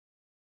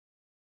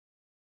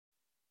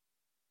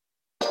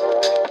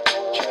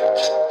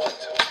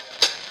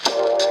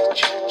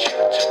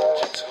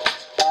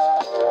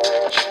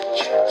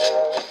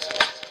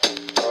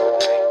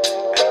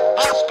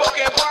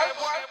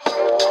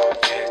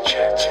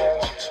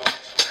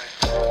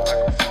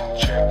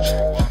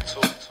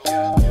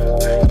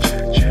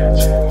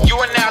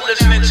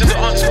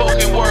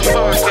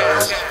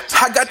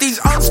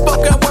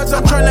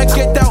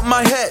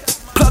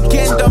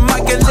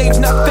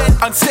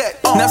on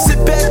set. Now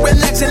sit back,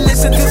 relax, and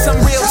listen to some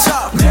real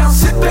talk. Now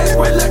sit back,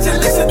 relax, and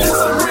listen to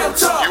some real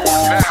talk. You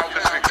are now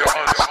listening to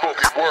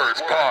Unspoken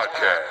Words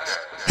Podcast.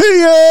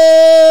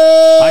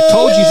 I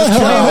told you, just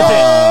play with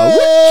it.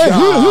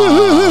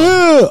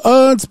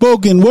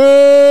 Unspoken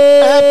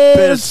Words.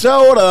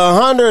 Episode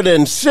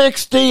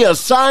 160, a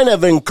sign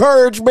of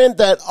encouragement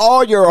that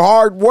all your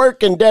hard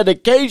work and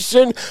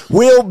dedication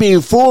will be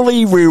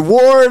fully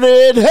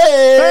rewarded.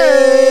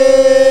 Hey!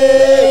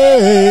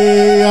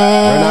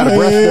 Ran out of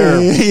breath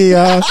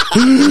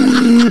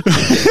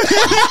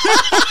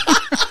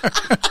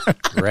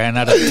there. Ran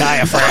out of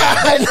diaphragm.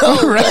 I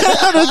know. Ran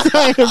out of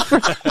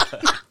diaphragm.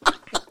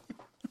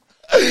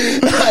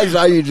 I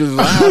saw you just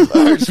laugh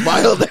or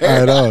smile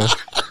there. I know.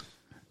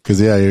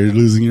 Because, yeah, you're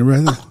losing your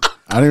breath.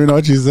 I don't even know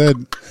what you said.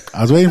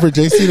 I was waiting for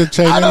JC to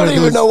chime in. I don't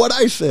even know what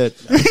I said.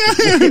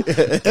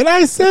 And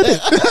I said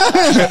it.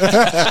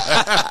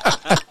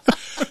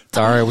 It's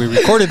all right. We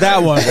recorded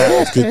that one.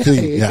 Good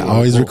thing. Yeah,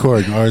 always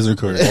recording. Always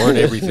recording. Record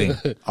everything.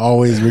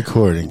 Always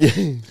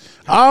recording.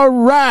 All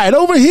right.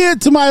 Over here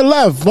to my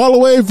left, all the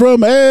way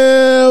from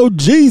El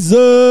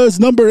Jesus,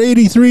 number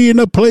 83 in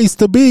the place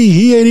to be.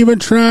 He ain't even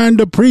trying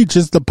to preach.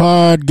 It's the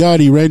Pod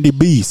Gotti, Randy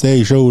B.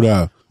 Say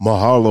shoulder.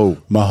 Mahalo.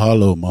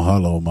 Mahalo,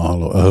 mahalo,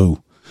 mahalo. Oh.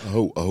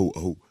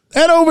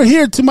 And over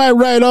here to my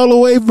right, all the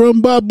way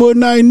from Babu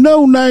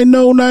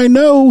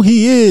 909090,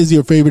 he is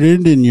your favorite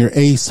Indian, your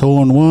ace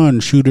hole in one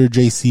shooter,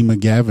 JC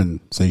McGavin.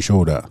 Say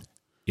shoulder.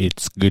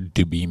 It's good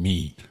to be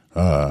me.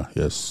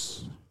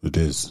 Yes, it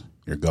is.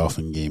 Your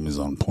golfing game is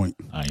on point.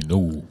 I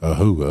know.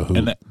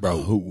 And that,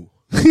 bro.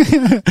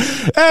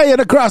 Hey, and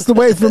across the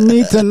way from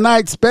me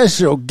tonight,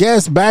 special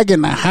guest back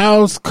in the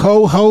house,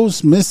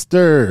 co-host,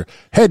 Mr.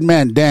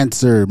 Headman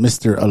Dancer,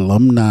 Mr.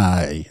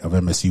 Alumni of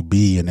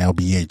MSUB and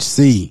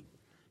LBHC.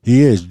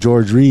 He is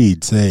George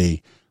Reed.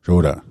 Say,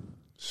 Rhoda.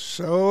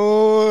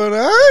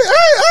 Soda.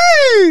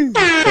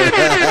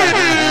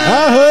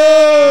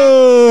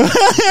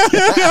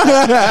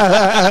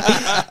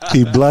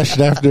 He blushed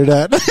after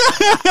that.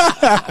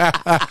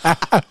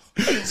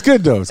 It's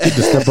good, though. It's good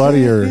to step out of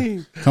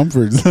your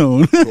comfort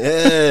zone.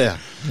 Yeah.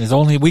 There's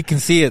only we can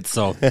see it,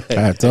 so.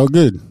 It's all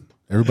good.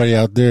 Everybody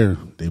out there,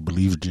 they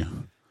believed you.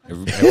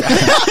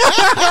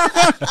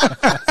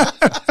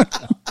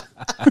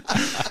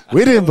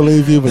 We didn't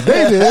believe you, but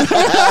they did.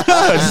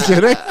 Just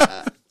kidding.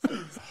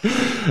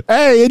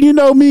 Hey, and you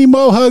know me,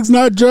 Mo Hugs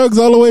Not Drugs,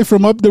 all the way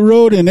from up the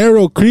road in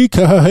Arrow Creek.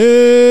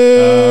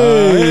 Hey.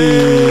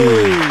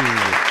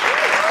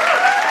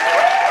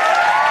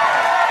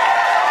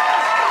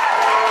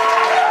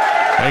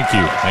 Thank you.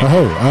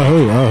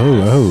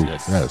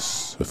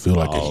 Yes, I feel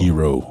like a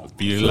hero.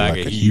 Feel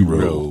like a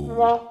hero.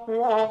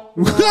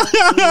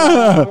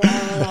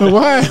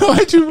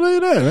 Why'd you play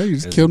that? You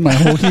just killed my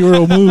whole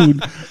hero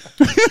mood.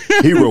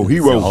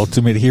 Hero.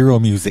 Ultimate hero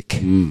music.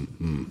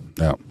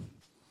 Yeah.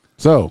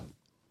 So,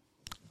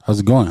 how's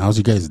it going? How's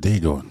you guys' day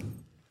going?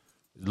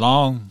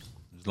 Long.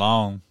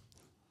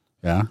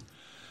 Yeah?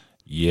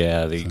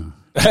 Yeah, No,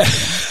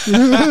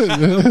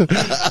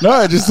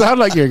 it just sounded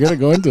like you're going to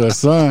go into a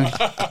song.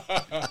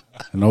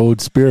 An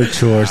old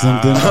spiritual or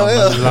something.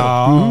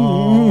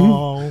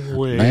 long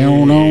way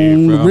Down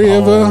on the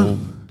river.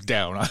 Home.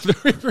 Down on the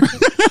river.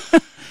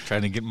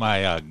 Trying to get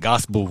my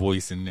gospel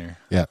voice in there.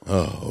 Yeah.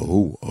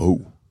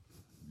 Oh.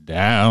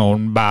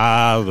 Down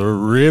by the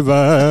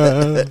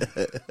river.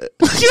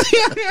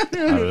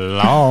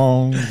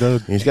 Along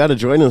the... He's got to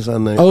join us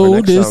on the Oh,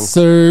 next this song.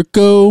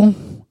 circle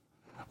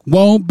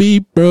won't be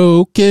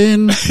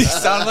broken. You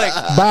sound like...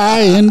 By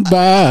and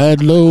by,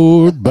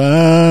 Lord,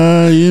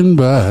 by and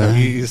by.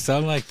 You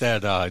sound like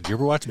that. Did you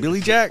ever watch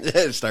Billy Jack?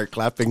 Start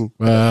clapping.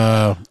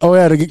 Yeah,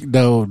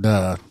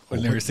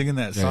 When they were singing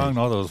that song,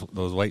 all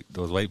those white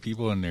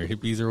people and their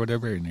hippies or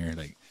whatever, and they're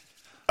like,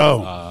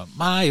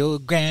 my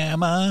old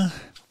grandma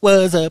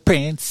was a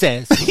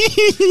princess,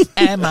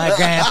 and my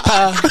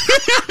grandpa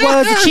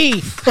was a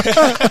chief.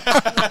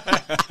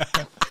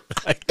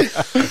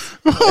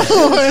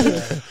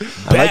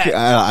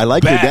 I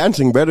like your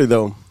dancing better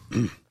though.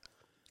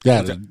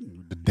 Yeah, the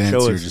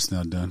dancer us. just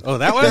not done. Oh,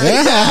 that one?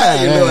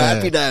 Yeah, you know,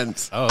 happy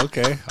dance. Oh,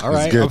 okay. All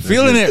right. good. I'm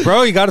feeling it,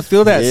 bro. You got to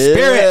feel that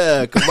spirit.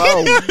 Yeah, come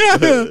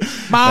on.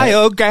 My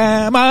old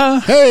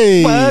grandma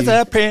Hey, was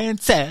a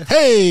princess.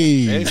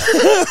 hey, it's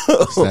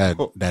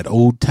that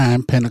old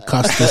time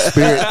Pentecostal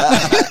spirit.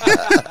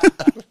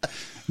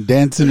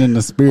 Dancing in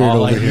the spirit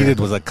All I over here. needed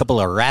was a couple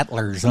of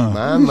rattlers,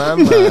 huh? My.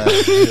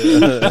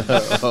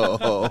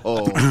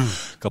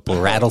 Couple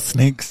of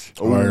rattlesnakes.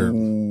 Or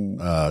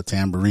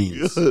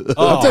tambourines. Oh,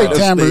 I'll take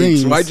tambourines.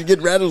 Snakes. Why'd you get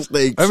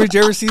rattlesnakes? Did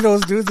you ever see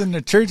those dudes in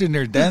the church and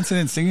they're dancing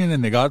and singing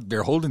and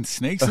they're holding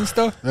snakes and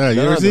stuff? Yeah, you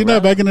No, ever the seen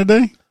that back in the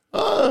day?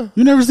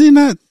 You never seen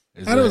that?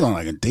 Is That was that- on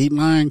like a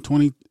Dateline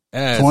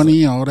 2020,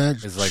 Yeah, all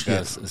that. It's like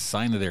a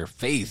sign of their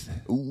faith.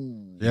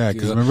 Yeah,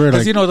 because remember,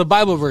 Because like, the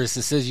Bible verse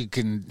it says you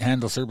can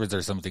handle serpents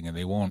or something and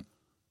they won't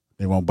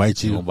they won't bite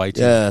they you. won't bite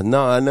you. Yeah,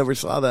 no, I never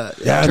saw that.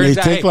 Yeah, and Turns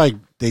they out- take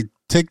they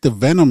take the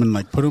venom and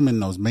like put them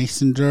in those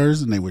mason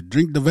jars, and they would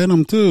drink the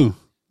venom too.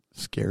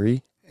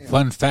 Scary.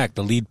 Fun fact: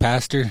 the lead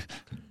pastor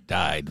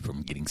died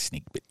from getting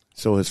snake bit.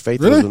 So his faith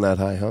Really? wasn't that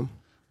high, huh?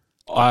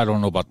 I don't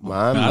know about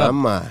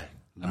My.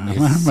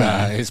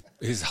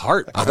 his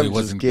heart probably I'm just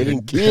wasn't kidding,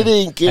 good.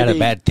 kidding. Had a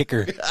bad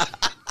ticker.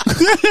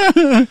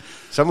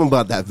 Something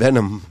about that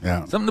venom.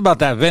 Yeah. Something about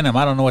that venom.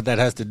 I don't know what that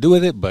has to do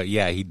with it, but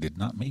yeah, he did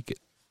not make it.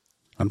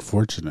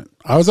 Unfortunate.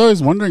 I was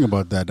always wondering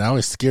about that. That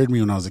always scared me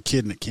when I was a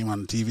kid and it came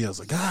on TV. I was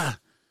like,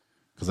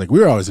 because like we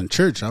were always in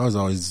church. I was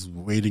always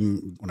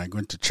waiting when I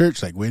went to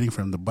church, like waiting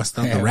for him to bust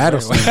out the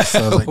rattlesnakes. So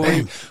I was like,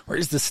 dang,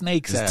 Where's the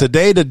snakes at?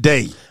 today to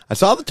day. I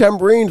saw the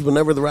tambourines, but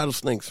never the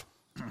rattlesnakes.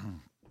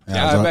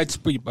 Yeah, I I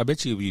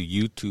bet you if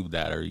you YouTube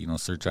that or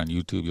search on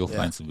YouTube, you'll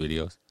find some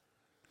videos.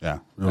 Yeah,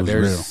 it was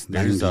There's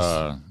real.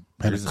 90s.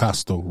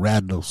 Pentecostal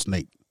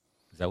rattlesnake.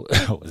 Is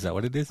that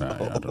what it is? I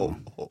don't know.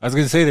 I was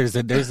gonna say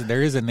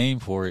there is a name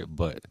for it,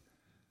 but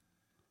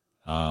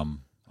I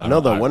know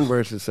that one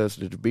verse it says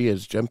to be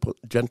as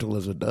gentle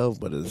as a dove,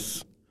 but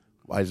as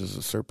wise as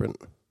a serpent.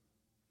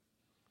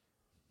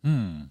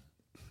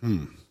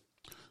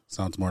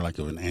 Sounds more like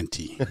of an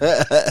auntie.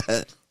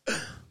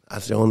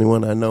 That's the only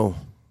one I know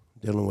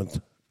dealing with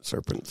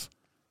serpents.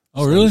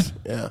 Oh, really?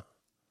 Yeah.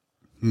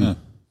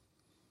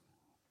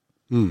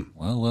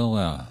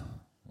 Well.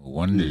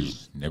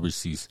 Wonders never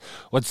cease.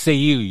 What say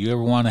you? You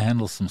ever want to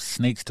handle some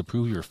snakes to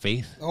prove your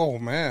faith? Oh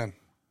man,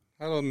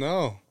 I don't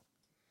know.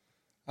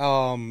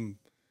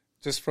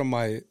 Just from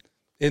my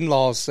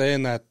in-laws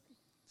saying that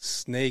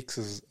snakes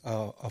is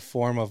a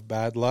form of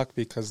bad luck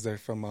because they're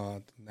from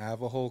the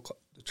Navajo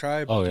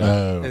tribe. Oh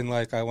yeah. And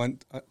like I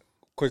went,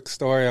 quick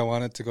story. I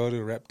wanted to go to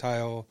a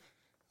reptile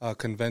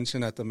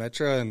convention at the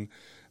Metro, and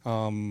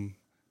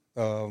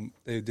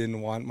they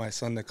didn't want my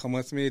son to come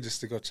with me just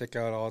to go check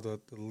out all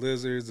the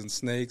lizards and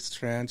snakes,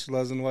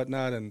 tarantulas and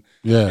whatnot. And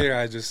here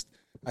I just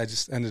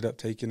ended up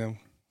taking him.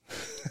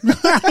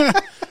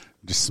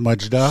 Just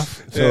smudged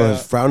off. So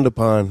it's frowned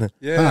upon.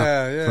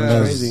 Yeah.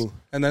 Amazing.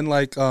 And then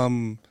like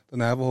the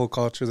Navajo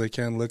culture, they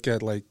can't look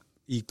at like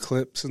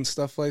eclipse and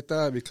stuff like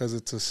that because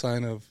it's a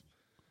sign of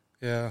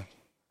Huh.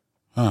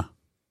 A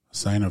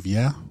sign of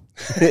yeah?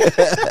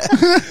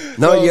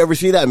 No, you ever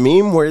see that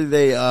meme where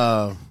they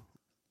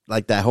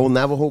like that whole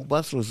Navajo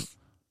bus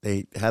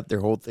they had their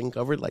whole thing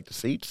covered, like the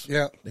seats?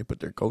 Yeah. They put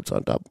their coats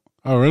on top.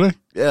 Oh, really?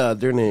 Yeah,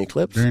 during the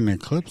eclipse. During the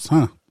eclipse,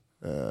 huh?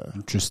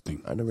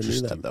 Interesting. I never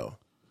knew that though.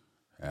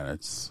 Yeah, I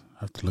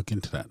have to look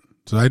into that.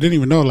 So I didn't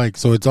even know, like,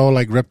 so it's all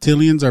like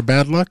reptilians are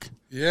bad luck?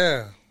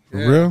 Yeah. For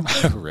real?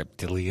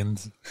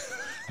 Reptilians.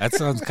 That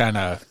sounds kind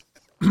of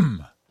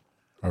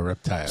Or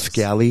reptiles?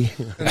 Scally.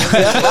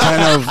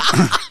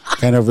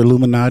 kind of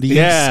Illuminati.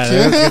 Yeah,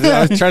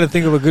 I was trying to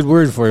think of a good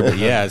word for it, but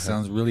yeah, it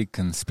sounds really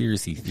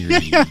conspiracy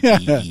theory.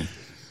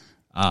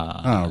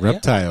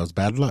 Reptiles,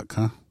 bad luck,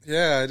 huh?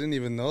 Yeah, I didn't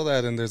even know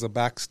that. And there's a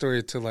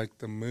backstory to like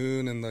the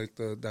moon and like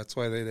that's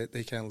why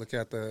they can't look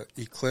at the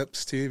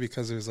eclipse too,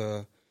 because there's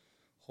a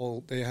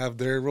whole, they have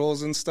their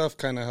rules and stuff,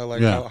 kind of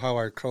how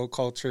our Crow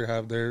culture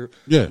have their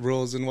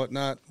rules and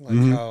whatnot. Like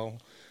how,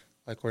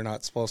 like we're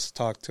not supposed to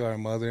talk to our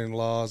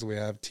mother-in-laws. We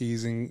have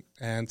teasing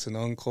aunts and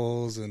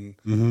uncles and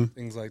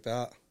things like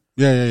that.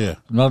 Yeah.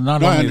 Well,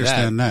 not No, I only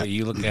understand that. but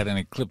you look at an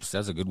eclipse,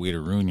 that's a good way to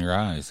ruin your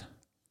eyes.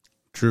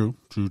 True.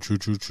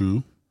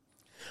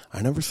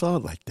 I never saw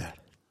it like that.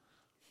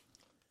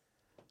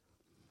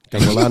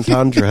 Double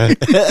entendre.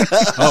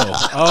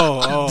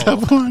 Oh.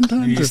 Double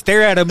entendre. You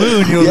stare at a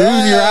moon, you'll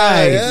ruin your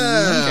eyes.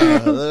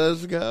 Yeah,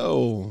 let's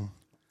go.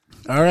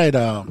 All right.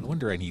 No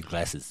wonder I need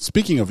glasses.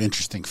 Speaking of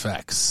interesting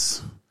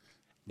facts,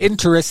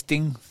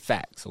 Interesting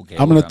facts. Okay.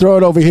 I'm going to throw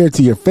it over here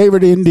to your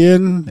favorite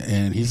Indian,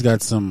 and he's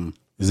got some.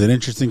 Is it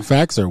interesting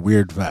facts or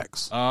weird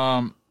facts?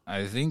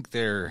 I think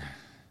they're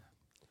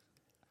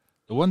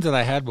the ones that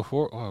I had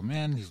before. Oh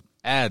man, these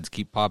ads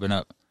keep popping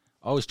up.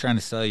 Always trying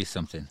to sell you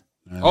something.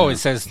 Oh, it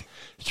says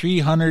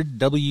 300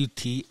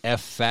 WTF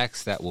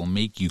facts that will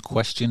make you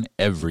question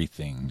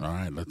everything. All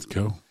right, let's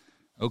go.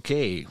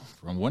 Okay,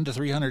 from 1 to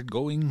 300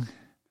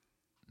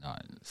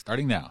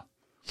 starting now.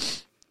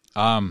 If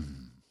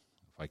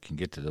I can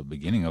get to the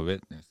beginning of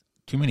it. There's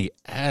too many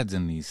ads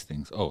in these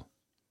things. Oh,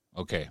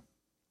 okay.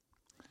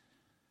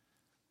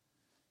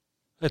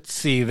 Let's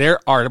see. There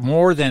are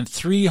more than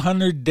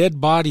 300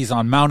 dead bodies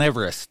on Mount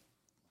Everest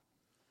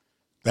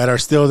That are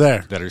still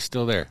there.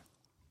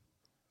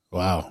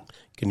 Wow.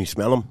 Can you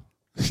smell them?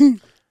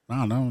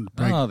 I don't know.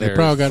 No, They they're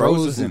probably got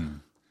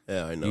frozen.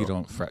 Yeah, I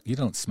know. You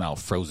don't smell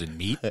frozen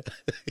meat.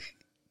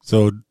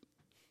 So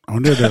I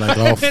wonder if they're like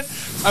all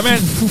I mean,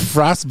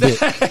 frostbit.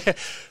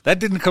 that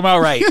didn't come out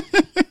right.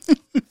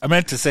 I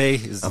meant to say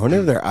I wonder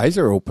if their eyes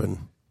are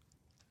open.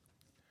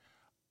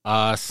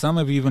 some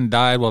have even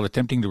died while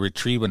attempting to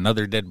retrieve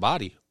another dead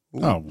body.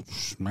 Oh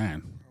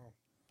man.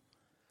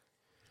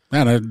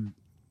 Man,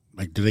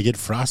 do they get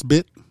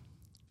frostbit?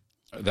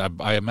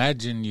 I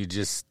imagine you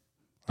just.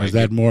 Or is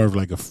that more of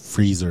like a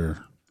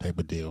freezer type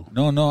of deal?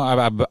 No.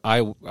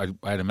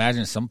 I'd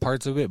imagine some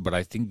parts of it, but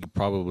I think you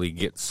probably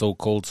get so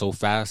cold so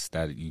fast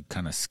that you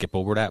kind of skip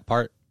over that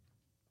part.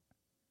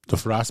 The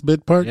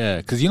frostbit part? Yeah,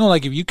 because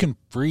like if you can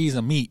freeze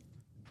a meat,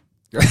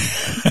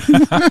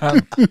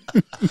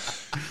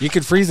 You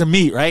can freeze a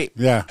meat, right?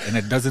 Yeah. And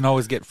it doesn't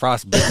always get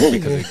frostbitten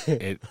because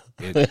it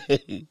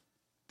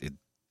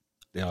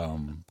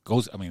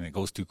goes. I mean, it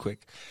goes too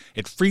quick.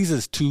 It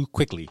freezes too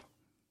quickly.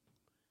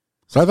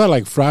 So I thought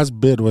like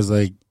frostbite was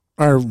like,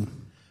 or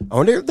I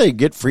wonder if they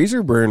get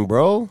freezer burn,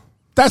 bro.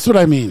 that's what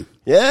I mean.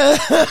 Yeah.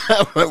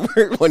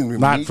 When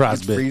Not meat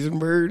frostbite. gets freezing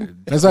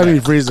burn. That's what I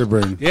mean, freezer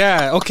burn.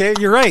 Yeah. Okay,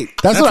 you're right.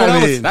 That's what I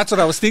mean. That's what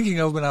I was thinking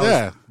of when I was.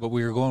 Yeah. But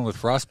we were going with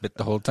frostbite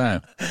the whole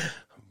time.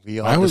 We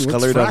Why all was-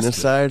 discolored what's on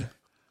this side.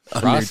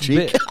 On your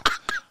cheek.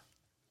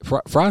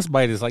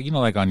 Frostbite is like,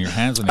 like on your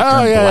hands when they Oh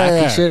turn yeah, black yeah,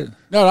 yeah. and shit.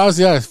 No, that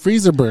was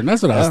freezer burn.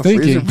 That's what I was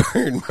thinking. Freezer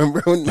burn.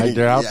 Remember when Like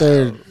they're out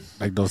there,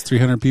 like those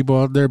 300 people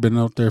out there, been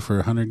out there for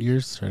 100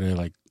 years. Are they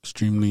like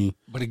extremely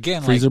But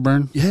again, freezer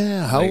burn?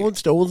 Yeah. How Like-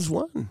 old's the oldest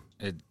one?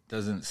 it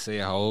doesn't say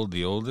how old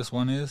the oldest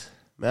one is.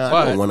 Man, I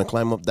But- don't want to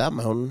climb up that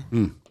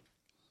mountain.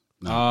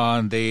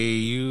 They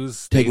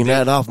use Taking they,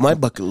 that off my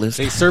bucket list.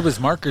 They serve as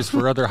markers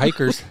for other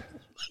hikers.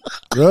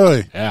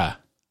 Really? Yeah.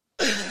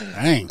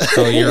 Dang.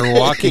 So you're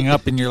walking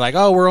up and you're like,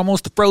 oh, we're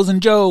almost to Frozen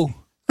Joe.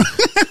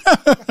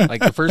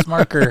 Like the first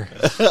marker.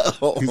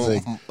 He's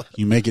like,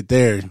 you make it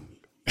there.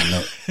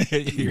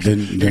 you're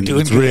Then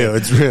doing it's good. real.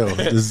 It's real.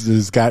 This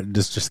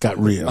just got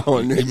real. Oh,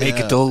 You make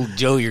it to old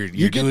Joe, you're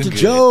You get doing to good.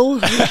 Joe.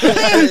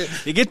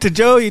 You get to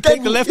Joe, you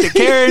take a left at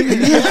Karen.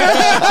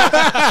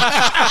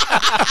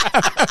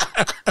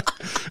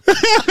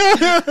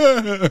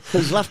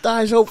 His left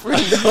eye's open.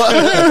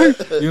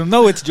 You'll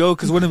know it's Joe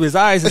because one of his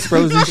eyes is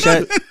frozen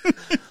shut.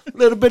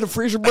 Little bit of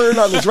freezer burn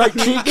on his right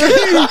cheek.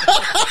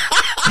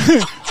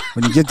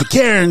 When you get to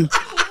Karen,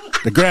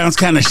 the ground's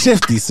kind of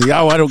shifty, so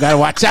y'all got to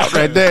watch out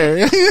right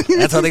there.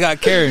 That's how they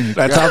got Karen.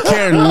 That's how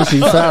Karen she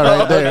fell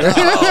right there.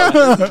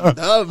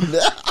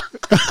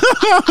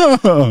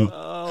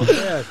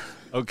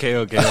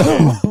 Okay.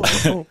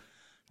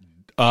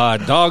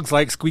 Dogs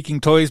like squeaking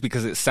toys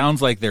because it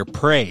sounds like they're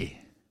prey.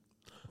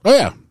 Oh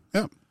yeah,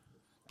 yeah.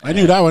 I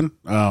knew that one.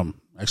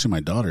 Actually, my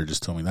daughter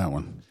just told me that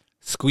one.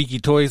 Squeaky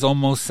toys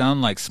almost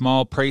sound like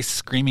small prey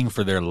screaming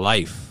for their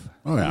life.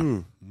 Oh yeah.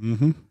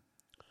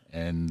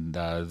 And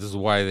this is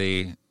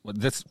why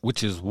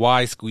which is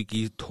why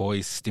squeaky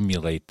toys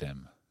stimulate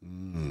them.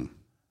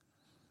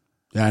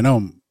 Yeah, I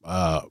know.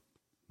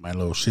 My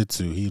little Shih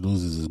Tzu, he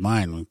loses his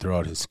mind when we throw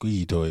out his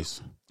squeaky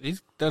toys. He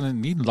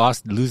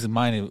lost losing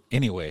mind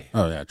anyway.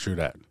 Oh yeah, true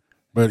that.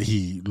 But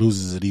he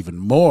loses it even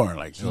more.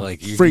 Like he So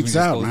like you're freaks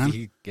even out, supposed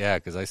man. yeah,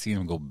 because I seen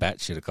him go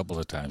batshit a couple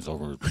of times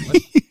over.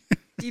 What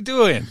you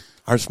doing?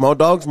 Are small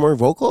dogs more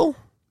vocal?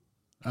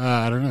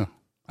 I don't know.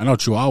 I know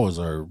Chihuahuas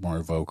are more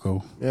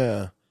vocal.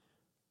 Yeah.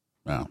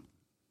 Wow.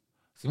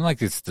 Seems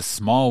like it's the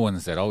small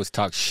ones that always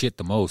talk shit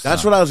the most.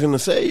 That's what I was going to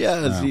say.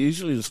 Yeah, it's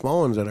usually the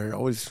small ones that are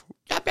always...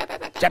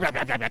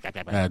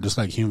 Yeah, just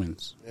like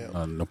humans.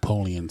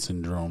 Napoleon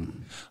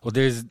syndrome. Well,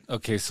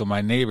 so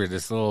my neighbor,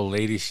 this little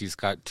lady, she's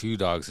got two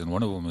dogs, and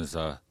one of them is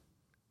I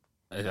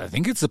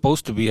think it's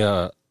supposed to be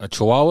a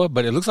Chihuahua,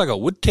 but it looks like a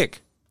wood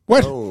tick.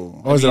 What?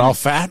 Oh, is it all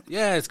fat?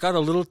 Yeah, it's got a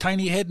little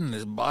tiny head, and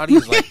his body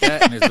is like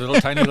that, and his little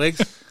tiny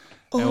legs.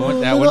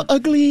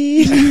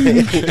 ugly.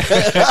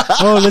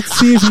 Oh, let's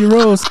see if he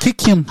rolls. Kick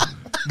him.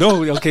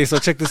 No, okay, so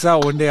check this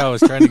out. One day I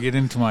was trying to get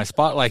into my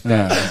spot like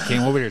that. And I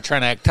came over there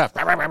trying to act tough.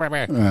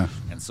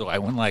 And so I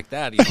went like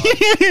that.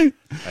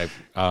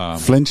 I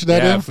flinched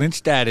at him? Yeah,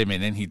 flinched at him.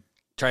 And then he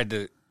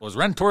was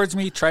run towards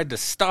me, tried to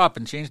stop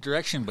and change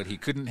direction, but he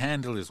couldn't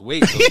handle his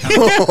weight. So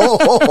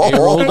he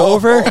rolled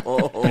over,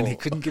 and he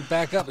couldn't get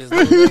back up. His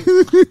little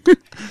leg.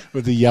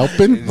 With the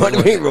yelping?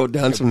 What we rode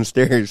down some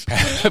stairs.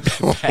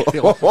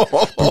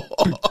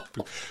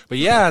 But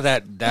yeah,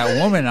 that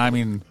woman, I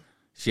mean...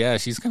 Yeah,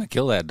 she's gonna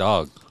kill that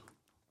dog.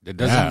 It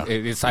doesn't.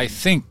 Yeah. I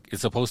think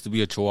it's supposed to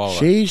be a Chihuahua.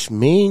 She's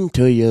mean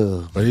to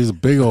you. But he's a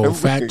big old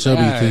fat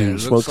chubby thing.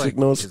 Smoke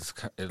signals.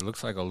 It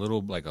looks like a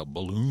little like a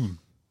balloon.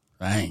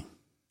 Dang,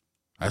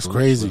 that's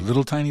crazy. With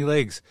little tiny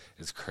legs.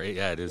 It's crazy.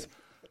 Yeah, it is.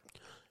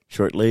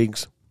 Short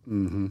legs.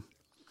 Mm-hmm.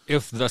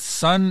 If the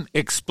sun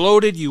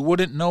exploded, you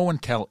wouldn't know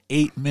until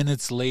 8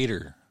 minutes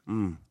later.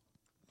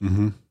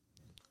 Mm-hmm.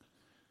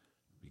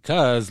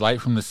 Because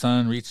light from the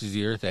sun reaches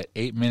the earth at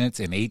 8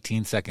 minutes and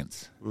 18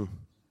 seconds.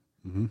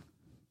 Mm-hmm.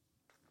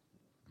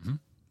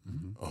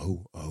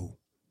 Oh.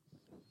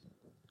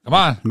 Come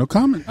on. No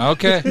comment.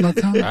 Okay. No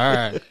comment. All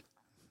right.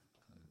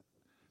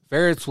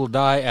 Ferrets will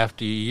die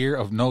after a year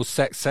of no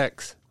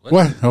sex.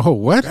 What? Oh,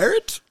 what?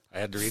 Ferrets? I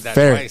had to read that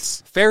Ferrets.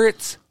 twice.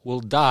 Ferrets will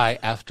die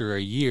after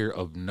a year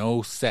of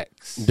no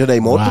sex. Do they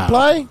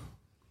multiply?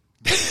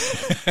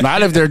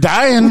 Not if they're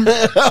dying.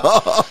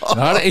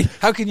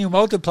 How can you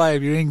multiply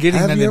if you ain't getting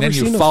Have them you and then ever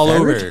you seen a fall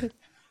ferret? over?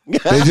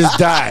 They just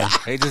die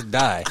They just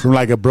die. from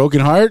like a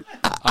broken heart,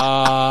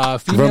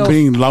 from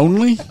being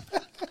lonely.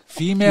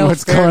 Female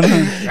What's ferret. going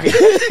on?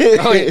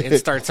 Oh, it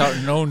starts out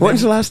no.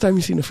 When's the last time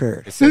you seen a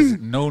ferret? It says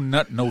no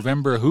nut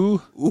November who.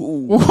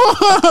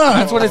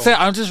 That's what it said.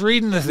 I'm just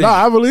reading the thing. No,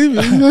 I believe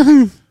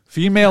you.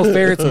 Female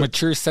ferrets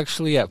mature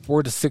sexually at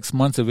 4 to 6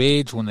 months of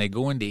age. When they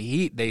go into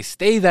heat, they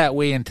stay that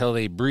way until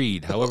they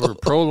breed. However,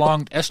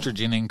 prolonged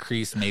estrogen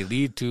increase may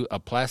lead to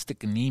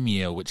aplastic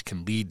anemia, which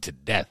can lead to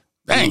death.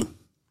 Dang.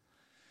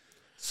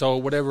 So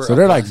whatever. So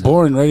they're like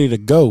born ready to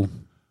go.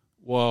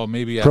 Well,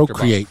 maybe after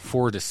Procreate. about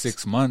 4 to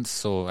 6 months.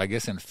 So I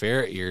guess in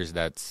ferret years,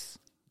 that's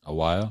a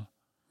while.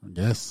 I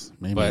guess.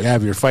 Maybe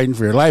But- you're fighting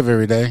for your life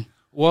every day.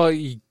 Well,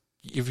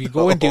 if you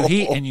go into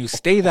heat and you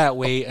stay that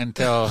way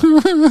until,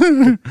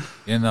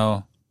 you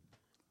know,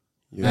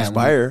 You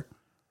expire.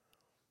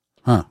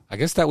 Huh. I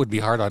guess that would be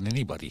hard on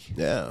anybody.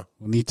 Yeah.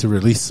 We need to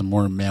release some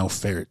more male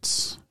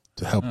ferrets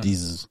to help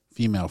these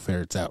female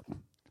ferrets out.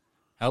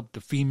 Help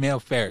the female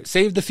ferret.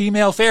 Save the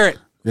female ferret.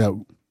 Yeah.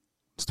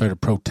 Start a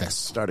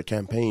protest. Start a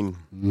campaign.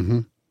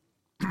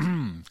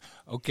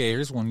 Okay,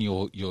 here's one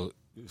you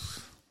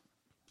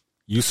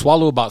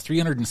swallow about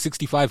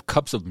 365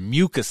 cups of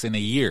mucus in a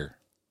year.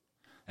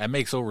 That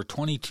makes over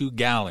 22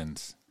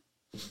 gallons.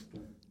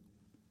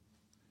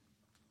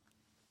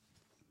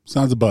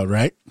 Sounds about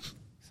right.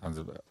 Sounds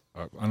about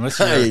unless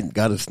I you're ain't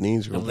got to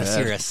sneeze real unless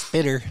bad. you're a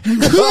spitter.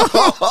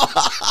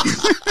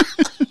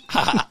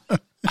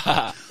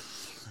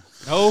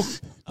 No,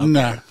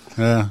 Nah.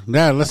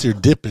 Unless you're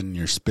dipping,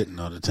 you're spitting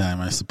all the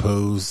time, I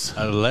suppose.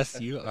 unless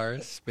you are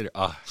a spitter.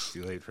 Oh, it's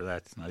too late for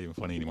that. It's not even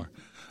funny anymore.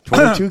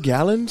 22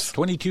 gallons?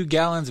 22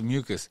 gallons of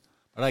mucus.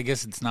 But I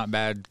guess it's not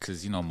bad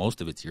because,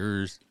 most of it's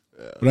yours.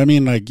 But I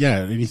mean, like, yeah,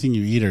 anything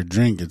you eat or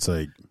drink, it's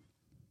like,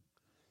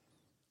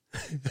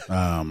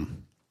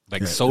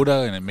 Like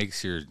soda, and it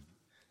makes your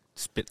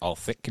spit all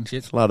thick and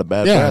shit. A lot of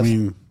bad yeah, breath. I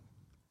mean,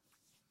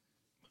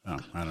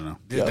 I don't know.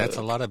 Dude, that's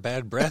a lot of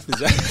bad breath.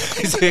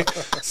 Is it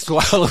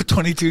swallow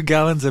 22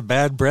 gallons of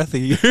bad breath a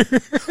year?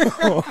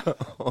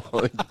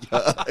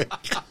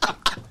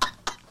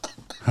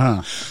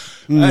 Huh.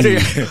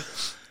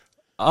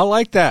 I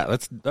like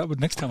that.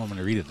 Next time I'm going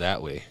to read it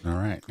that way. All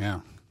right, yeah.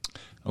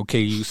 Okay,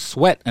 you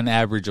sweat an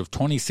average of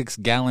 26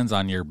 gallons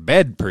on your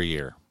bed per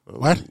year,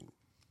 What?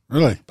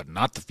 Really? but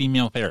not the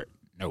female ferret.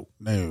 No.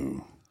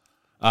 No.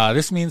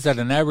 This means that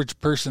an average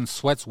person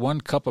sweats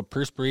 1 cup of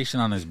perspiration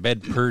on his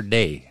bed per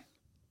day.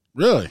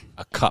 Really?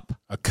 A cup.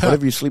 A What cup?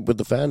 if you sleep with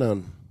the fan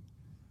on?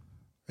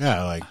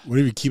 Yeah, like, what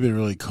if you keep it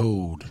really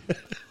cold?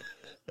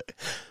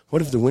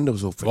 What if the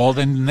window's open? Well,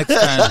 then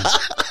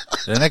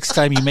the next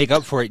time you make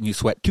up for it and you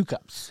sweat 2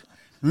 cups.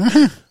 Nah,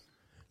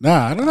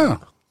 I don't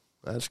know.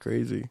 That's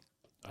crazy.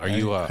 Are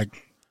you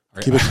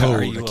keep it cold.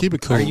 Are you Keep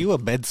it cold. Are you a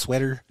bed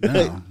sweater?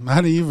 No,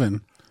 not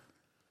even.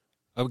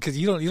 Oh, because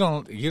you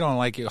don't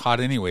like it hot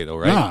anyway, though,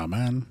 right? Nah,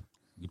 man.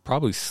 You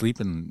probably sleep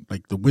in.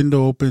 Like the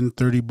window open,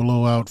 30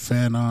 below out,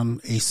 fan on,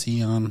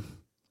 AC on.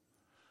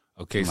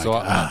 Okay, I'm so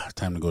like,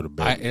 time to go to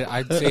bed.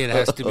 I'd say it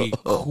has to be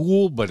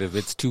cool, but if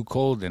it's too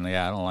cold, then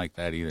I don't like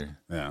that either.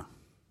 Yeah.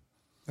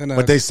 And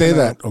But they say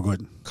that. Oh,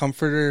 good.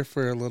 comforter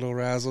for a little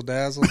razzle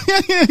dazzle.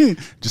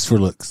 Just for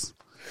looks.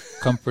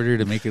 Comforter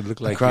to make it look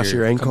like Across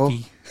you're your ankle?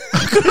 comfy.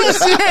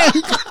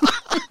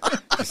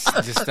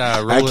 just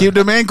I roll keep it.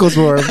 them ankles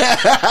for him.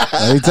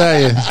 Let me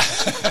tell you.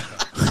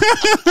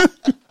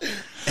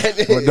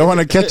 Well, don't want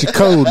to catch a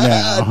cold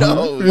now.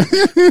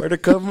 Where to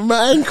cover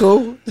my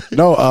ankle?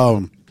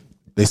 No,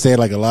 they say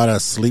like a lot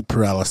of sleep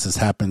paralysis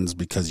happens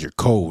because you're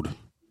cold.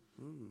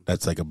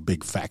 That's like a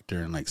big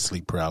factor in like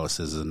sleep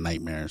paralysis and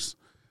nightmares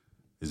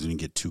is when you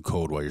get too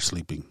cold while you're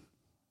sleeping.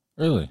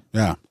 Really?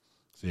 Yeah.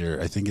 So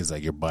I think it's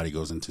like your body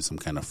goes into some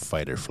kind of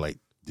fight or flight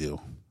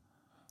deal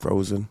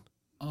Frozen.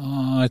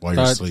 I while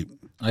you're thought asleep.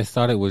 I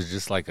thought it was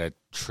just like a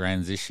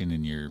transition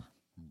in your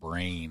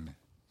brain.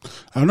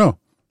 I don't know.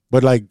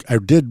 But like I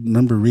did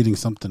remember reading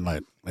something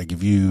like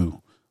if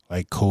you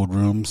like cold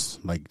rooms,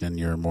 like then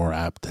you're more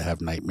apt to have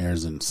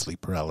nightmares and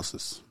sleep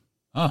paralysis.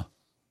 Huh.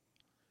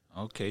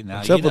 Okay, now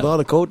What's you up with know. all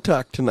the cold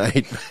talk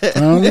tonight? I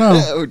don't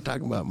know. We're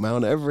talking about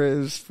Mount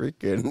Everest,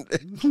 freaking.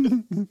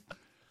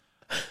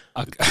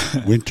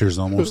 Winter's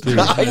almost here.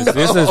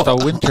 This is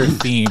the winter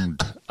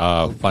themed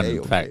fun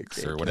Okay,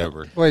 facts or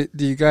whatever. Wait,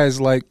 do you guys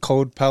like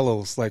cold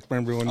pillows? Like,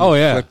 remember when you Oh,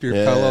 yeah. flip your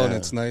Yeah. pillow and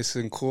it's nice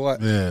and cool?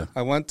 Yeah.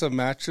 I went to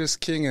Mattress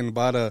King and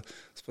bought a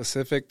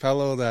specific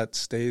pillow that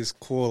stays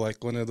cool,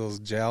 like one of those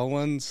gel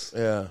ones.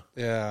 Yeah.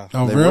 Yeah.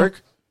 Oh, They real?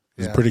 work?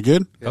 Is Yeah. it pretty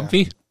good? Yeah.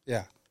 Comfy?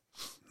 Yeah.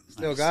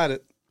 Still got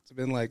it. It's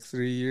been like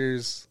 3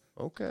 years.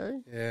 Okay.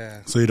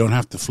 Yeah. So you don't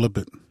have to flip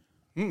it.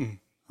 Mm-mm.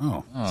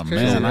 Oh. Oh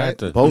crazy, man, I right? have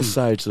to. Both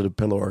sides of the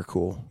pillow are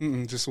cool.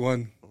 Just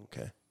one.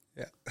 Okay.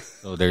 Yeah.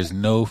 So there's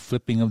no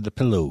flipping of the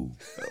pillow.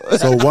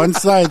 So one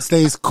side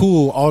stays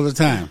cool all the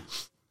time.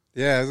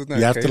 Yeah, isn't that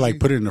You have crazy? to like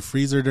put it in the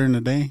freezer during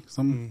the day?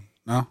 Something?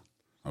 No?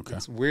 Okay.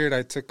 It's weird.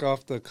 I took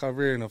off the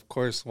cover and, of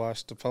course,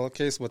 washed the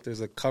pillowcase, but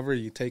there's a cover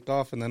you take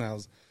off, and then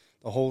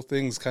the whole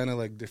thing's kind of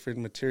like different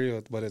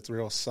material, but it's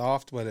real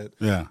soft, but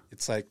Yeah.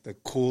 it's like the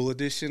cool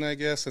edition, I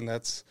guess, and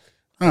that's,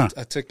 Huh.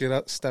 I took it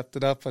up, stepped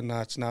it up a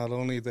notch. Not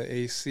only the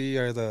AC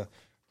or the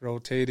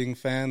rotating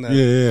fan that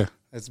Yeah,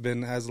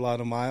 has a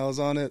lot of miles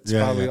on it, it's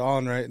Yeah, probably yeah.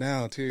 on right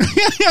now, too.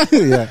 yeah.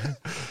 Yeah.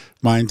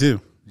 Mine too.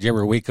 Did you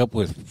ever wake up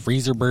with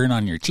freezer burn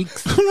on your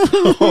cheeks?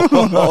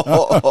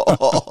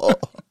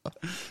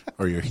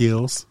 or your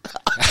heels.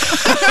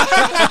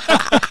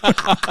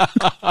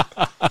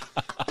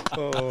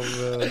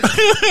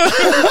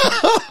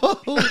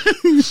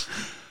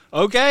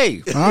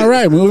 Okay. All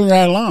right, moving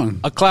right along.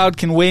 A cloud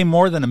can weigh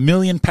more than 1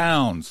 million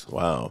pounds.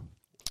 Wow.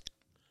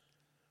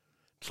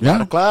 Yeah,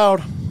 Not a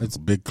cloud. it's a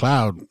big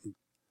cloud.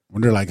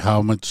 Wonder like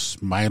how much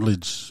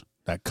mileage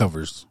that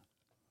covers.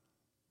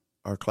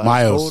 Our cloud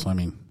Miles, cold? I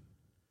mean,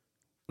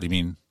 What do you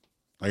mean?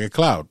 like a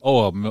cloud.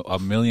 Oh, a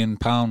 1 million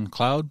pound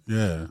cloud?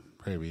 Yeah,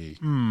 probably.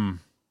 It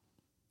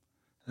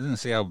doesn't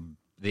say how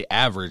the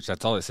average.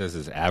 That's all it says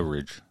is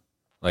average.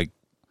 Like,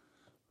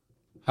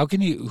 how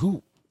can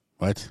you,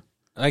 What?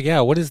 like, yeah,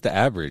 what is the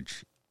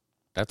average?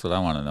 That's what I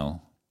want to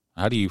know.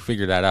 How do you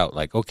figure that out?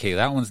 Like, okay,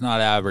 that one's not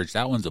average.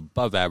 That one's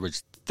above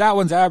average. That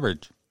one's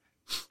average.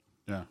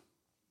 Yeah.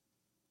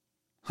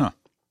 Huh.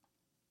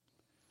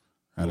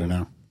 I don't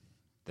know.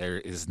 There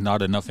is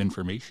not enough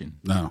information.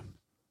 No.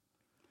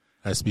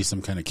 Has to be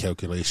some kind of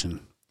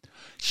calculation.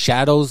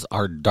 Shadows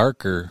are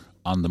darker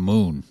on the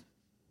moon.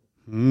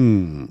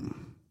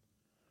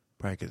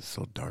 Probably 'cause it's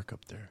so dark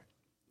up there.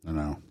 I don't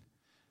know.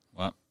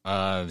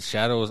 Well,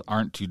 shadows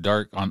aren't too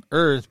dark on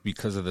Earth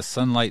because of the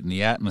sunlight in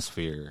the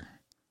atmosphere.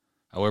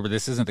 However,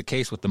 this isn't the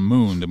case with the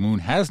moon. The moon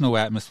has no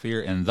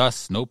atmosphere and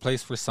thus no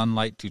place for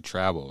sunlight to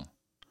travel.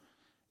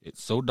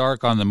 It's so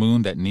dark on the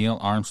moon that Neil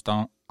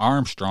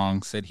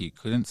Armstrong said he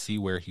couldn't see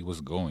where he was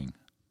going.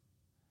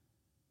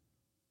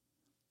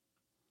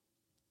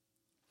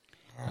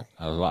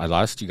 I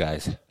lost you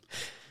guys.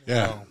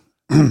 Yeah.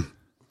 Because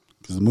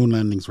the moon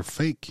landings were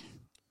fake.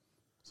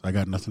 So I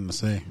got nothing to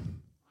say.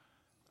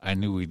 I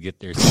knew we'd get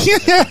there.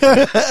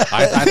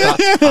 I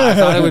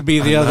thought it would be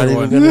the other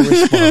one.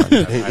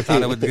 I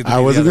thought it would be the I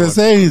wasn't other going to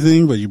say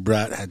anything, but you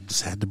brought. I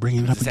just had to bring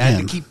it up one. I had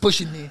again. to keep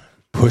pushing it.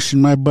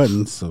 Pushing my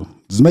buttons. So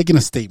just making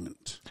a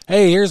statement.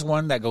 Hey, here's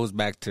one that goes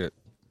back to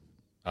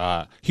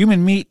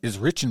human meat is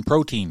rich in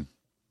protein.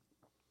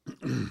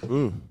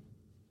 Does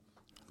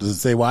it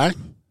say why?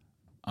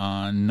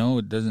 No,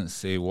 it doesn't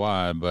say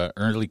why, but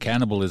early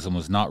cannibalism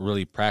was not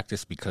really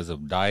practiced because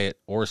of diet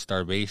or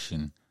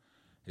starvation.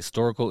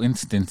 Historical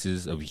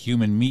instances of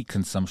human meat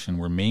consumption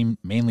were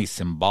mainly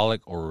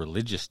symbolic or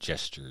religious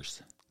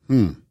gestures.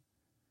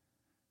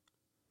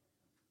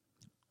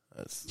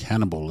 That's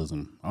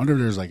cannibalism. I wonder if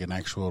there's like an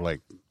actual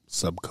like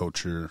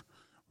subculture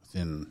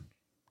within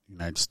the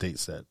United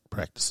States that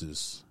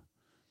practices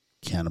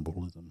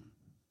cannibalism.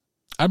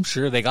 I'm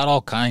sure they got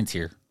all kinds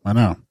here. I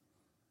know.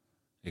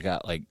 They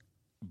got like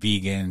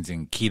vegans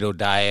and keto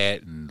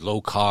diet and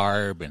low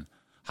carb and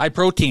high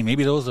protein.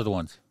 Maybe those are the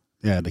ones.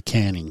 Yeah, the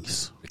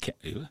cannies.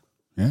 Ew.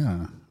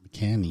 Yeah, the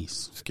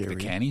cannies. Scary.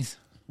 The cannies?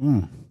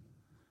 Mm.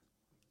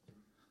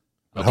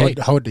 Okay.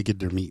 How would they get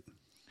their meat?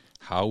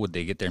 How would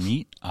they get their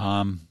meat?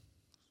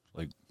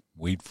 Like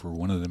wait for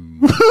one of them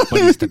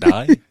buddies to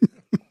die.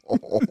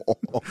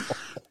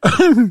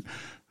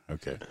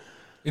 Okay.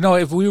 You know,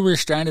 if we were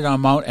stranded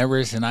on Mount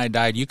Everest and I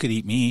died, you could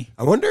eat me.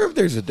 I wonder if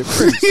there's a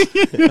difference.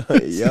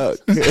 Yuck.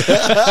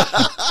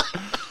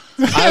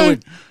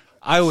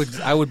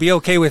 I would be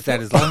okay with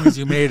that as long as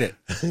you made it.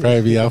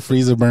 Probably be out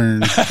freezer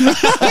burn.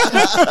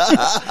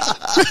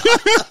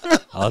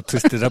 I'll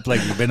twist it up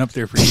like you've been up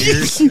there for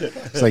years.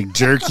 It's like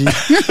jerky.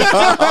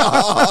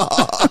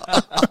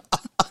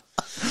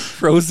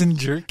 Frozen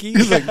jerky.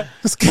 He's like,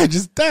 this guy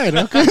just died.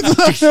 Okay.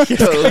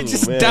 I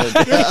just died.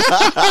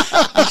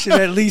 I should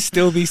at least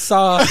still be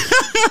soft.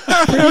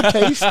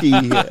 Tasty.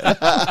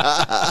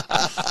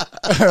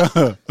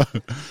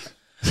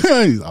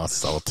 He's all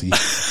salty.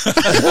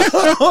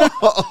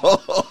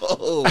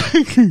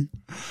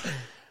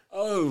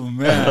 Oh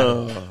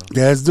man.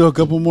 Yeah, let's do a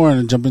couple more and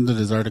then jump into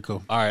this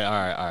article. All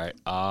right.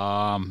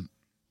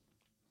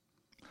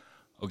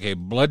 Okay,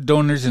 blood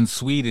donors in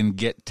Sweden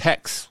get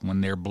texts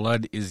when their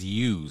blood is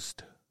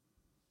used.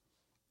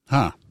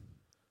 Huh.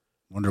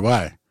 Wonder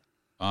why.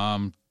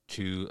 I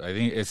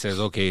think it says,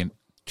 okay,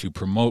 to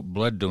promote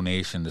blood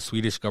donation, the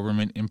Swedish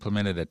government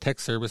implemented a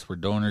text service for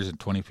donors in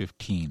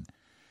 2015.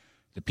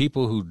 The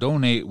people who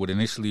donate would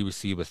initially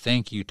receive a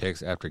thank you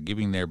text after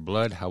giving their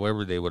blood.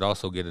 However, they would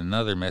also get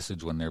another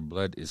message when their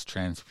blood is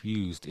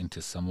transfused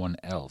into someone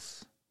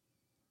else.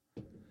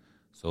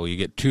 So you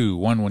get two,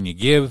 one when you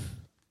give,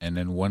 and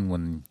then one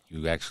when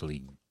they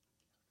actually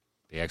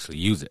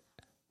use it.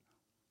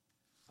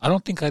 I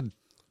don't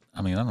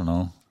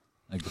know.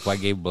 Like if I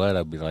gave blood,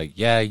 I'd be like,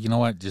 yeah, you know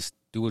what? Just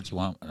do what you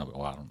want.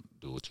 Well, I don't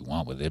do what you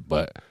want with it,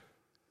 but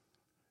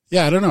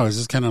Yeah, I don't know. It's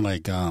just kind of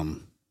like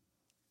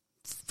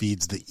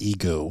feeds the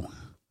ego.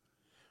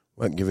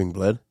 What, giving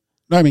blood?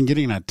 No, I mean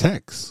getting that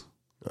text.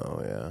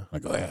 Oh, yeah.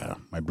 Like, oh yeah,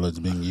 my blood's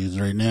being used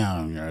right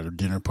now. You're at a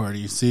dinner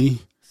party.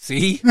 See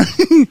see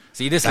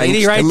this Thanks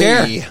lady to right me.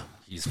 there?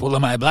 She's full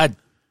of my blood.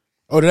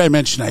 Oh, did I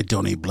mention I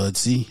donate blood?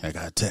 See, I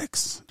got a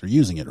text. They're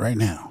using it right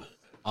now.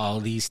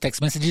 All these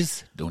text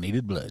messages,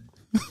 donated blood.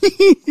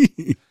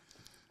 I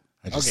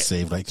just Okay.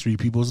 saved like 3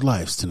 people's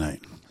lives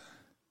tonight.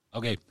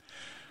 Okay.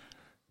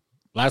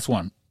 Last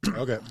one.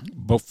 Okay.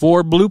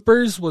 Before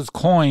bloopers was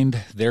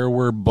coined, there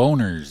were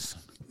boners.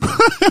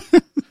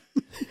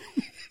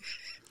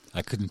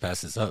 I couldn't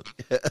pass this up.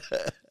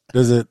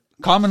 Does it?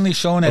 Commonly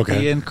shown at Okay.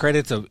 the end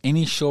credits of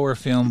any show or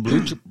film,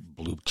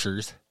 bloopers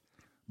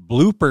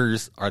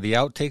are the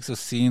outtakes of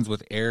scenes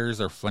with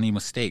errors or funny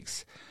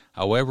mistakes.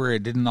 However,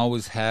 it didn't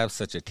always have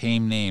such a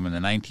tame name. In the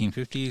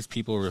 1950s,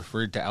 people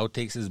referred to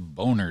outtakes as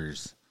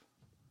boners.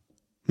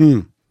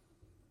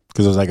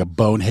 Because it was like a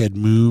bonehead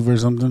move or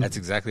something? That's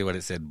exactly what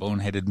it said,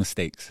 boneheaded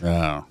mistakes.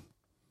 Oh.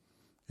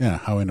 Yeah,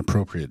 how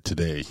inappropriate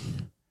today.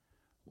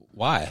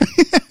 Why?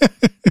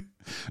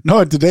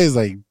 No, today's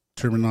like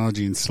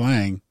terminology and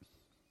slang.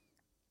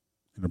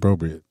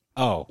 Inappropriate.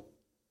 Oh.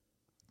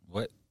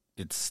 What?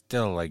 It's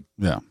still like,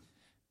 Yeah.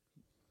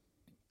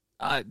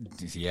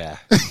 yeah.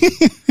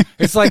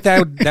 It's like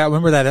that.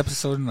 Remember that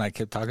episode and I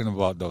kept talking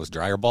about those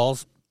dryer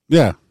balls?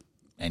 Yeah.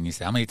 And you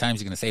said, how many times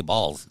are you going to say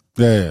balls?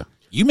 Yeah.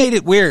 You made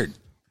it weird.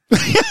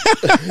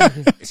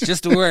 It's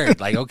just a word.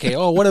 Like, okay,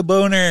 oh, what a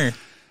boner.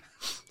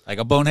 Like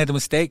a boneheaded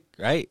mistake,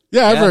 right?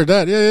 Yeah, I've heard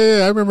that.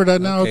 Yeah. I remember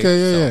that now.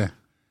 Okay, yeah.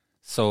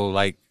 So,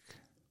 like,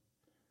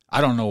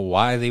 I don't know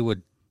why they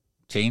would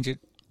change it,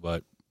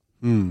 but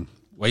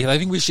well, I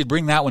think we should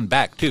bring that one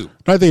back, too.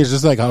 I think it's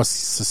just like how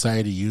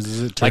society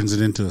uses it, turns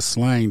it into a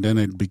slang, then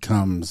it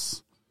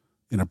becomes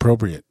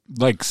inappropriate.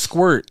 Like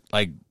squirt.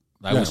 Like,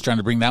 I was trying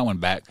to bring that one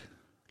back.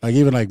 Like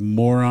even like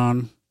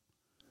moron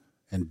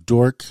and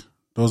dork,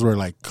 those were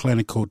like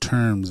clinical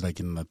terms like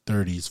in the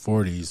 30s,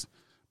 40s,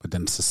 but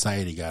then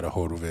society got a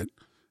hold of it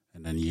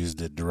and then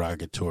used it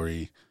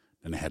derogatory,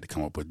 and they had to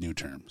come up with new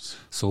terms.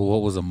 So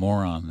what was a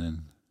moron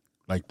then?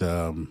 Like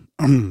the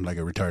like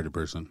a retarded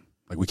person.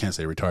 Like we can't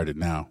say retarded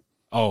now.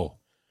 Oh.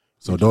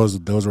 So those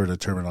were the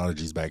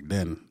terminologies back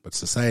then, but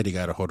society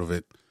got a hold of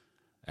it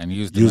and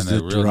used it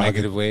in a real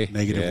negative way.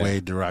 Way,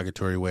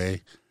 derogatory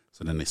way.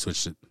 So then they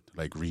switched it to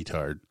like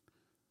retard.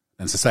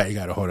 And society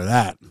got a hold of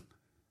that.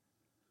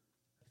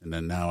 And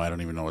then now I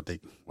don't even know what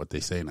they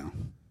say now.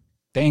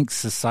 Thanks,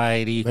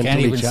 society. You Mentally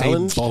can't even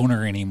challenged? say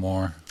boner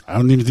anymore. I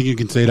don't even think you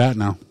can say that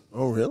now.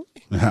 Oh, really?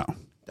 Yeah.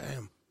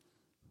 Damn.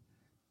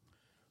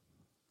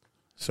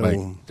 So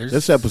Like,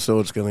 this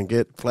episode's going to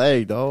get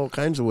flagged all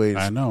kinds of ways.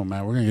 I know,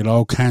 man. We're going to get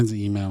all kinds of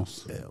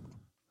emails. Yeah.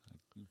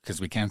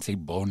 Because we can't say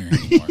boner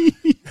anymore.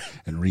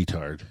 And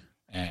retard.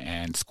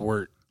 and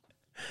squirt.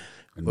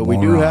 And But we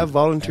do moron. have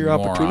volunteer And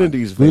moron.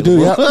 opportunities. We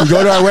do, available. yeah.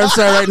 Go to our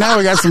website right now.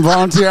 We got some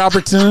volunteer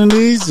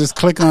opportunities. Just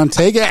click on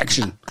Take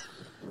Action.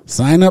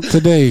 Sign up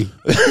today.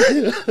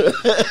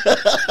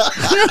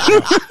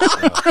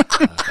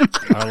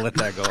 I'll let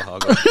that go. I'll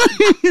go.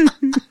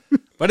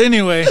 But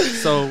anyway,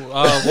 so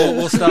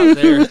we'll stop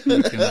there. We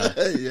can,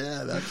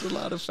 Yeah, that's a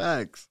lot of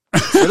facts.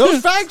 Are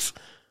those facts?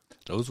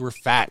 those were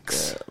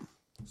facts.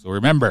 So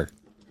remember,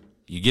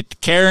 you get to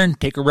Karen,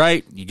 take a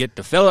right. You get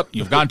to Philip,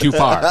 you've gone too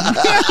far.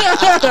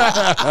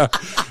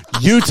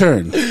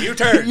 U-turn.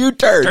 U-turn.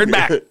 U-turn. Turn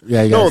back.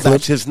 Yeah, you No, got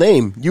that's his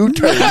name.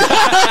 U-turn.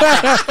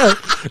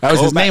 that was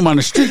his name on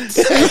the streets.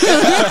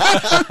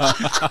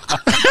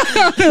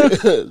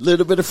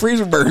 Little bit of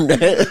freezer burn.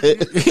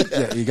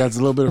 Yeah, he got a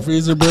little bit of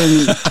freezer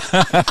burn.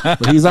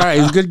 But he's all right.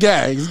 He's a good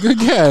guy. He's a good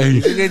guy.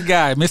 He's a good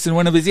guy. Missing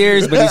one of his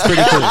ears, but he's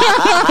pretty cool.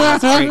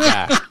 He's a great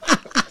guy.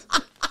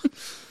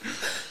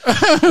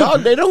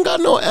 Dog, they don't got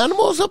no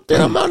animals up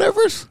there on Mount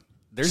Everest?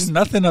 There's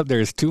nothing up there.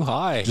 It's too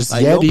high. Just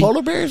Like Yeti. no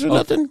polar bears or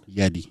nothing?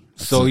 Yeti.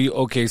 So you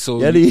okay? So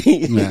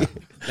Yeti. Yeah.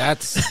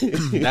 that's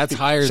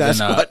higher than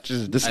Sasquatch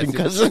is a distant I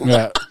cousin.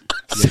 Yeah.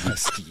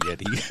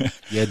 Yeti.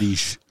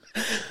 Yeti.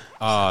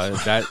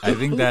 That I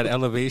think that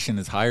elevation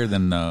is higher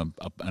than an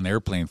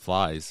airplane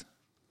flies.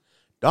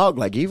 Dog,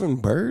 like even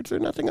birds or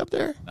nothing up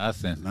there?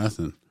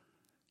 Nothing.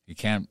 You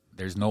can't.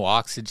 There's no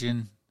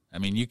oxygen. I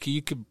mean, you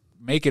could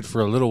make it for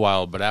a little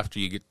while, but after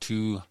you get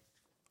too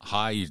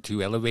high, you're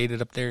too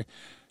elevated up there,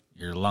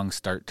 your lungs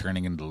start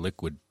turning into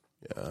liquid.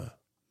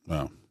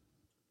 Wow.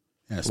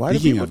 Yeah, Why do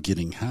speaking people- of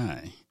getting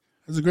high,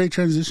 that's a great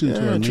transition to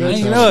our main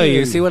transition. You topic. know,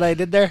 you see what I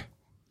did there?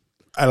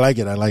 I like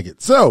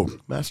it. So,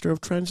 Master of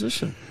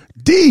transition.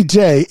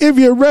 DJ, if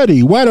you're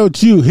ready, why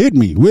don't you hit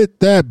me with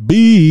that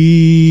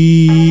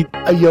beat?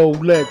 Yo,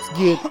 let's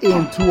get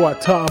into our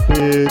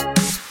topic.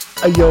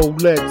 Yo,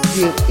 let's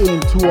get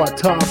into our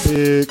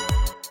topic.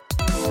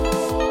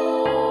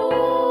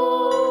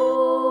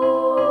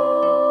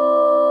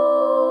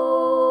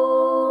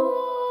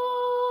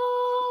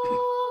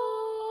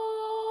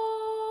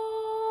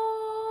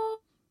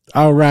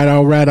 All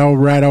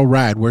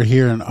right. We're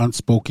here in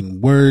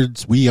Unspoken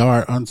Words. We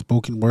are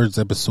Unspoken Words,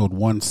 episode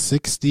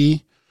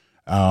 160.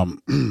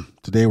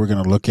 Today we're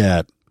going to look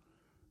at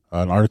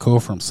an article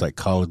from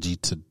Psychology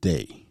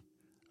Today,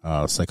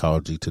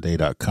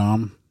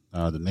 psychologytoday.com.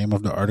 The name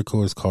of the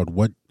article is called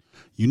What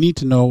You Need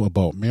to Know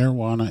About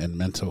Marijuana and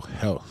Mental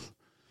Health.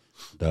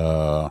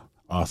 The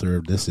author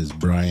of this is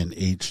Brian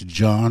H.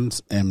 Johns,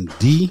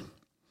 MD.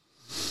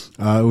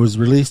 It was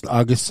released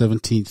August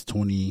 17th,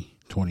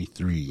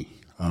 2023.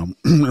 And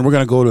we're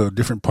going to go to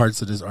different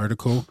parts of this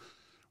article.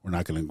 We're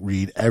not going to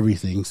read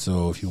everything.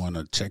 So if you want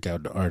to check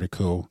out the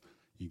article,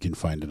 you can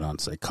find it on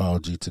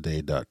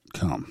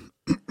psychologytoday.com.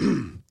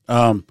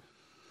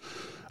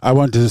 I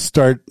want to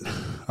start.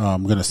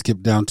 I'm going to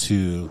skip down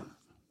to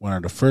one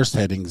of the first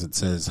headings, it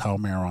says how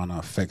marijuana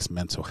affects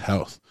mental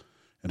health.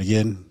 And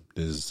again,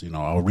 there's,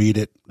 I'll read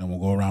it, then we'll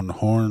go around the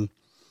horn.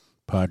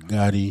 Pod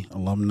Gotti,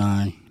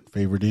 alumni,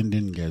 favorite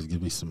Indian. You guys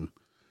give me some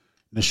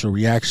initial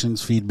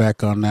reactions,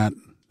 feedback on that,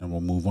 and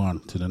we'll move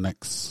on to the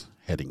next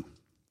heading.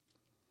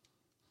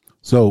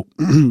 So,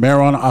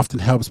 marijuana often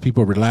helps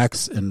people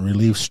relax and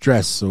relieve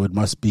stress, so it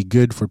must be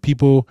good for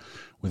people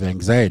with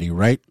anxiety,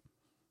 right?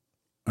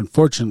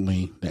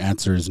 Unfortunately, the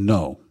answer is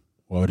no.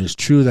 While it is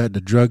true that the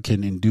drug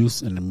can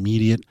induce an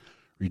immediate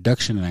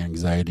reduction in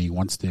anxiety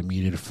once the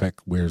immediate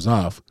effect wears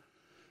off,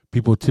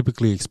 people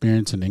typically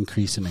experience an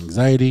increase in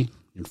anxiety.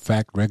 In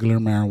fact, regular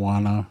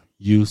marijuana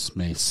use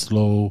may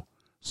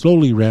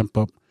slowly ramp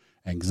up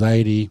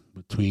anxiety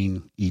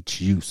between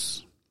each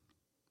use.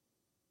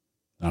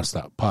 I'll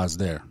pause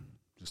there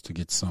just to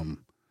get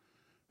some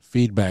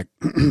feedback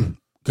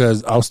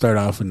because I'll start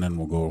off and then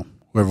we'll go,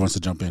 whoever wants to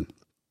jump in.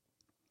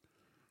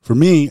 For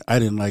me, I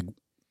didn't like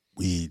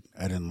weed.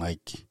 I didn't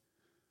like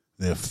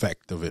the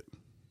effect of it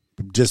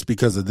just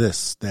because of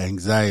this, the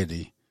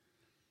anxiety.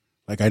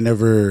 Like I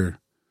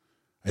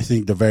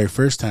think the very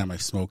first time I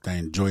smoked, I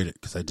enjoyed it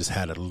because I just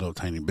had a little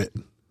tiny bit,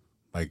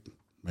 like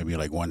maybe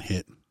like one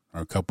hit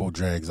or a couple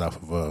drags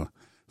off of a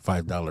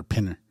 $5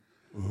 pinner.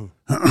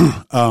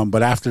 Mm-hmm.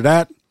 But after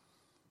that,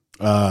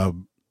 I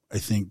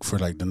think for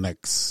like the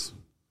next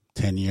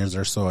 10 years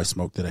or so, I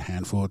smoked it a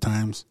handful of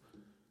times.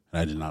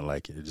 And I did not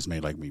like it. It just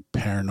made me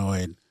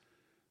paranoid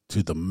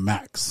to the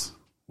max,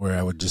 where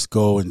I would just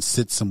go and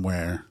sit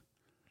somewhere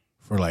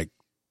for like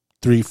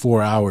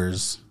 3-4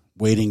 hours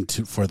waiting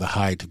for the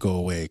high to go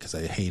away because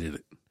I hated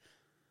it.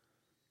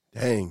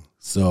 Dang.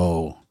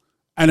 So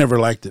I never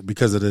liked it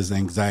because of this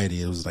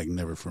anxiety. It was like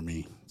never for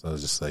me. So I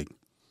was just like,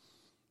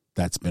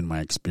 that's been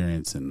my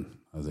experience. And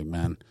I was like,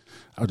 man,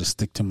 I'll just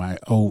stick to my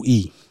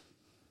OE.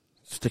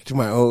 Stick to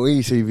my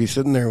OE. So you'd be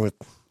sitting there with,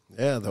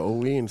 the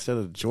OE instead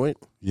of the joint.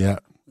 Yeah.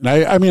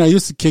 I mean, I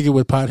used to kick it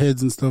with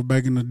potheads and stuff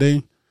back in the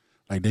day.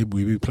 Like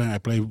we be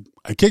playing.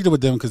 I kicked it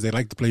with them because they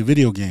like to play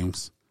video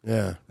games.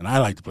 Yeah, and I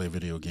like to play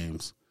video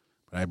games.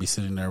 But I'd be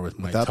sitting there with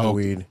my without the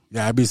weed.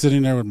 Yeah, I'd be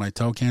sitting there with my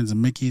toe cans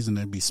and Mickeys, and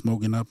they'd be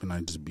smoking up, and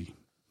I'd just be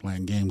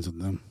playing games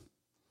with them.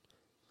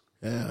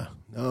 Yeah,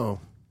 no,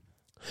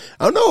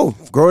 I don't know.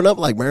 Growing up,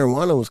 like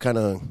marijuana was kind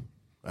of,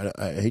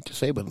 I hate to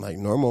say, but like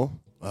normal.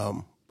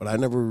 But I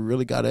never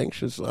really got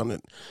anxious on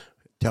it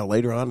till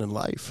later on in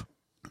life.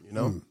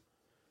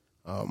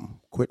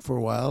 Quit for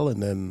a while,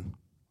 and then,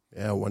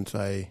 once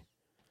I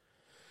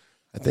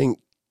think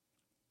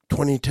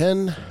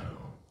 2010,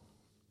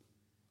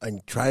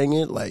 I'm trying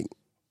it, like,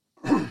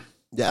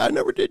 I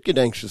never did get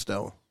anxious,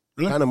 though.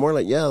 Really? Kind of more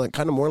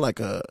like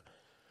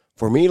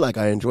for me, like,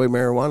 I enjoy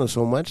marijuana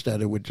so much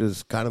that it would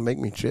just kind of make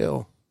me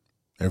chill.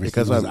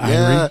 Because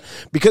I'm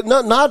because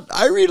not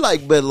Irie,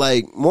 like, but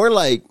like more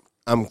like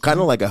I'm kind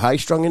of like a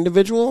high-strung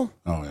individual.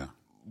 Oh, yeah.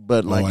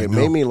 But like it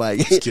made me like,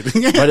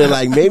 but it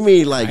like made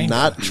me like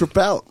not trip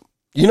out.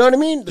 You know what I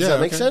mean? Does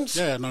that make sense?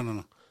 Yeah,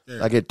 no. Yeah.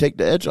 Like it take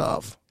the edge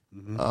off.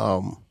 Mm-hmm.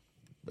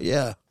 But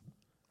yeah.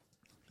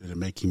 Did it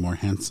make you more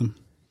handsome?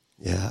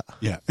 Yeah.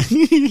 Yeah.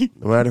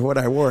 No matter what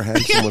I wore,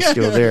 handsome was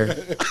still there.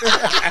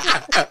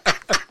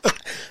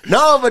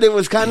 No, but it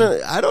was kind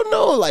of, I don't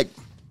know, like,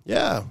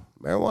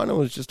 marijuana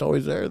was just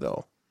always there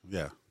though.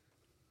 Yeah.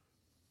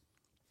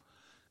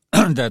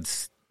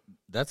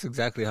 That's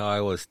exactly how I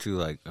was too.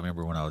 Like I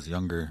remember when I was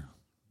younger,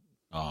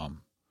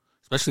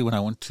 especially when I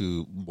went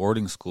to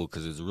boarding school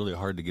because it was really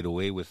hard to get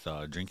away with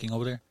drinking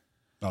over there.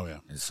 Oh yeah,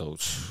 and so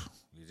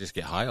you just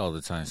get high all the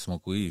time,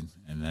 smoke weed,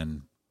 and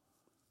then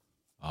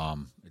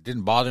it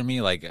didn't bother me.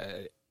 Like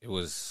it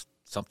was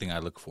something I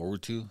look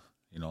forward to.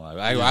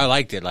 I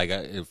liked it. Like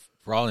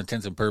for all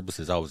intents and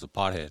purposes, I was a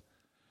pothead.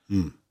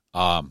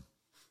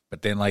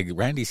 But then like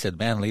Randy said,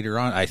 man, later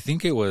on, I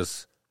think it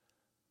was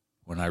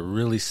when I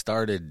really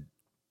started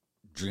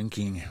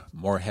drinking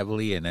more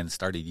heavily and then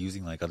started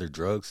using like other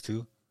drugs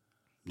too.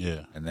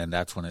 Yeah. And then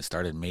that's when it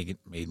started made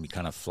me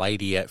kind of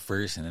flighty at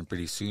first, and then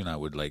pretty soon I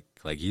would like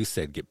you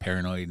said, get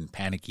paranoid and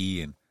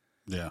panicky and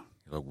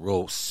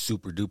real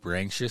super duper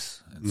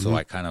anxious. And so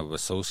I kind of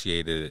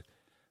associated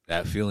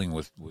that feeling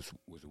with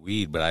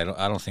weed, but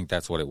I don't think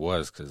that's what it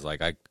was, cuz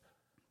like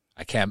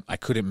I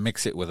couldn't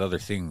mix it with other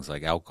things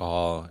like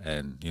alcohol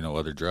and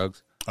other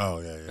drugs.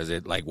 Oh yeah. Because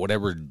it like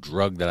whatever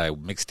drug that I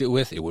mixed it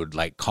with, it would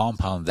like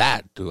compound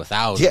that to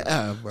 1,000.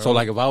 Yeah, bro. So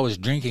like if I was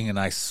drinking and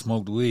I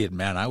smoked weed,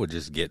 man, I would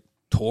just get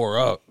tore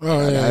up.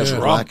 Oh yeah, I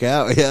rock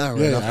out. Yeah,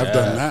 right. I've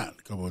done that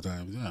a couple of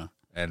times. Yeah,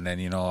 and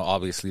then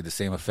obviously the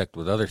same effect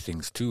with other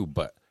things too.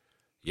 But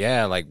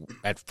yeah, like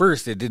at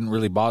first it didn't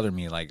really bother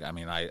me. Like I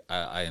mean,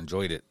 I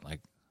enjoyed it. Like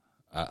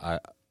I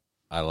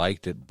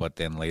liked it, but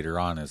then later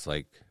on, it's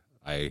like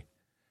I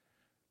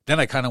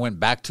kind of went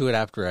back to it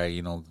after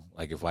I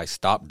like if I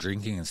stopped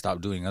drinking and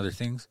stopped doing other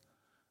things,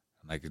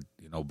 like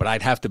but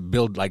I'd have to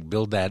build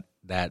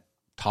that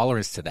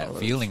tolerance to that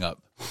feeling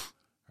up,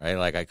 right?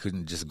 Like I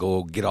couldn't just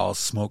go get all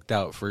smoked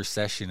out first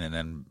session and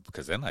then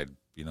because then I'd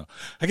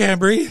I can't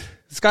breathe.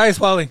 The sky is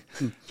falling.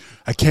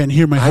 I can't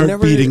hear my heart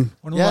beating.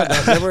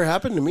 That never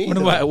happened to me.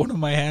 One of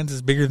my hands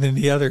is bigger than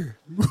the other.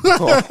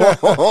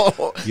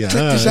 Yeah.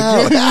 Check this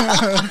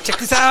out. Check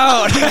this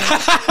out.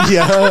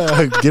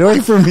 Yeah, get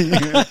away from me.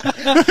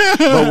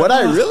 But what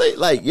I really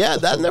like,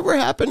 that never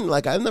happened.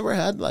 Like I've never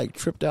had like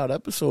tripped out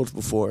episodes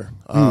before.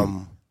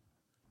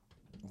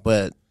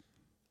 But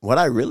what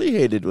I really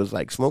hated was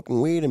like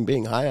smoking weed and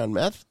being high on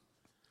meth.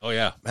 Oh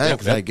yeah, Man,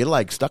 because I get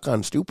like stuck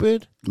on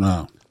stupid.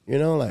 No.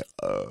 Like.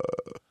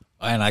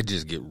 And I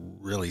just get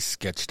really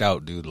sketched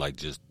out, dude. Like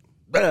just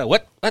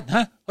what,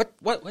 huh?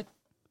 What?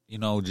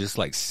 Just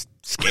like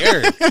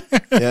scared.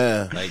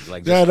 Yeah.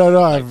 Like Yeah,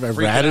 no. I've freaking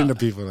ran out. into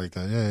people like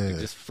that. Yeah.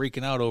 Just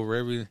freaking out over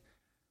every.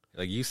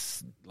 Like you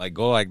like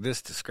go like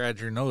this to scratch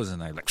your nose,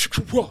 and I like.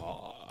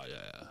 Oh,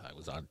 yeah,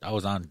 I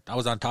was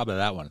on top of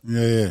that one.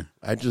 Yeah.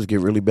 I just get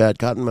really bad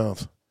cotton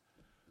mouth.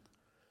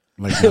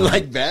 Like,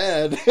 Like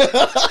bad.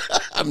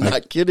 I'm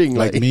not kidding.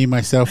 like me,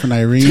 myself, and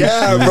Irene.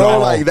 Yeah, bro,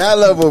 like that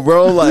level,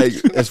 bro. Like,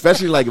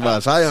 especially like if I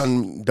was high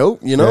on dope,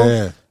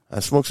 Yeah. I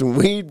smoked some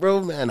weed,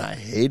 bro. Man, I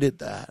hated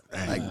that.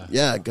 Like,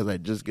 because I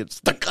just get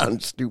stuck on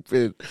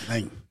stupid.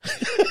 Dang.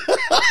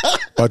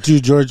 About you,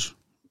 George?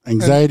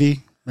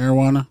 Anxiety,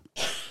 marijuana?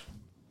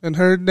 And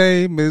her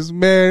name is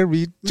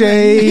Mary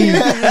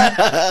Jane.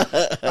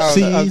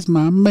 She's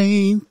my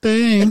main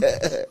thing.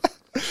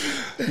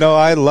 No,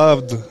 I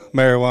loved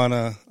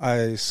marijuana.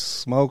 I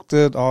smoked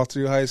it all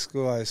through high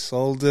school. I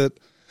sold it.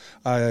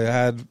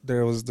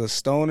 There was the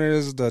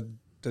stoners,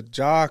 the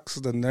jocks,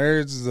 the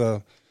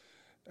nerds,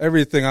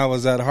 everything. I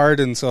was at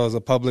Hardin, so it was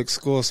a public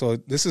school. So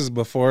this is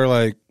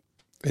before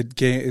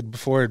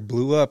before it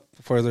blew up,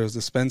 before there was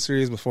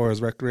dispensaries, before it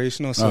was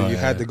recreational. So you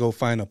had to go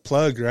find a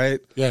plug,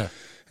 right? Yeah.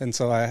 And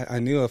so I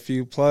knew a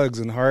few plugs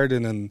in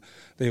Hardin, and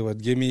they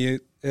would give me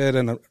it.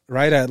 And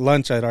right at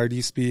lunch, I'd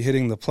already be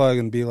hitting the plug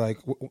and be like,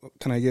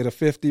 can I get a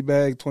 50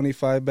 bag,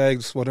 25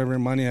 bags, whatever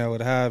money I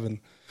would have. And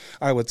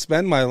I would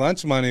spend my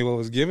lunch money, what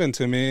was given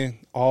to me,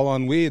 all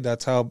on weed.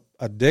 That's how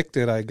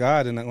addicted I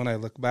got. And when I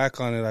look back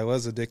on it, I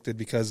was addicted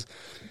because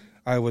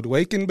I would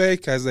wake and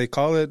bake, as they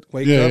call it,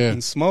 wake up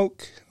and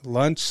smoke,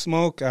 lunch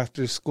smoke,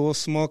 after school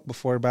smoke,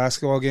 before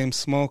basketball games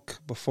smoke,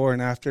 before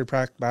and after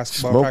basketball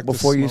Smoke practice.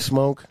 before you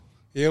smoke.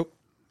 Yep.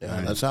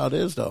 Yeah, that's how it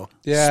is, though.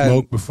 Yeah.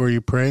 Smoke before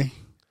you pray.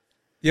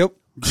 Yep.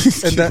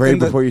 Pray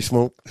before you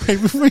smoke. Pray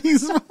before you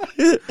smoke.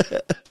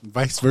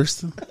 Vice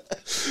versa.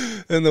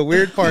 And the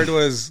weird part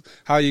was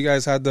how you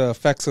guys had the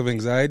effects of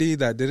anxiety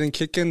that didn't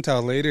kick in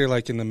till later,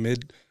 like in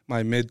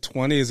my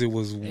mid-20s. It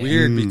was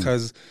weird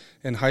because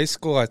in high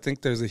school, I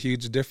think there's a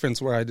huge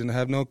difference where I didn't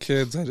have no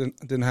kids. I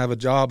didn't have a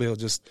job. It was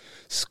just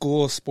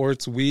school,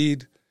 sports,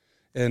 weed.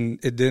 And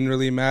it didn't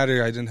really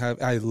matter.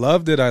 I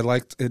loved it. I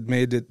liked it.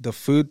 Made the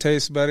food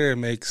taste better. It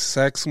makes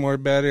sex more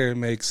better. It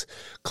makes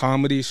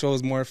comedy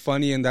shows more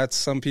funny. And that's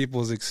some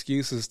people's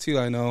excuses too.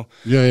 I know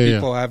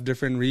people have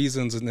different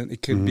reasons, and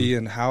it could be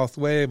in health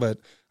way, but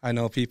I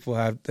know people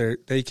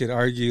they could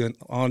argue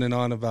on and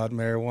on about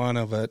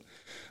marijuana. But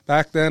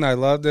back then I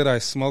loved it. I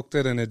smoked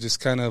it, and it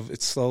just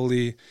it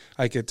slowly,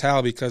 I could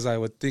tell because I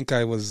would think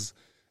I was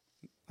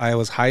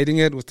hiding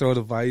it, would throw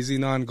the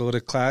Visine on, go to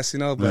class,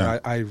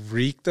 but I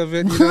reeked of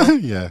it,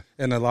 Yeah.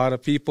 And a lot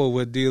of people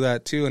would do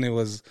that too. And it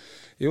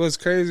was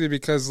crazy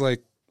because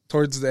like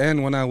towards the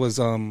end when I was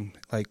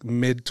like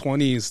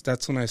mid-20s,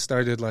 that's when I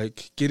started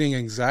like getting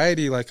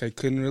anxiety. Like I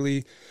couldn't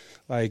really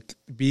like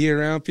be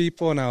around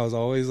people, and I was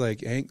always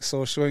like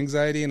social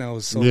anxiety, and I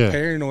was so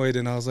paranoid,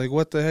 and I was like,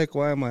 what the heck,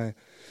 why am I?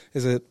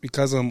 Is it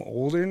because I'm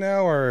older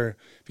now, or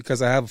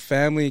because I have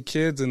family,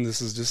 kids, and this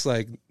is just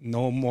like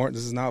no more,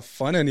 this is not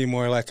fun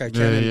anymore. Like I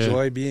can't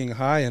enjoy being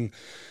high. And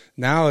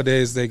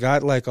nowadays they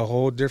got like a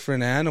whole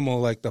different animal,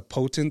 like the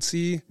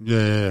potency.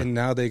 And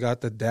now they got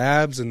the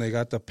dabs and they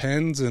got the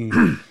pens.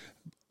 And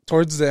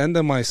towards the end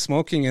of my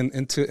smoking and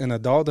into in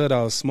adulthood,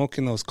 I was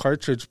smoking those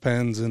cartridge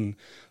pens, and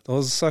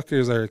those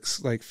suckers are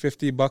like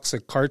 $50 a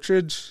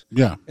cartridge.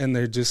 Yeah. And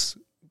they're just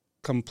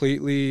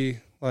completely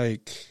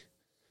like,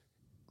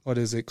 what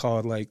is it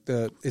called? Like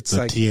it's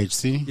like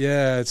THC.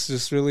 Yeah, it's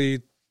just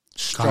really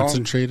strong,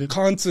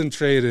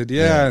 concentrated.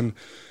 Yeah, and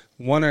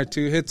one or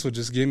two hits would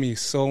just get me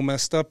so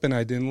messed up, and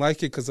I didn't like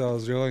it because I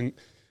was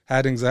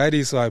had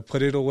anxiety, so I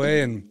put it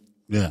away. And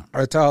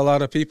I tell a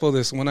lot of people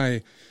this: when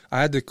I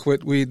had to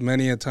quit weed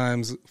many a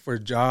times for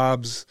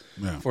jobs,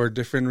 for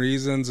different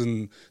reasons,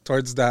 and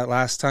towards that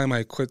last time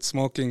I quit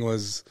smoking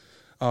was.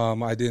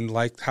 I didn't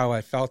like how I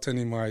felt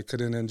anymore. I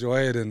couldn't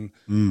enjoy it. And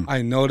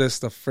I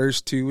noticed the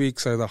first 2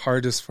 weeks are the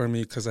hardest for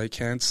me because I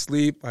can't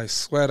sleep. I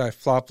sweat. I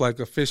flop like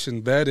a fish in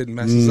bed. It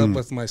messes up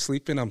with my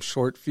sleeping. I'm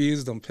short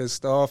fused. I'm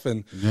pissed off.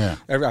 And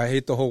I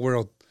hate the whole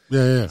world.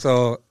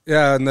 So,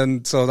 and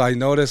then I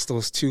noticed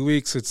those 2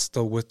 weeks, it's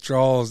the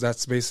withdrawals.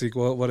 That's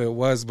basically what it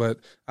was. But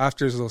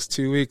after those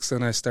 2 weeks,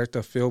 then I start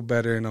to feel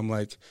better. And I'm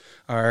like,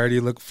 I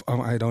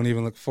don't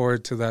even look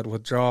forward to that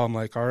withdrawal. I'm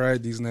like, all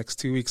right, these next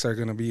 2 weeks are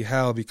going to be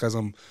hell because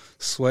I'm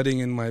sweating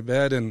in my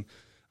bed. And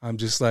I'm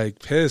just like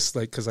pissed,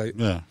 like because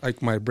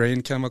like my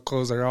brain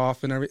chemicals are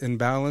off and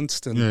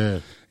imbalanced,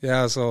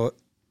 and so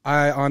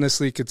I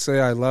honestly could say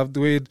I loved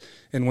weed,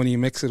 and when you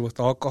mix it with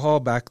alcohol,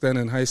 back then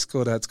in high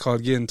school, that's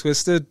called getting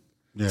twisted.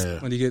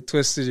 When you get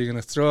twisted, you're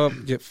gonna throw up,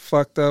 get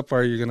fucked up,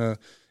 or you're gonna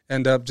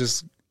end up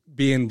just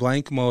being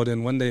blank mode.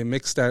 And when they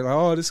mixed that,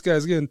 oh, this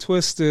guy's getting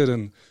twisted,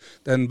 and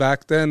then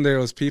back then there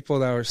was people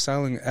that were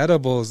selling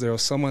edibles. There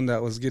was someone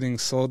that was getting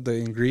sold the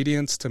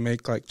ingredients to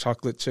make like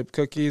chocolate chip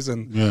cookies,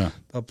 and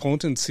the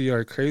potency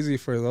are crazy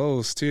for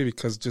those too,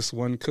 because just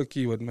one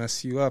cookie would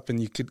mess you up,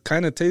 and you could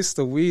kind of taste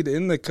the weed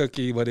in the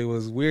cookie, but it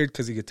was weird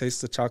because you could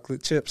taste the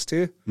chocolate chips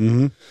too.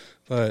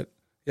 But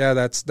yeah,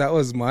 that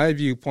was my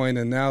viewpoint,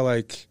 and now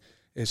like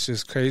it's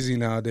just crazy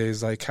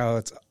nowadays, like how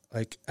it's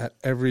like at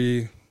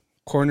every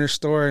corner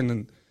store, and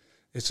then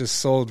it's just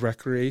sold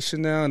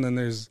recreation now, and then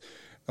there's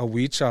a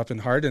weed shop in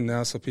Hardin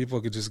now, so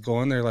people could just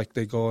go in there like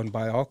they go and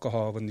buy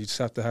alcohol, and you just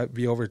have to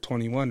be over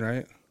 21,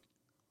 right?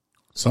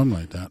 Something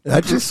like that.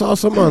 I just saw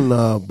some on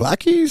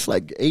Blackies,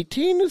 like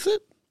 18, is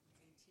it?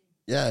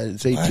 Yeah,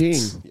 it's 18.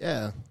 What?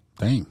 Yeah.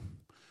 Dang.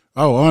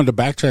 Oh, I wanted to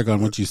backtrack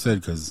on what you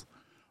said, because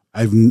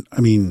I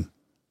mean,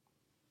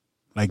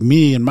 like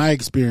me and my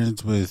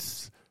experience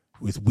with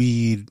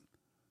weed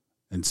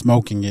and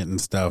smoking it and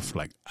stuff,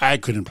 like I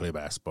couldn't play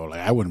basketball. Like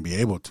I wouldn't be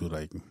able to,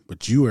 like,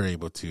 but you were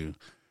able to.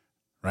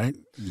 Right?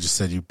 You just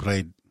said you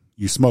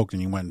smoked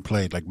and you went and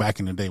played, like back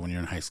in the day when you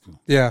were in high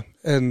school. Yeah,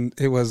 and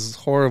it was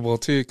horrible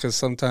too, because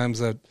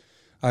sometimes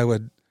I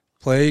would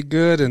play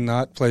good and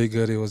not play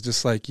good. It was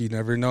just like you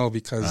never know,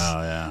 because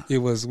it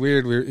was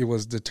weird. It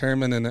was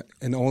determined, and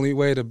the only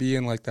way to be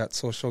in like that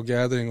social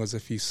gathering was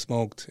if you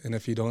smoked, and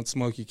if you don't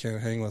smoke, you can't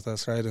hang with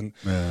us, right? And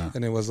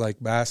and it was like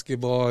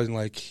basketball, and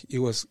like it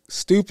was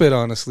stupid,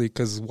 honestly,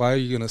 because why are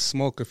you gonna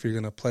smoke if you're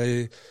gonna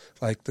play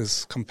like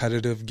this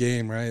competitive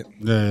game, right?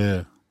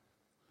 Yeah.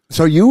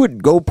 So you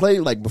would go play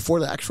like before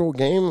the actual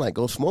game, like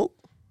go smoke?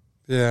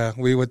 Yeah,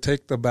 we would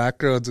take the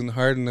back roads in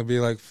Hardin. It'd be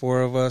like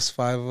 4 of us,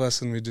 5 of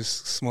us, and we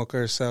just smoke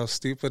ourselves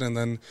stupid. And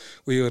then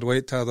we would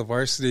wait till the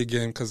varsity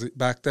game, because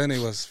back then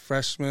it was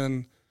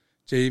freshman,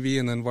 JV,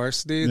 and then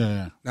varsity.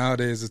 Yeah.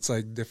 Nowadays it's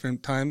like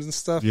different times and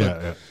stuff.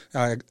 Yeah.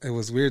 It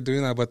was weird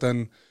doing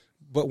that.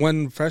 But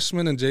when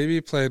freshmen and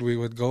JV played, we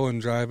would go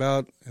and drive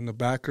out in the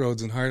back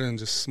roads in Hardin and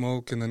just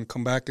smoke, and then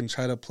come back and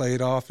try to play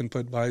it off and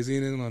put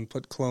Visine in and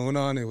put cologne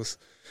on. It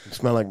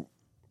smelled like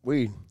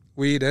weed.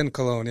 Weed and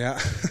cologne, yeah.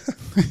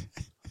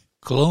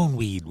 Cologne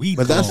weed.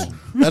 But cologne.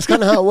 that's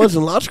kind of how it was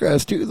in Las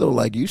Grass too, though.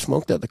 Like you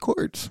smoked at the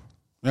courts.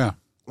 Yeah.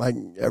 Like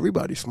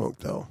everybody smoked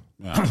though.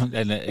 Yeah.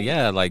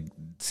 And like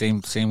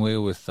same way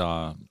with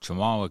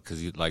Chihuahua,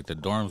 because like the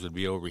dorms would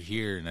be over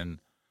here, and then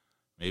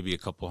maybe a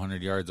couple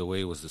 100 yards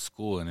away was the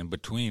school, and in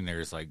between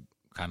there's like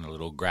kind of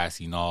little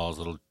grassy knolls,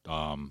 little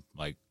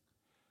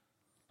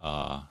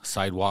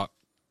sidewalk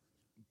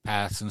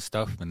paths and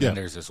stuff. And then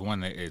there's this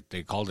one,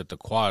 they called it the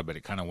quad, but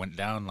it kind of went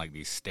down like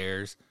these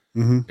stairs.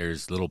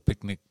 There's little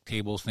picnic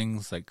table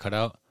things like cut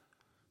out.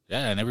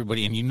 Yeah, and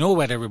everybody, and you know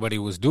what everybody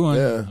was doing.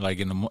 Yeah. Like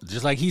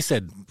just like he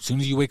said, as soon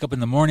as you wake up in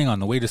the morning on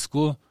the way to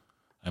school,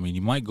 I mean,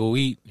 you might go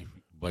eat.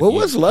 But what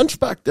was lunch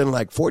back then?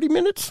 Like 40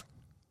 minutes?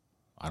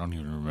 I don't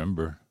even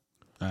remember.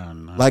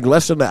 Like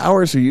less than an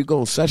hour, so you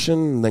go session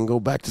and then go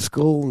back to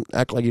school and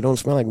act like you don't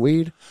smell like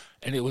weed?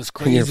 And it was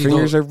crazy. And your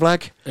fingers are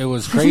black? It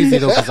was crazy,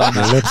 though, because on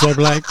Your lips are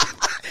black?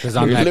 Because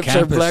on Your that lips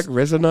campus, are black,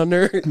 resin on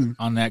there?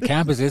 on that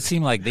campus, it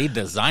seemed like they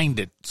designed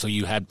it so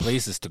you had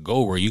places to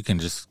go where you can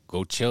just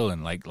go chill.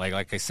 And like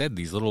I said,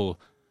 these little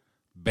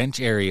bench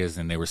areas,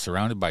 and they were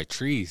surrounded by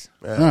trees.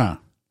 Yeah.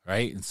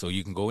 Right? And so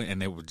you can go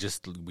in,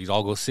 and we'd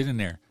all go sit in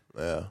there.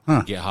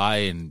 Yeah. Get high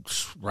and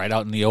right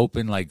out in the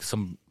open, like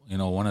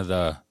one of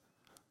the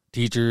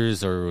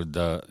teachers or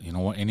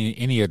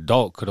any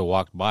adult could have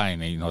walked by,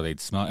 and they'd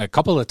smell. A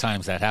couple of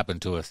times that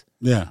happened to us.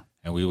 Yeah.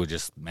 And we would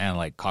just,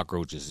 like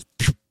cockroaches,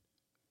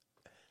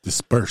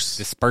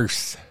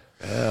 disperse.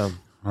 Yeah.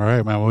 All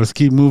right, man. Well, let's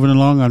keep moving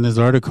along on this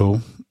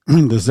article.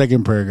 The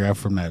second paragraph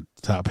from that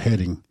top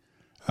heading.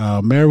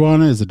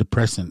 Marijuana is a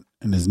depressant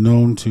and is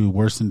known to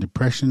worsen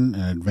depression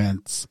and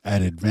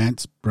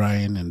advance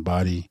brain and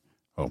body.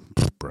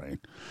 Brian.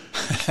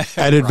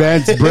 At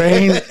Advanced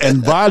Brain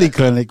and Body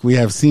Clinic, we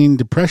have seen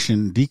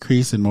depression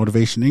decrease and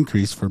motivation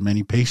increase for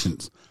many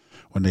patients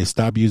when they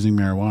stop using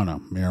marijuana.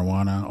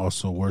 Marijuana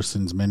also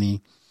worsens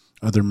many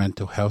other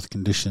mental health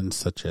conditions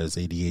such as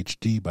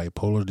ADHD,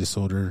 bipolar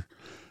disorder,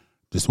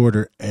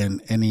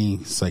 and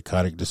any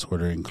psychotic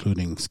disorder,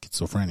 including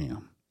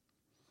schizophrenia.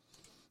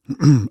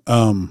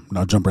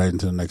 I'll jump right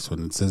into the next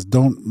one. It says,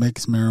 don't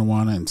mix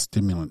marijuana and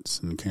stimulants.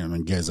 And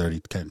you guys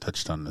already kind of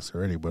touched on this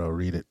already, but I'll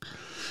read it.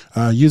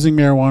 Using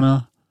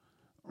marijuana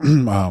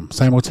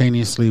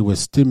simultaneously with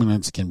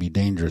stimulants can be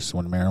dangerous.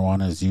 When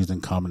marijuana is used in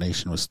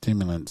combination with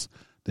stimulants,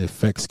 the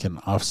effects can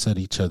offset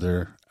each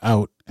other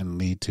out and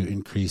lead to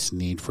increased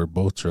need for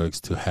both drugs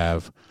to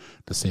have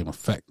the same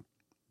effect.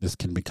 This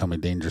can become a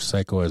dangerous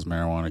cycle, as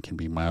marijuana can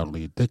be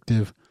mildly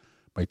addictive.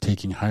 By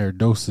taking higher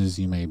doses,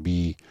 you may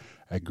be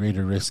at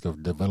greater risk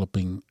of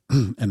developing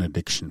an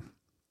addiction.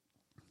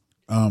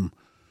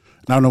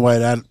 I don't know why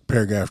that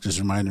paragraph just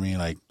reminded me,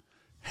 like,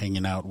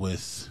 hanging out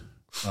with,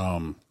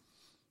 like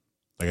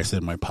I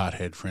said, my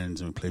pothead friends,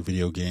 and we play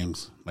video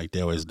games. Like,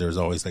 there's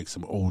always, like,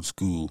 some old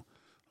school,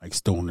 like,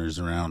 stoners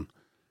around.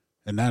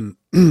 And then,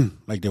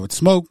 like, they would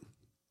smoke,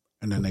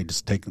 and then they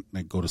just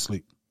go to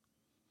sleep.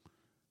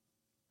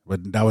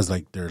 But that was,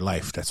 like, their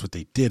life. That's what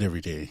they did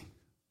every day.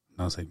 And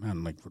I was like,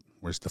 man, like,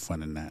 where's the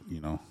fun in that, you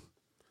know?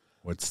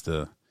 What's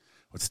the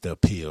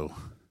appeal?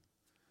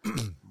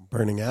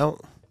 Burning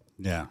out?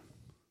 Yeah.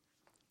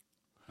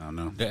 I don't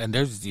know. And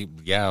there's,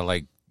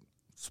 like,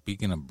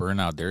 speaking of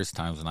burnout, there's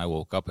times when I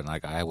woke up and,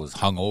 like, I was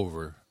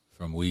hungover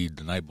from weed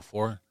the night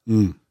before.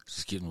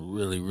 Just getting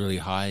really, really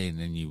high, and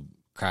then you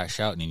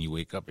crash out, and then you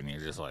wake up, and you're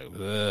just like,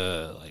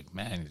 ugh. Like,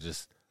 man, you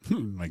just...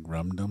 like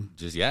rum-dum?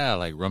 Just,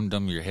 like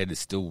rum-dum. Your head is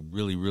still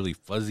really, really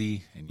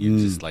fuzzy, and you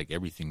just, like,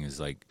 everything is,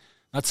 like,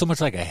 not so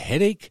much like a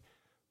headache,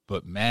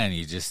 but, man,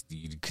 you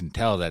can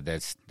tell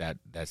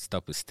that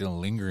stuff is still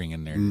lingering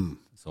in there.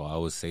 So I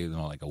would say,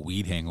 like a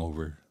weed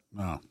hangover.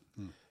 Oh.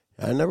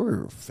 I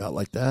never felt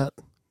like that,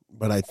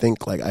 but I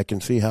think, like, I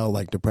can see how,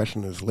 like,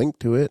 depression is linked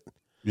to it.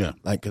 Yeah.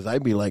 Like, because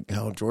I'd be like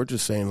how George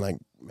is saying, like,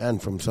 man,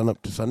 from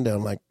sunup to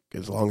sundown, like,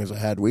 as long as I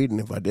had weed, and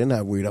if I didn't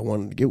have weed, I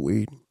wanted to get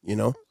weed, you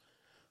know?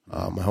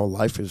 My whole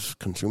life is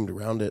consumed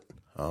around it.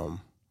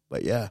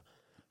 But, yeah.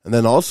 And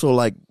then also,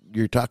 like,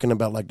 you're talking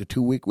about, like, the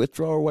 2-week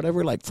withdrawal or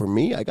whatever. Like, for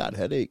me, I got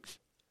headaches.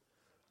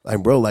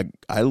 Like, bro, like,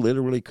 I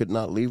literally could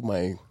not leave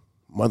my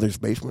mother's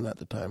basement at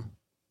the time.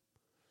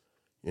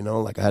 You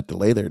know, like, I had to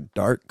lay there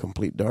dark,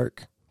 complete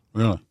dark.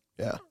 Really?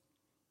 Yeah.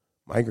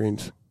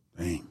 Migraines.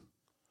 Dang.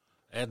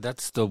 And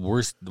that's the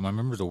worst. I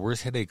remember the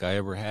worst headache I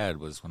ever had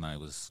was when I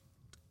was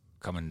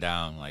coming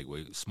down. Like,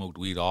 we smoked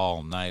weed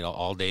all night,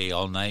 all day,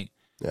 all night.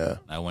 Yeah.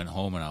 I went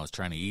home and I was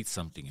trying to eat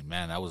something, and,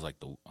 man, that was like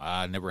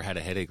I never had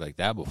a headache like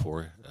that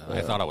before.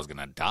 I thought I was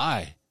going to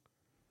die.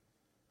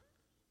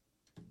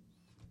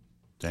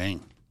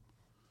 Dang.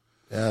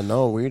 Yeah,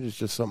 no, weed is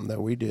just something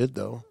that we did,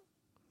 though.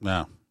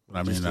 Yeah. I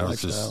mean, Just that a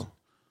was just... lifestyle.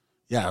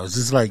 Yeah, it was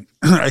just like,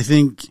 I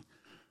think,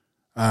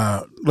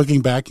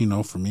 looking back, you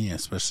know, for me,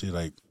 especially,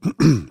 like,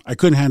 I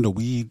couldn't handle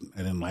weed. I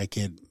didn't like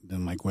it.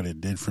 Didn't like what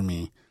it did for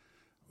me,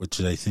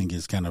 which I think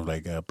is kind of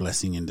like a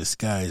blessing in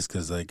disguise,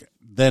 because, like,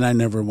 then I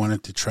never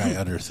wanted to try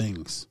other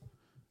things.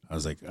 I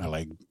was like, I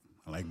like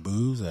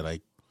booze. I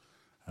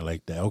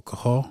like the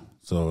alcohol.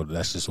 So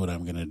that's just what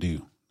I'm going to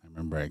do. I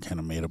remember I kind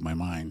of made up my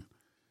mind,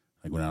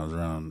 like, when I was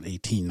around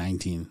 18,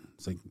 19.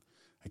 It's like,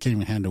 I can't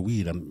even handle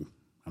weed. I'm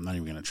not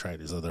even going to try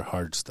this other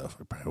hard stuff.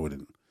 I probably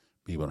wouldn't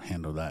be able to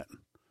handle that.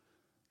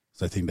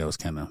 So I think that was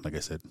kind of, like I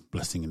said,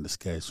 blessing in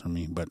disguise for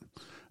me. But,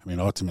 I mean,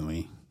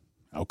 ultimately,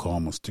 alcohol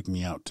almost took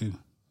me out, too.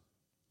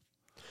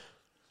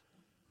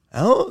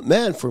 Oh,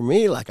 man, for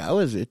me, like, I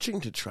was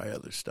itching to try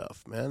other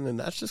stuff, man. And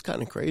that's just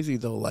kind of crazy,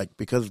 though, like,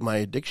 because my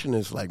addiction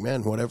is, like,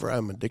 man, whatever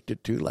I'm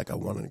addicted to, like, I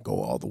want to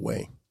go all the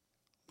way.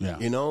 Yeah.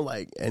 You know,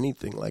 like,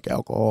 anything, like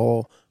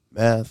alcohol,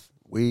 meth,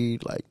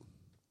 weed, like,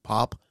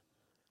 pop.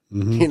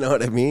 You know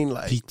what I mean?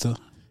 Like Pizza.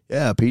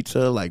 Yeah,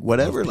 pizza, like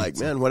whatever, Love like,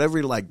 pizza. man,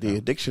 whatever, like, the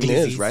addiction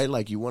Glizzies. is, right?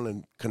 Like, you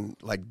want to,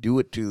 like, do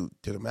it to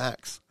the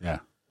max.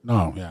 Yeah.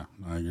 No, yeah,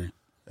 I agree.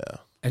 Yeah.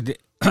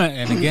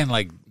 And again,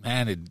 like,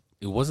 man,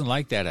 it wasn't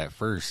like that at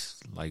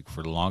first, like,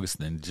 for the longest.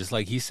 Then, just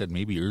like he said,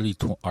 maybe early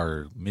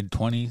or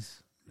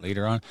mid-20s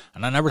later on.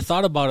 And I never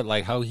thought about it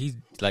like how you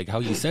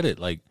said it.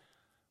 Like,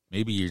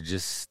 maybe you're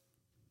just,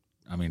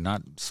 I mean,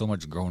 not so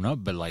much grown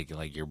up, but like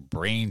your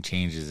brain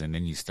changes, and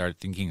then you start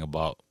thinking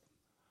about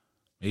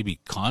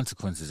maybe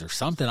consequences or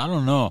something. I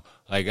don't know.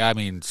 Like, I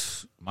mean,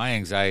 my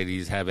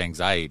anxieties have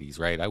anxieties,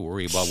 right? I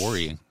worry about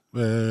worrying.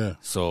 Yeah.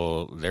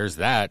 So there's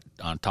that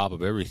on top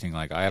of everything.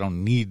 Like, I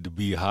don't need to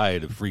be high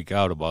to freak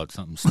out about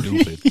something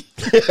stupid.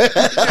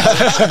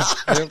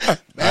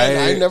 Man,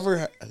 I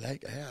never,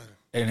 like, yeah.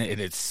 And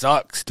it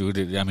sucks,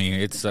 dude. I mean,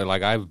 it's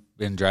like, I've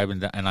been driving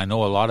down, and I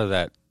know a lot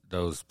of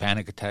those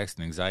panic attacks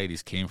and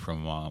anxieties came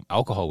from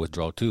alcohol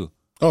withdrawal too.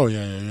 Oh,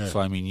 yeah. So,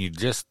 I mean, you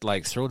just,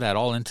 like, throw that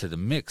all into the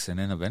mix, and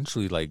then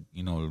eventually, like,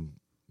 you know,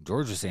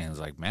 George was saying, it's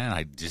like, man,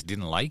 I just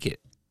didn't like it.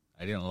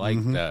 I didn't like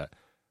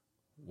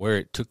where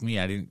it took me.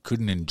 I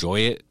couldn't enjoy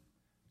it.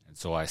 And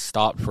so I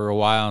stopped for a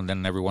while, and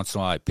then every once in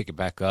a while I pick it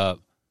back up.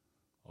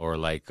 Or,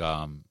 like,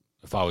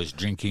 if I was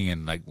drinking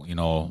and, like, you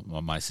know,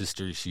 my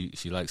sister,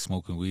 she likes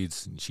smoking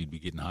weeds, and she'd be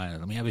getting high.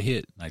 Let me have a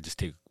hit. And I just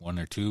take one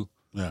or two.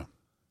 Yeah.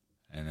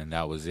 And then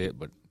that was it.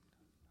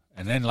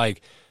 And then,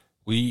 like,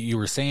 you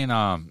were saying,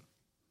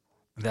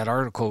 that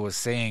article was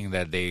saying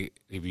that if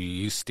you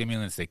use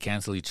stimulants, they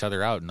cancel each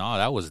other out. No,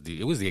 it was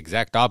the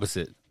exact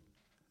opposite.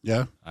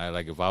 Yeah.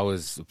 Like, if I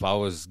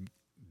was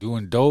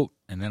doing dope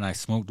and then I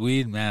smoked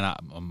weed, man,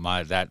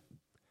 that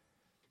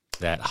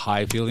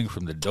high feeling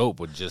from the dope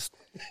would just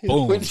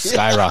boom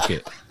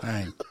skyrocket.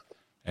 Dang.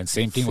 And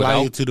same thing Fly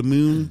with you to the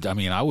moon. I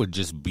mean, I would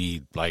just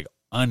be like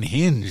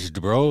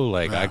unhinged, bro.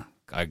 Like, Yeah.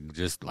 I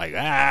just like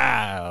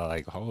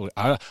like, holy,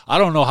 I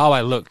don't know how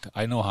I looked.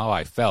 I know how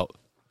I felt.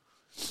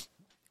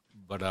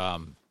 But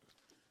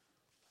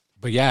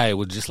yeah, it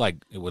would just like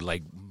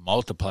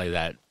multiply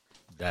that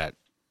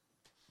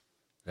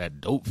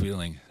dope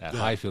feeling, that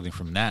high feeling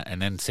from that.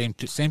 And then same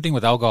thing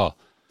with alcohol.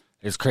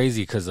 It's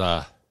crazy because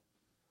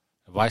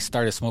if I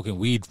started smoking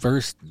weed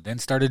first, then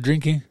started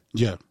drinking,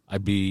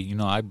 I'd be,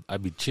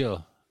 I'd be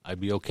chill. I'd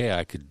be okay.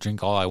 I could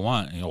drink all I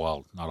want.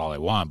 Well, not all I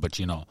want, but,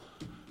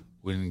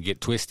 wouldn't get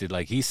twisted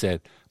like he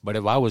said. But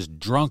if I was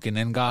drunk and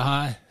then got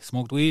high,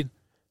 smoked weed,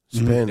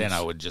 then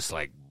I would just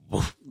like,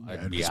 woof,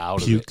 I'd be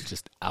out of it,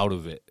 just out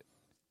of it.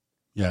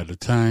 Yeah, the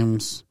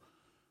times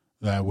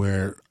that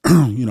where,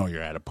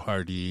 you're at a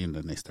party and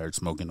then they start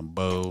smoking a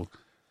bowl,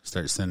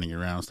 start sending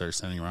around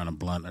a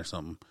blunt or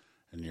something,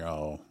 and you're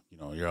all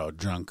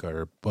drunk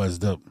or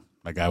buzzed up.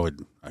 Like I'll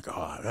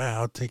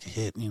take a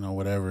hit,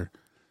 whatever.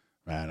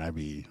 Man, I'd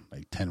be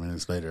like 10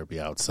 minutes later, I'd be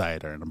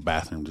outside or in the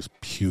bathroom just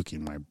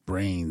puking my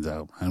brains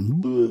out. I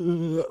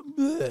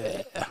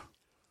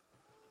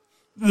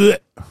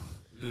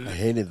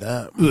hated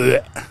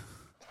that.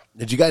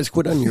 Did you guys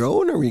quit on your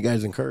own, or were you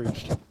guys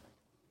encouraged?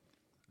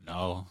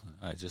 No,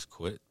 I just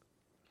quit.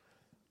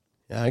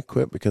 Yeah, I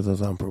quit because I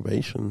was on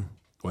probation.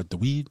 What, the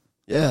weed?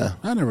 Yeah.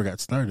 I never got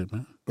started,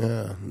 man.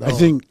 Yeah. No. I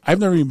think I've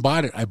never even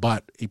bought it. I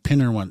bought a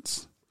pinner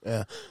once.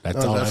 Yeah.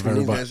 That's all I've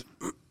ever bought.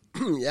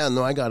 Yeah,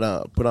 no, I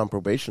got put on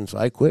probation, so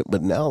I quit.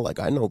 But now, like,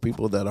 I know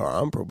people that are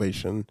on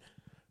probation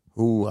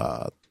who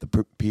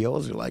the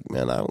POs are like,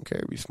 man, I don't care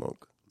if you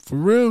smoke. For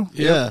real?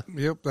 Yeah.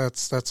 Yep,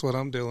 that's what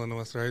I'm dealing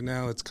with right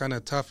now. It's kind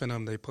of tough in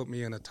them. They put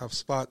me in a tough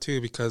spot, too,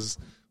 because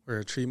we're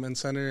a treatment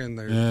center and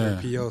their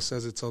PO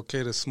says it's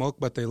okay to smoke,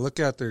 but they look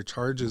at their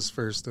charges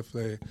first.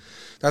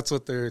 That's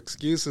what their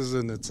excuse is,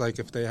 and it's like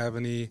if they have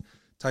any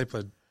type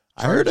of charges.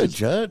 I heard a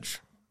judge.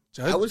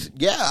 I was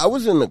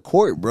in the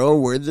court, bro,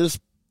 where this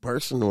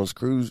person was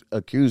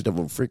accused of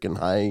a freaking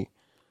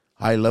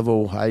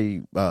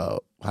highly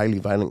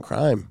violent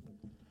crime.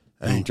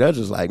 And the judge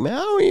is like, man, I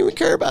don't even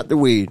care about the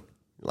weed.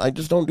 Like,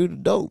 just don't do the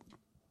dope.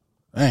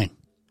 Dang.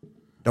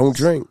 Don't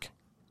drink.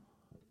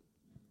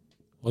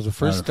 Well, the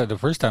first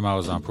time I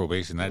was on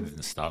probation, that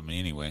didn't stop me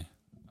anyway.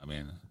 I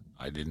mean,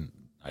 I didn't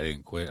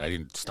quit. I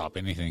didn't stop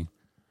anything.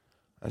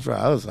 That's right.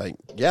 I was like,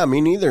 yeah, me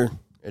neither.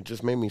 It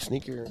just made me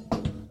sneakier.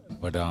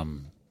 But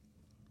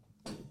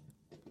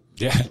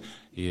yeah,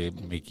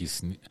 make you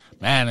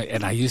man.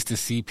 And I used to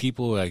see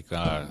people like,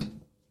 because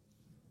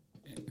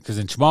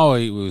in Chihuahua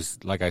it was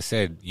like I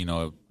said,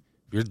 if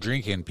you're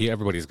drinking,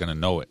 everybody's gonna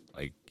know it.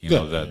 Like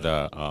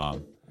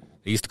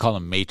they used to call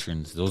them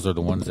matrons. Those are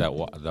the ones that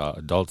the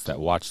adults that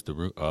watch the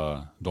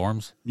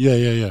dorms.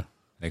 Yeah.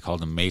 They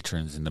called them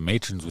matrons, and the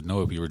matrons would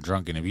know if you were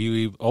drunk. And if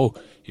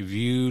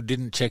you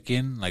didn't check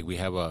in, like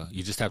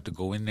you just have to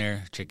go in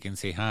there, check in,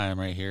 say hi, I'm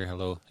right here,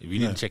 hello. If you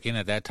didn't check in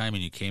at that time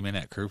and you came in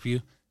at curfew,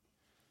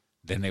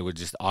 then they would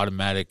just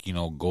automatic,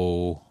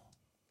 go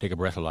take a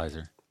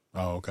breathalyzer.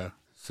 Oh, okay.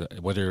 So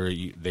but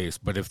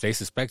if they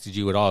suspected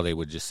you at all, they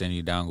would just send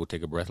you down, go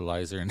take a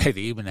breathalyzer, and they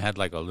even had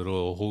like a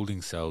little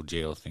holding cell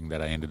jail thing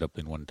that I ended up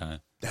in one time.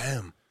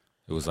 Damn.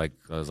 It was like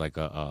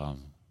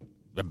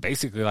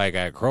basically like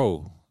at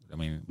Crow. I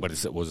mean, but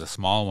it was a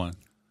small one,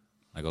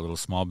 like a little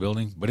small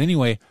building. But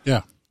anyway,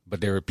 yeah. But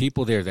there were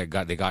people there that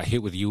got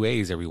hit with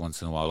UAs every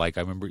once in a while. Like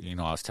I remember,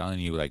 I was telling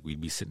you, like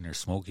we'd be sitting there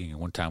smoking, and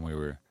one time we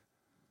were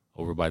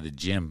over by the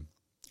gym,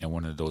 and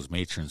one of those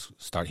matrons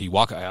he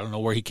walked. I don't know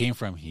where he came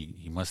from.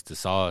 He must have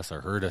saw us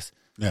or heard us.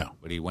 Yeah.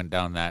 But he went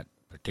down that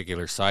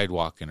particular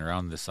sidewalk and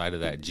around the side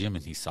of that gym,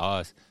 and he saw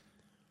us.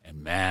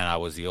 And man, I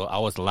was the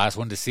last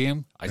one to see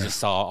him. I just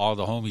saw all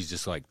the homies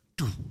just like.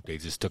 They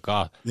just took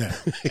off. Yeah.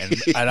 And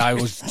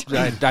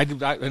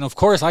and of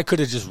course I could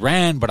have just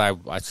ran, but I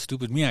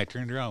stupid me, I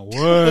turned around. What?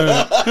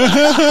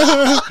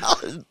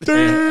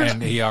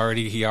 and he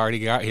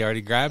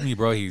already grabbed me,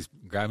 bro. He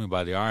grabbed me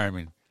by the arm,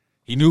 and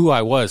he knew who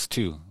I was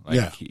too.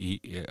 Like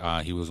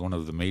he was one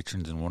of the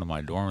matrons in one of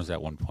my dorms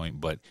at one point,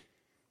 but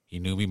he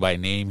knew me by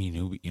name. He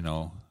knew,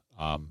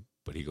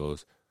 but he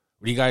goes,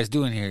 "What are you guys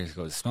doing here?" He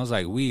goes, "It smells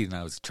like weed." And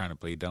I was trying to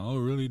play it down. Oh,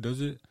 really?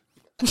 Does it?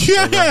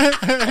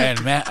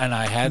 And man,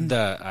 I had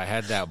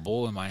that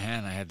bowl in my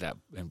hand. I had that,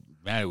 and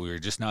man, we were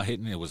just now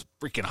hitting. It was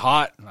freaking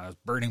hot, and I was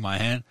burning my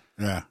hand.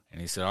 Yeah.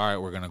 And he said, "All right,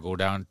 we're gonna go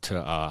down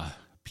to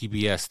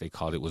PBS." They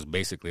called it. It was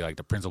basically like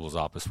the principal's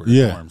office for the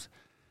dorms.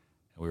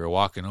 And we were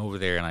walking over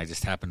there, and I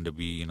just happened to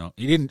be,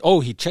 he didn't.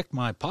 Oh, he checked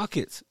my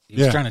pockets.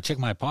 He was trying to check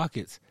my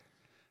pockets,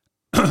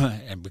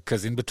 and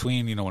because in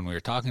between, when we were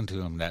talking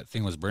to him, that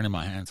thing was burning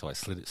my hand, so I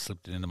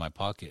slipped it into my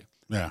pocket.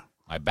 Yeah.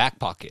 My back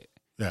pocket.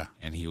 Yeah,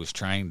 and he was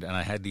trying, and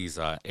I had these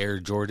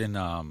Air Jordan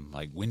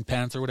like wind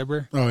pants or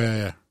whatever. Oh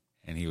yeah.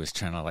 And he was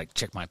trying to like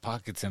check my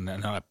pockets, and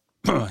then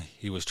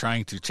he was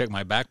trying to check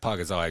my back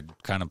pockets. So I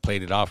kind of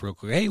played it off real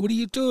quick. Hey, what are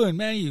you doing,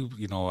 man?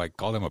 I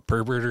called him a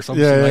pervert or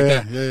something like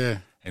that. Yeah.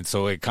 And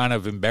so it kind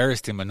of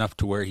embarrassed him enough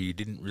to where he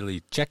didn't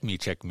really check me.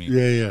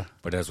 Yeah.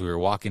 But as we were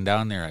walking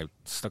down there, I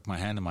stuck my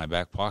hand in my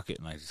back pocket,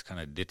 and I just kind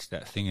of ditched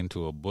that thing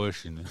into a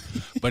bush.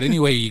 But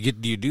anyway, you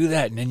do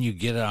that, and then you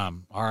get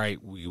all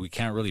right, we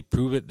can't really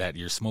prove it that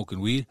you're smoking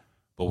weed,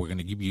 but we're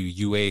gonna give you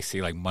UA,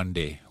 say like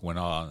Monday, when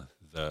all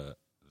the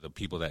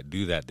people that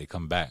do that, they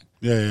come back.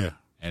 Yeah.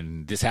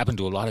 And this happened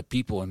to a lot of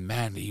people, and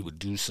man, he would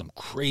do some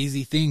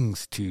crazy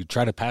things to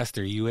try to pass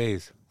their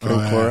UAs.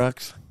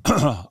 Clorox?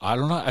 I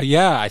don't know.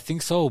 Yeah, I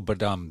think so.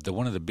 But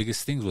one of the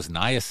biggest things was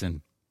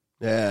niacin.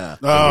 Yeah.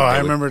 Oh, I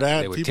remember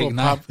that. They would People take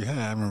pop.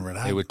 Yeah, I remember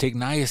that. They would take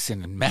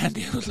niacin, and man,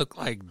 they would look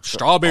like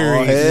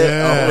strawberries.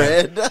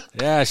 Red.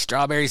 Yeah,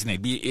 strawberries, and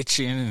they'd be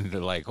itching, and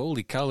they're like,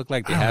 "Holy cow!" Look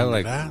like they had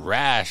like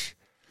rash.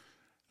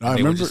 I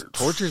They remember would just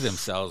torture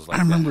themselves. Like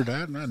I remember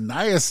that.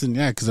 Niacin,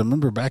 yeah, because I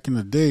remember back in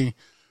the day,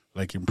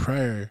 like in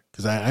Pryor,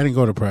 because I didn't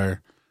go to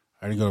Pryor.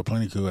 I didn't go to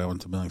Plenty Coup. I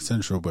went to Billings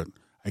Central, but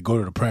I go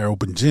to the Pryor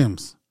open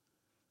gyms,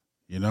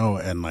 you know,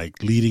 and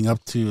like leading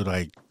up to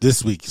like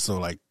this week. So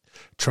like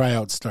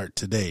tryouts start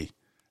today,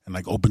 and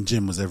like open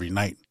gym was every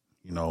night,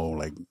 you know,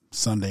 like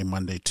Sunday,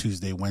 Monday,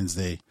 Tuesday,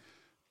 Wednesday,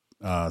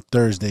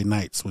 Thursday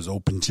nights was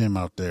open gym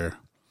out there.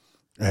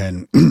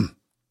 And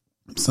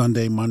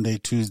Sunday, Monday,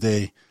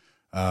 Tuesday,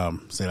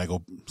 say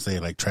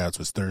like tryouts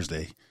was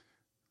Thursday.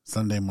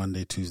 Sunday,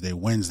 Monday, Tuesday,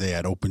 Wednesday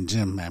at open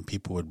gym, man,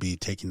 people would be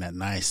taking that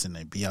nice and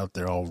they'd be out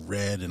there all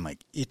red and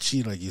like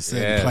itchy, like you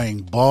said,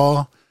 playing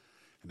ball.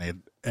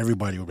 And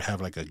everybody would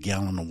have like a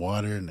gallon of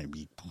water and they'd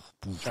be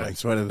Trying to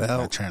sweat it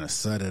out. trying to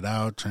sweat it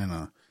out, trying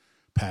to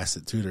pass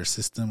it through their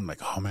system. Like,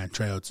 oh man,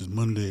 tryouts is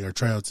Monday or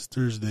tryouts is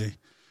Thursday.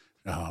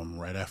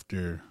 Right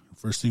after,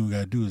 first thing we got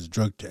to do is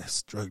drug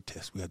test. We got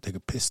to take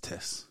a piss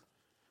test.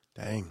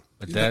 Dang.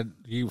 But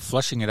you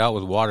flushing it out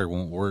with water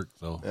won't work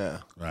though. Yeah.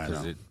 Right.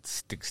 Because it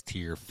sticks to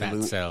your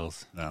fat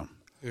cells. No.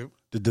 Yep.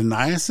 Did the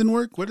niacin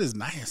work? What is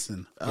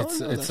niacin?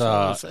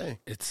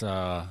 It's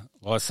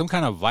some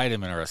kind of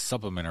vitamin or a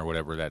supplement or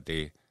whatever that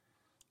they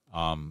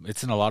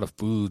it's in a lot of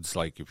foods.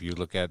 Like if you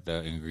look at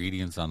the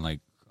ingredients on like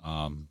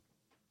I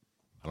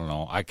don't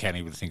know, I can't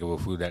even think of a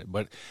food that,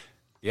 but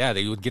yeah,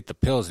 they would get the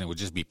pills and it would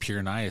just be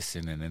pure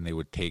niacin, and then they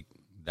would take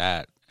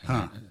that.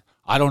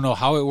 I don't know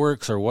how it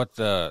works or what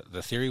the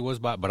theory was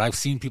about, but I've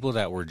seen people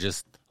that were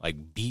just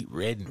like beet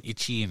red and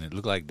itchy, and it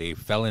looked like they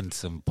fell in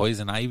some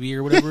poison ivy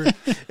or whatever.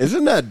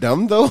 Isn't that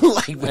dumb though?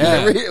 Like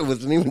it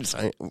wasn't even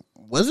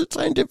was it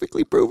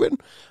scientifically proven,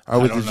 or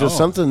was it just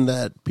something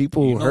that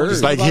people heard?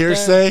 It's like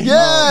hearsay.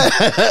 Yeah.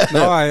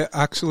 No, I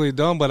actually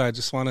don't, but I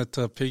just wanted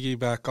to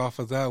piggyback off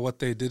of that. What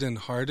they did in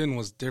Hardin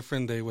was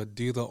different. They would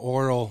do the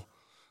oral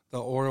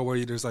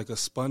where there's like a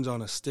sponge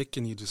on a stick,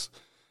 and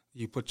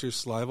you put your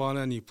saliva on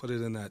it and you put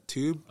it in that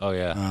tube. Oh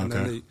yeah. And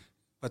then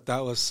but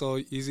that was so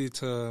easy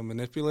to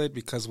manipulate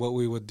because what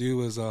we would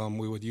do is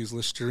we would use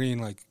Listerine,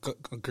 like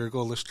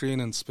gurgle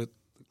Listerine and spit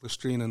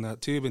Listerine in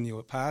that tube, and you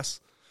would pass.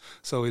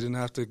 So we didn't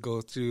have to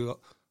go through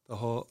the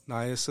whole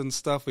niacin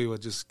stuff. We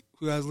would just,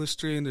 who has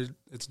Listerine?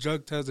 It's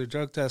drug test. They're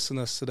drug testing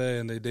us today,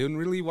 and they didn't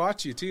really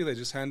watch you too. They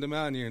just hand them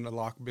out, and you're in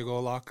a big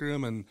old locker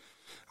room, and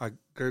I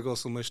gurgle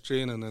some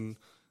Listerine and then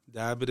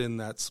dab it in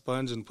that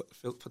sponge and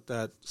put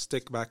that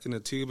stick back in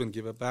the tube and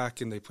give it back,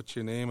 and they put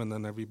your name, and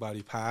then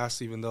everybody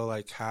pass, even though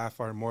like half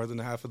or more than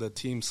half of the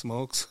team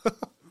smokes.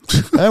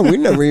 We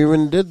never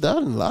even did that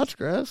in Lots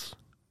Grass.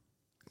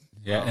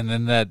 Yeah, and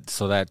then that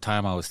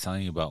time I was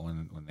telling you about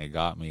when they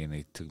got me and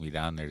they took me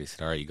down there, they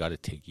said, all right, you got to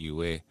take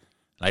UA. And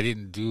I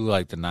didn't do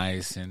like the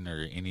niacin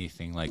or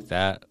anything like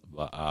that,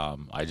 but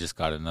I just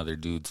got another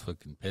dude's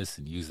fucking piss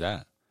and used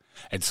that.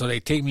 And so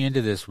they take me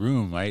into this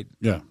room, right?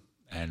 Yeah.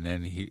 And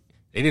then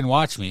they didn't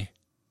watch me.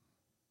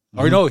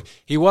 Or no,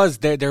 he was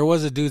there. There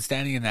was a dude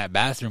standing in that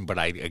bathroom, but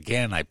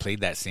I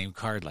played that same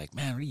card. Like,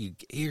 man, are you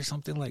gay or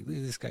something? Like,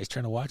 this guy's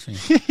trying to watch me.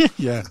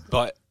 Yeah.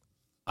 But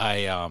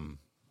I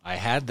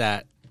had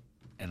that,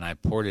 and I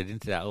poured it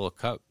into that little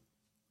cup,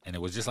 and it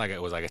was just like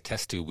a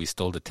test tube. We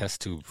stole the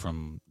test tube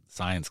from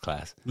science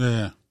class.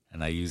 Yeah.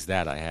 And I used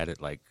that. I had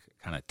it like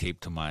kind of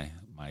taped to my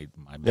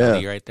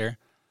belly right there,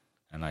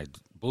 and I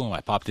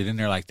popped it in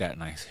there like that,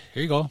 and I said,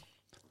 here you go.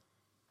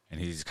 And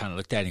he just kind of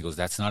looked at it and he goes,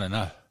 that's not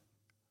enough.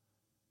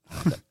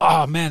 I said,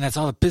 oh, man, that's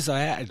all the piss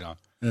I had.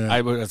 Yeah.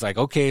 I was like,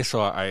 okay, so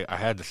I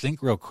had to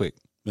think real quick.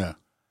 Yeah.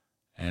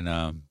 And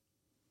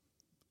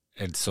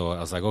so I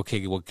was like,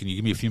 okay, well, can you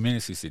give me a few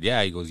minutes? He said,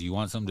 yeah. He goes, you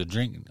want something to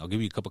drink? I'll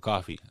give you a cup of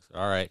coffee. I said,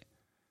 all right.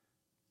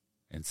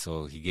 And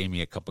so he gave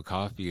me a cup of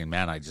coffee, and,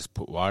 man, I just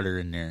put water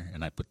in there,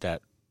 and I put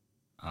that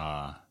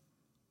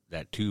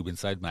tube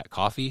inside my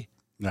coffee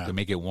to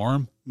make it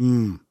warm.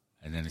 Mm.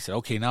 And then he said,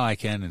 okay, now I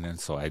can. And then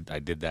so I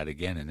did that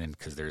again. And then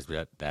because there's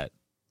that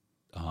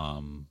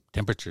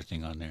temperature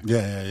thing on there.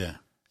 Yeah.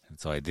 And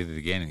so I did it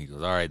again. And he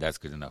goes, all right, that's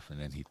good enough.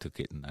 And then he took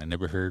it. And I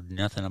never heard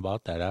nothing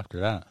about that after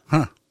that.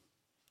 Huh.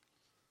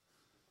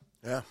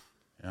 Yeah.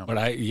 But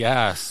I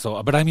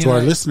mean. To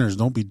our listeners,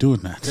 don't be doing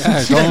that.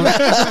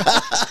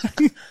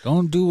 Yeah,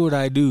 don't do what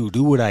I do.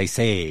 Do what I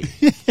say.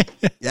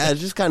 Yeah,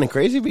 it's just kind of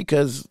crazy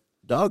because,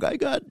 dog, I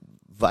got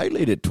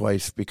violated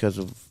twice because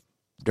of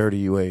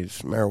dirty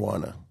UAs,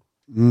 marijuana.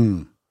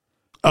 Mm.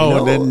 Oh,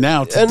 and then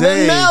now today. And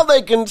then now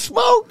they can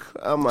smoke.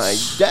 I'm like,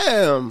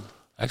 damn.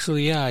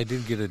 Actually, yeah, I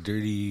did get a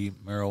dirty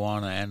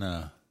marijuana and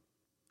a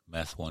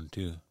meth one,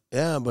 too.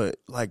 Yeah, but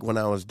like when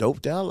I was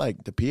doped out,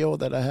 like the PO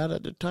that I had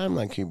at the time,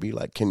 like he'd be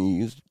like, can you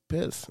use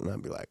piss? And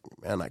I'd be like,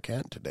 man, I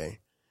can't today.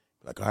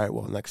 Like, all right,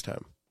 well, next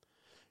time.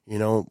 you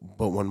know.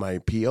 But when my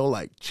PO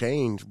like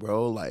changed,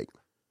 bro, like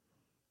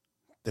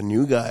the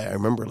new guy, I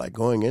remember like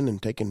going in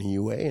and taking the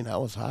UA, and I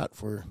was hot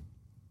for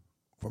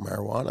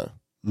marijuana.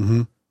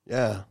 Mm-hmm.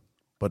 Yeah,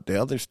 but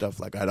the other stuff,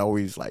 like I'd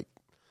always like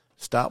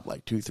stop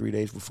like 2-3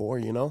 days before,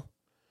 you know,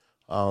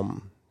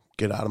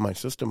 get out of my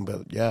system.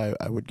 But yeah,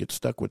 I would get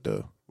stuck with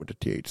the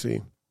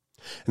THC.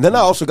 And then I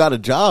also got a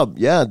job,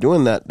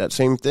 doing that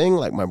same thing.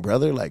 Like my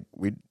brother, like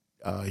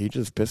he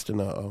just pissed in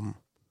a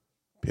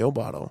pill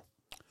bottle.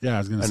 Yeah, I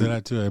was gonna say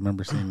that too. I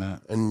remember seeing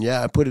that. And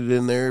I put it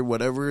in there,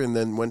 whatever, and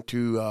then went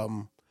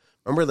to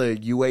remember the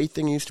UA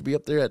thing used to be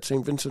up there at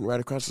St. Vincent, right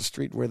across the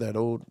street, where that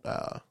old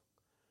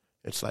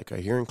it's like a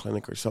hearing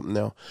clinic or something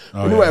now.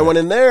 Anyway, I went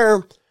in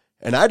there,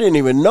 and I didn't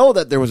even know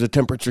that there was a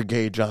temperature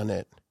gauge on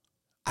it.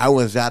 I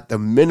was at the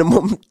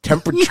minimum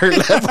temperature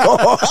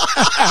level.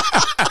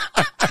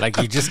 Like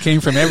you just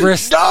came from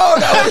Everest? No,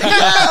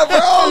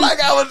 bro. Like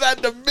I was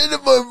at the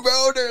minimum,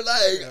 bro. They're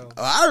like,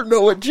 I don't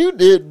know what you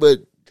did, but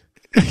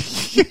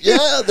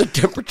yeah, the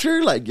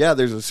temperature, like,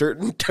 there's a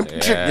certain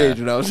temperature gauge,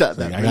 and I was at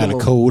that. I got a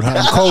cold.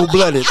 I'm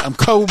cold-blooded. I'm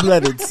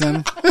cold-blooded,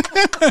 son.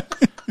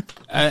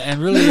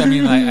 And really, I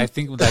mean, I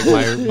think like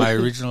my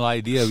original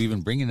idea of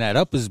even bringing that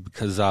up is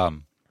because,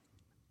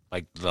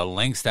 like the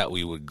lengths that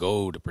we would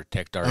go to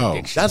protect our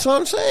addiction. That's what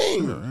I'm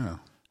saying. Yeah.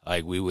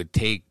 Like we would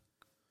take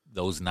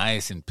those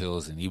niacin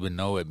pills, and even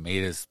though it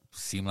made us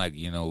seem like,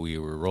 you know, we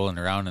were rolling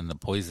around in the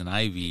poison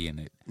ivy,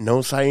 and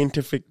no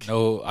scientific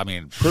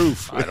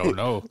proof. I don't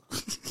know.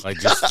 Like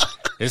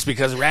just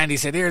because Randy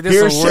said, here,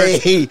 this will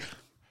work.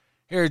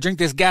 Here, drink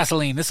this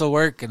gasoline. This will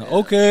work. And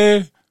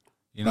okay,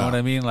 you know what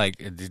I mean? Like,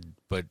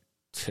 but.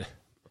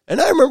 And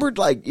I remembered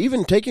like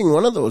even taking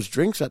one of those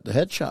drinks at the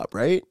head shop,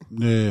 right?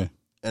 Yeah.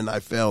 And I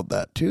failed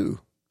that too.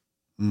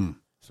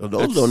 So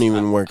those don't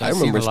even work. I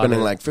remember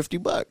spending like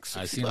 $50.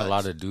 I've seen a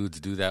lot of dudes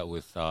do that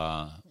with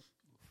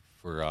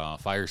for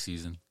fire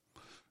season.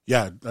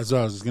 Yeah, that's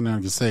what I was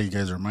gonna say. You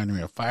guys reminded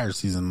me of fire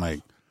season.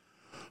 Like,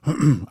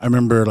 I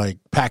remember like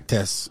pack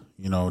tests.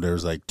 You know, there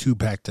was like 2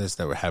 pack tests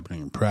that were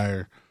happening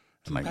prior,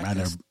 and like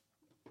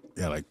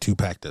like 2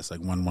 pack tests, like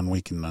one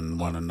week and then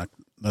one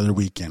another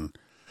weekend.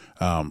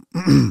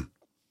 The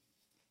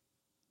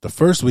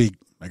first week,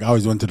 like I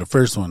always went to the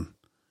first one,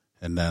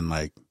 and then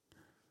like,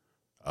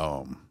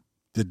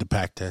 did the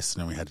pack test,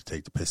 and then we had to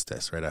take the piss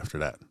test right after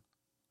that,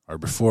 or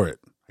before it.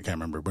 I can't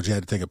remember, but you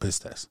had to take a piss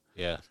test.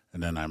 Yeah.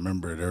 And then I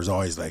remember there was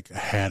always like a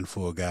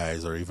handful of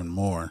guys, or even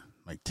more,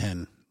 like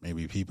 10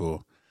 maybe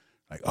people,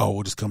 like, oh,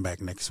 we'll just come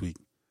back next week.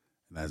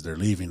 And as they're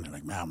leaving, they're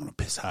like, man, I'm going to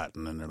piss hot.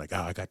 And then they're like,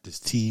 oh, I got this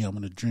tea. I'm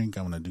going to drink.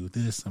 I'm going to do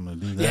this. I'm going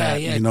to do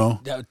that. Yeah. You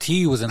know?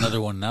 Tea was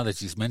another one, now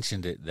that you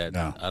mentioned it, that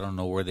I don't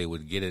know where they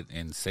would get it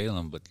in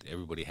Salem, but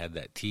everybody had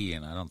that tea,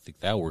 and I don't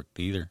think that worked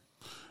either.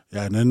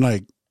 Yeah, and then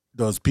like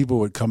those people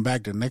would come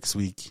back the next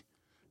week.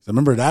 So I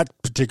remember that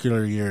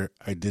particular year,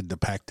 I did the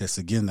pack test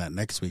again that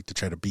next week to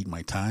try to beat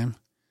my time,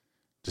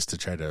 just to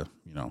try to,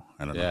 you know,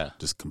 I don't know,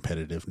 just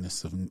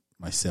competitiveness of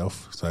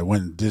myself. So I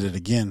went and did it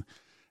again,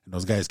 and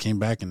those guys came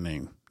back and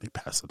they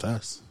passed the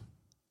test.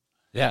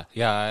 Yeah,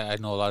 I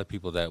know a lot of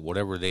people that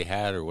whatever they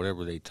had or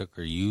whatever they took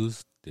or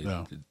used,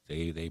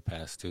 they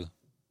passed too.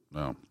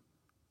 No,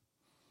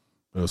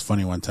 it was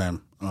funny one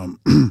time.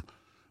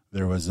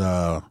 There was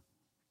someone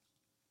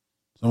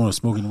was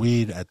smoking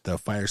weed at the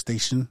fire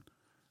station,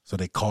 so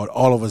they called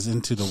all of us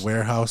into the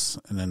warehouse,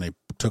 and then they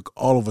took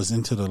all of us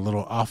into the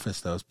little office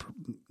that was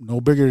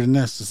no bigger than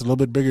this, just a little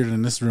bit bigger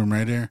than this room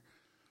right here.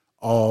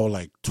 All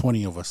like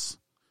 20 of us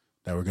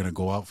that were gonna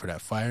go out for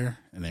that fire,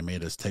 and they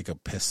made us take a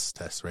piss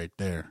test right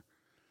there,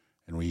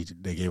 and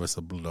they gave us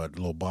a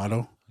little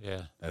bottle,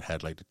 that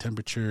had like the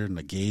temperature and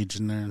the gauge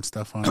in there and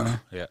stuff on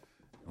there. Yeah,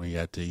 we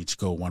had to each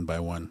go one by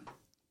one,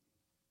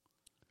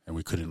 and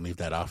we couldn't leave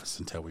that office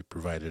until we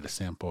provided a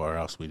sample, or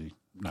else we're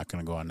not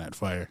gonna go on that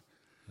fire.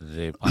 Did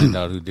they find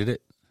out who did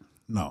it?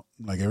 No,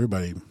 like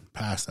everybody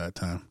passed that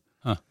time.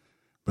 Huh.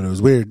 But it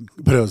was weird.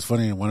 But it was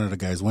funny. One of the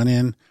guys went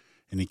in,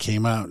 and he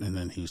came out, and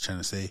then he was trying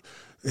to say,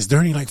 is there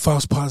any like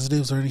false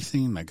positives or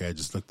anything? And that guy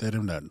just looked at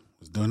him that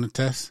was doing the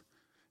test,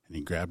 and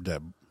he grabbed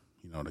that,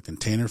 you know, the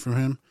container from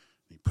him.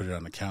 He put it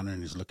on the counter,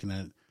 and he's looking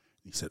at it.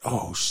 He said,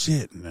 oh,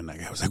 shit. And then that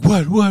guy was like,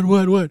 what?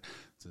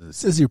 So it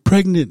says you're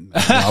pregnant. And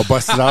I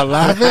busted out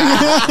laughing.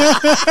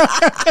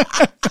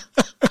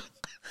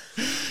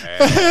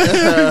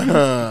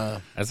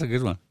 That's a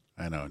good one.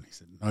 I know. And he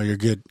said, no, you're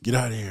good. Get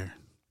out of here.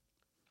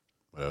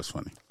 But that was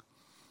funny.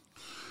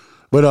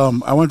 But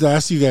I wanted to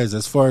ask you guys,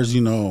 as far as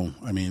you know,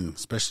 I mean,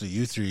 especially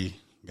you three,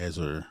 you guys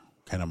are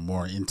kind of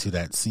more into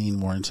that scene,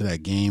 more into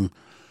that game,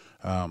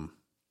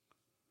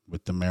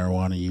 with the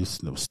marijuana use,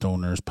 the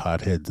stoners,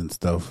 potheads, and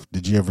stuff.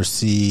 Did you ever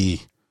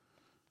see,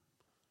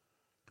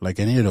 like,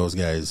 any of those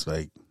guys,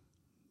 like,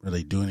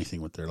 really do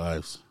anything with their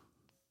lives?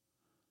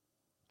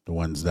 The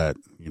ones that,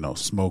 you know,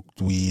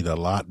 smoked weed a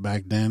lot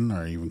back then,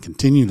 or even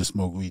continue to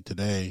smoke weed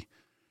today,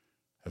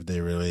 have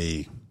they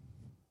really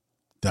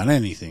done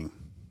anything?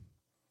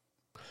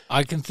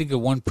 I can think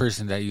of one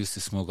person that used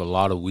to smoke a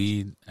lot of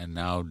weed and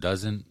now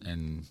doesn't,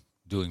 and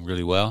doing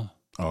really well.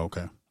 Oh,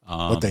 okay.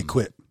 But they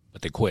quit.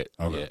 But they quit.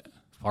 Okay. Yeah.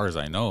 As far as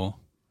I know,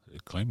 they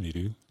claim they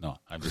do. No,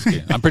 I'm just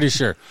kidding. I'm pretty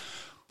sure.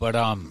 But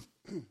I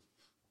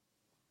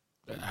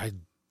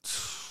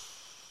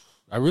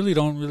really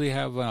don't really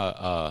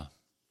have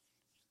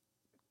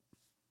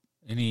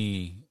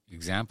any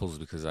examples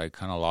because I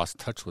kind of lost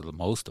touch with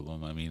most of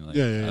them. I mean, like,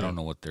 I don't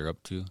know what they're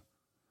up to.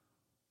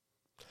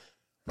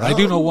 But I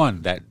do know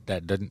one that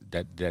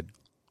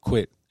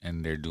quit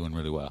and they're doing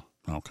really well.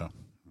 Okay.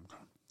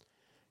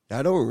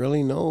 I don't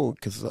really know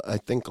because I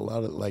think a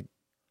lot of like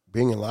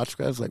being in Lots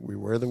Grass, like we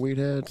were the weed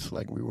heads,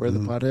 like we were the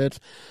potheads.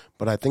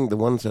 But I think the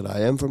ones that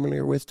I am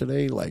familiar with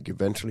today, like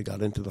eventually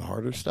got into the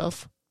harder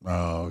stuff.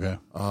 Oh, okay.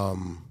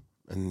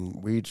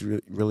 And weed's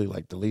really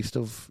like the least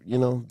of, the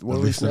least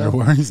worries of now. their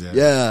worries.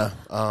 Yeah.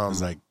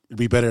 It's like, it'd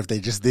be better if they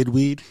just did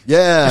weed.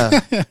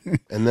 Yeah.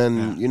 And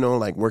then,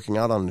 like working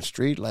out on the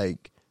street,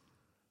 like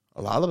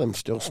a lot of them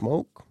still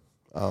smoke.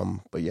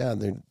 But yeah,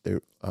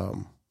 they're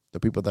the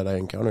people that I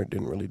encountered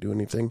didn't really do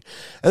anything.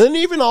 And then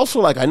even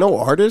also like I know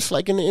artists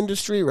like in the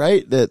industry,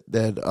 right, that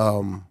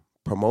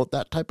promote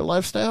that type of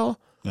lifestyle.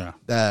 Yeah.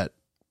 That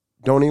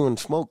don't even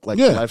smoke like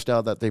the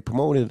lifestyle that they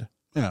promoted.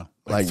 Yeah.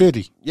 Like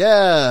 50.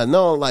 Yeah,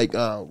 no, like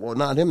well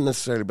not him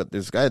necessarily, but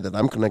this guy that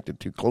I'm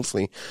connected to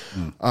closely.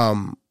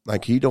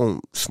 Like he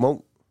don't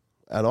smoke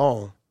at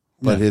all.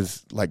 But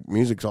his like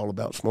music's all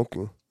about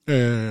smoking.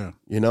 Yeah.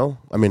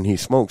 I mean he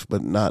smokes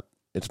but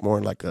it's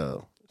more like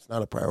it's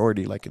not a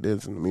priority like it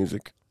is in the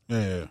music.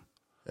 Yeah.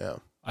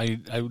 I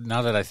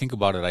now that I think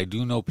about it, I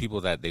do know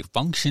people that they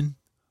function,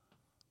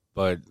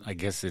 but I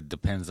guess it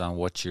depends on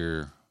what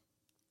your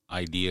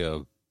idea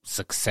of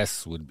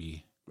success would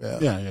be.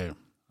 Yeah.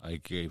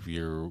 Like if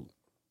you're,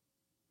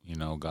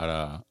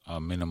 got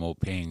a minimal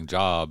paying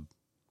job,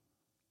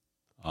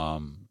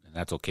 and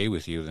that's okay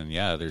with you, then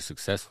yeah, they're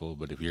successful.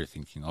 But if you're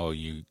thinking, oh,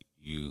 you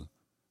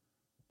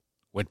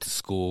went to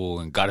school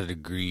and got a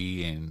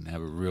degree and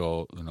have a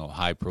real,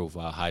 high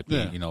profile, high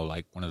pay,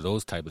 like one of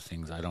those type of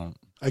things,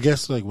 I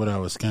guess like what I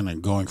was kind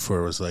of going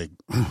for was like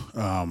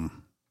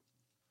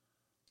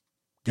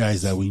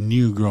guys that we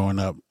knew growing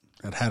up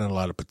that had a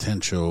lot of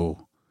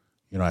potential,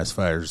 as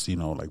far as,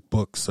 like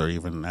books or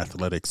even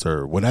athletics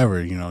or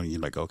whatever, you're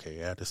like, okay,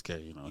 yeah, this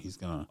guy, he's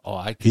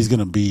going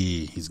to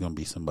be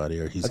somebody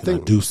or he's going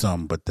to do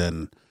something. But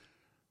then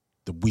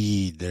the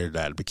weed there,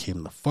 that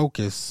became the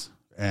focus.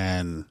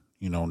 And,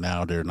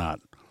 now they're not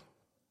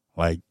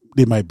like,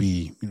 they might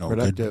be,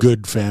 a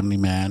good family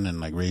man and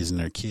like raising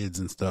their kids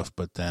and stuff.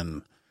 But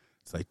then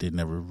it's like they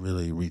never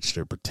really reached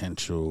their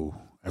potential.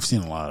 I've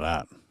seen a lot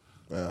of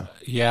that.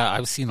 Yeah,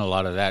 I've seen a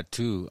lot of that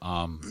too.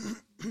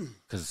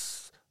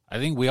 Because I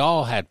think we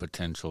all had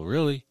potential,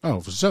 really. Oh,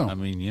 for sure. I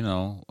mean,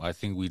 I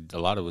think a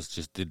lot of us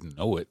just didn't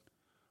know it.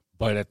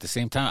 But at the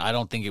same time, I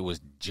don't think it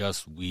was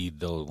just weed,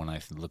 though, when I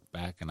look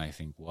back and I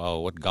think,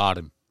 well, what got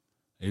him?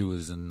 It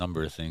was a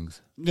number of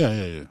things.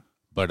 Yeah.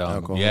 But, I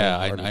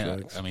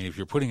mean, if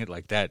you're putting it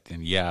like that,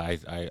 then, yeah,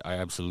 I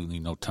absolutely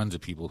know tons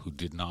of people who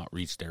did not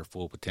reach their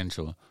full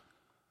potential.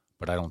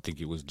 But I don't think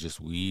it was just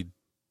weed.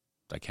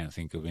 I can't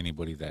think of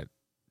anybody that,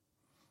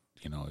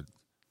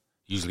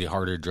 usually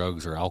harder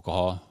drugs or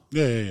alcohol.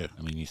 Yeah.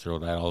 I mean, you throw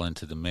that all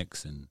into the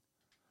mix and...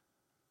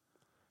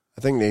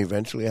 I think they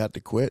eventually had to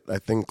quit. I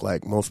think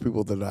like most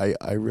people that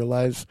I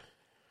realize,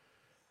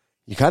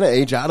 you kind of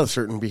age out of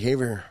certain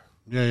behavior.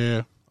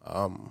 Yeah.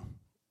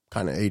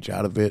 Kind of age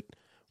out of it,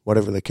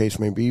 whatever the case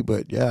may be.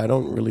 But yeah, I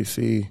don't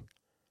see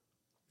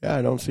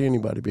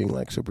anybody being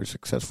like super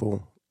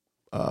successful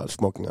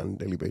smoking on a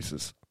daily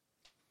basis.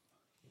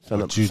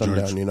 Sun up,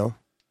 sundown,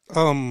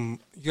 You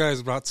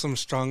guys brought some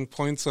strong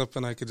points up,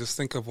 and I could just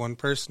think of one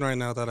person right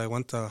now that I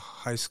went to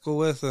high school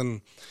with, and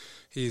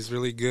he's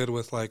really good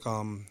with like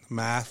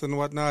math and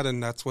whatnot,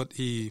 and that's what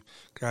he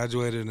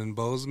graduated in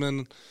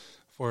Bozeman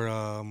for.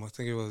 I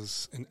think it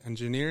was in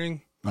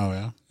engineering. Oh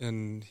yeah,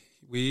 and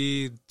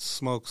we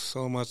smoked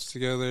so much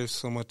together,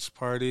 so much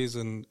parties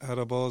and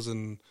edibles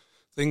and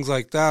things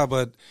like that.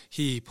 But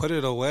he put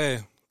it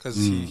away because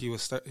he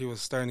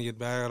was starting to get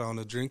bad on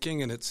the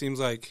drinking, and it seems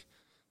like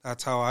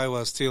that's how I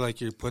was too.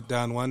 Like you put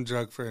down one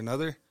drug for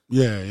another.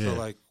 Yeah. So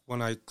like when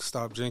I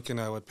stopped drinking,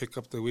 I would pick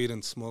up the weed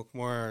and smoke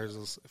more. Or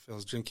if I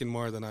was drinking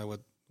more, then I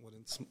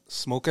wouldn't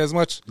smoke as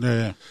much.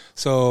 Yeah.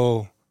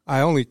 So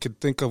I only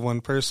could think of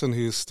one person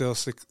who's still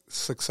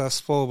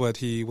successful, but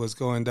he was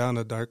going down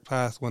a dark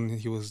path when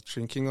he was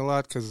drinking a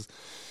lot because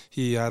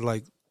he had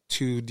like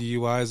 2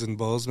 DUIs in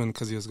Bozeman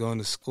because he was going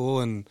to school,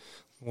 and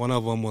one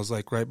of them was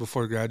like right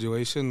before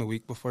graduation, the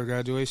week before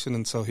graduation,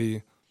 and so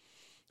he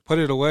put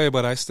it away,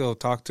 but I still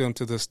talk to him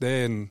to this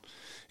day, and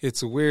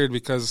it's weird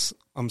because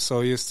I'm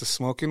so used to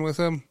smoking with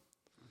him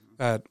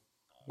that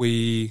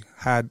we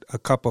had a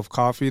cup of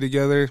coffee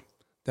together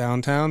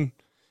downtown,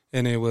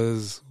 and it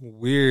was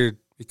weird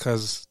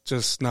because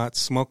just not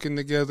smoking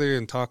together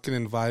and talking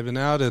and vibing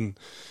out and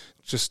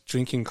just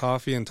drinking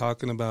coffee and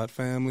talking about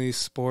family,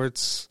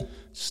 sports,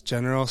 just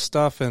general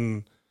stuff.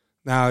 And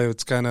now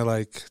it's kind of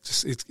like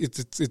just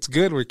it's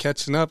good. We're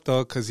catching up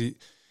though because he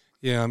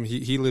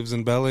lives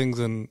in Bellings,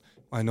 and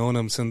I known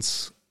him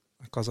since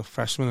I was a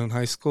freshman in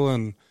high school,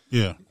 and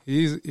Yeah.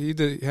 He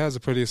has a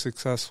pretty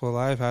successful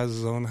life, has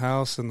his own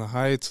house in the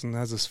Heights and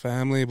has his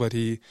family, but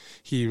he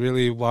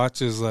really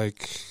watches,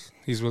 like,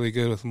 he's really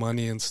good with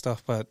money and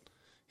stuff, but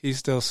he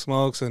still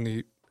smokes,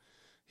 and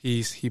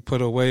he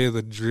put away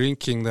the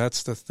drinking,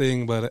 that's the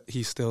thing, but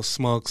he still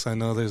smokes. I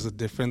know there's a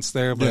difference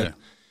there, but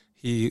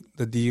the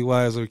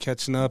DUIs are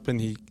catching up, and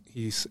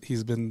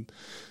he's been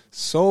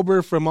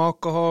sober from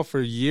alcohol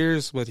for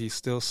years, but he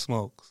still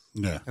smks.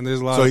 Yeah. And there's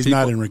a lot so of he's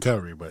people, not in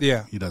recovery, but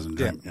Yeah. he doesn't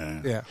drink.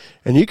 Yeah.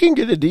 And you can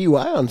get a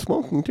DUI on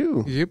smoking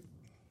too. Yep.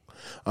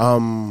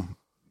 And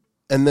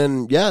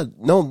then, now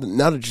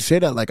that you say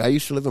that, like, I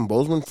used to live in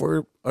Bozeman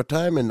for a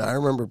time, and I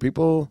remember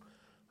people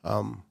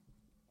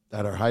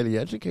that are highly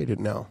educated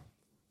now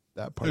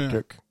that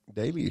partook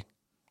daily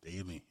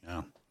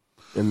Yeah.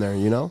 in there,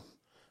 you know?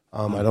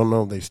 I don't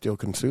know if they still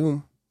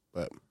consume,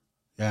 but...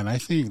 Yeah, and I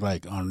think,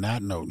 like, on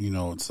that note, you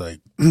know, it's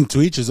like,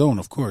 to each his own,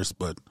 of course,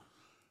 but,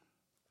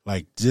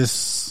 like,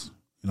 just,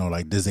 you know,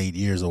 like, this 8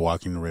 years of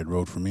walking the red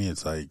road for me,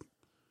 it's like,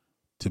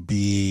 to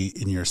be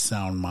in your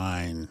sound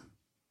mind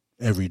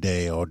every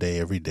day, all day,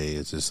 every day,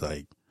 is just,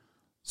 like,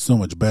 so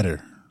much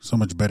better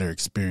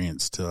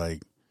experience to,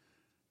 like,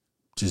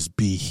 just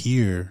be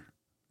here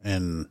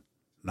and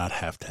not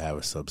have to have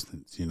a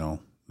substance, you know,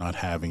 not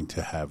having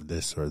to have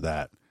this or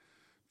that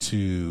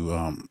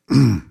to,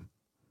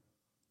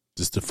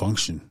 just to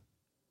function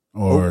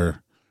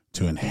or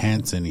to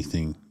enhance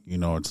anything. You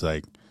know, it's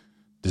like,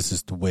 this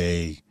is the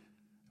way,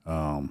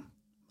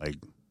 like,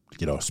 to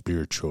get all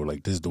spiritual,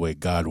 like, this is the way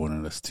God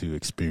wanted us to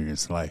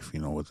experience life, you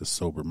know, with a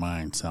sober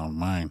mind, sound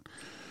mind.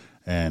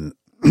 And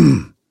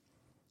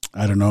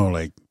I don't know,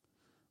 like,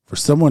 for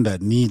someone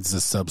that needs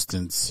a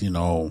substance, you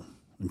know,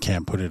 and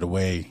can't put it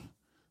away,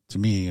 to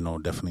me, you know,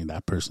 definitely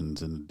that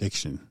person's an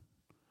addiction.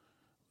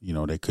 You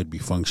know, they could be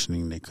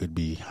functioning, they could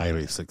be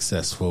highly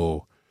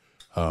successful,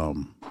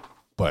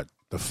 but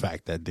the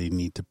fact that they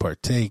need to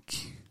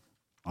partake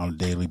on a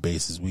daily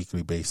basis,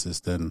 weekly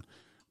basis, then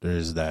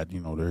there's that, you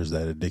know, there's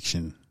that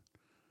addiction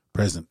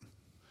present.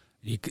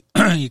 You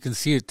can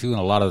see it too in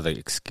a lot of the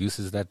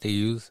excuses that they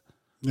use.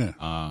 Yeah.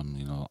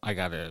 You know,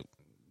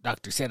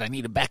 doctor said I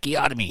need a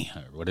backiotomy.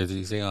 Or what did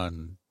he say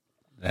on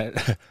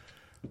that?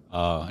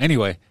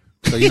 Anyway,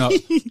 so, you know,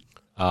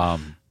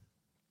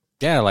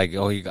 yeah, like,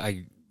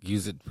 I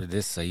use it for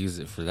this, I use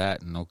it for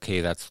that, and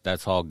okay,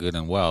 that's all good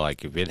and well.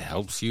 Like, if it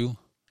helps you,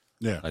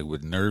 like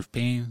with nerve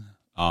pain,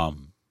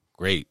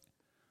 great.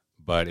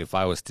 But if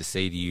I was to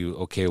say to you,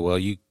 okay, well,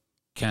 you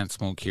can't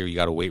smoke here, you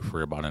got to wait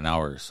for about an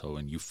hour or so,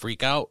 and you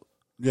freak out,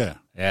 then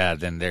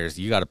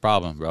you got a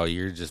problem, bro.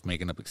 You're just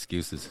making up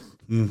excuses.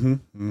 Like,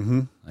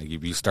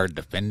 if you start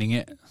defending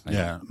it, like,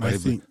 I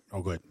think.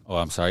 Oh, go ahead. Oh,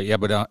 I'm sorry. Yeah,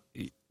 but I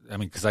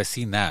mean, because I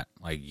seen that,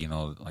 like, you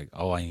know, like,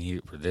 oh, I need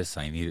it for this,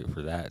 I need it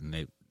for that, and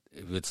if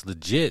it's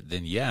legit,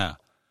 then yeah.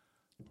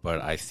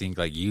 But I think,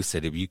 like you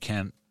said, if you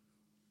don't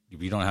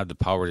have the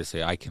power to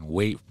say I can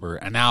wait for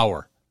an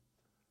hour,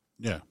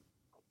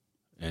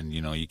 and,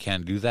 you know, you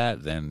can't do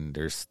that, then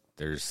there's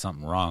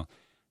something wrong.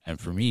 And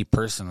for me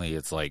personally,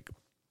 it's like,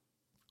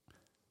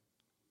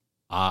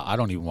 I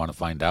don't even want to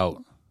find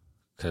out,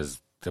 because,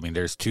 I mean,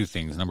 there's two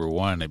things. Number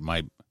one, it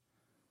might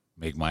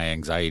make my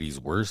anxieties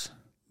worse.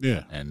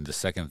 Yeah. And the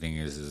second thing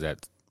is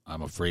that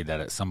I'm afraid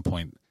that at some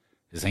point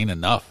this ain't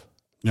enough.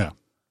 Yeah.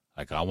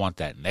 Like, I want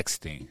that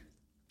next thing.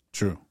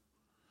 True.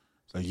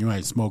 It's like, you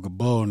might smoke a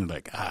bowl and you're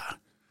like,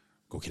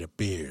 go get a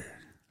beer.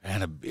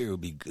 And a beer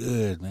would be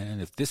good, man.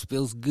 If this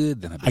feels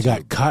good, then I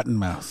got cotton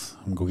mouth.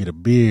 I'm gonna go get a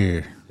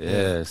beer.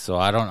 Yeah, so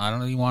I don't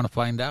even want to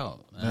find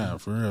out. Yeah,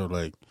 for real.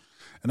 Like,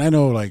 and I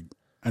know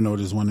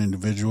there's one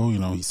individual, you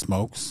know, he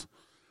smokes.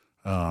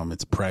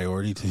 It's a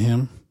priority to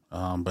him.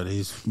 But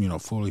he's, you know,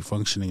 fully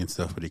functioning and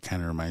stuff, but he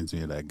kind of reminds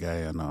me of that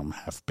guy on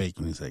Half Baked,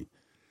 and he's like,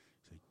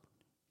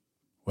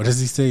 what does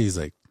he say? He's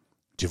like,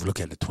 did you ever look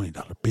at the $20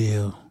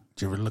 bill?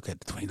 Did you ever look at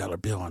the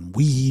 $20 bill on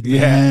weed,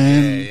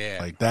 man? Yeah.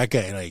 Like, that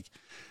guy, like,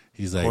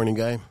 he's like, Horny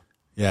guy.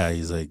 Yeah,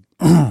 he's like,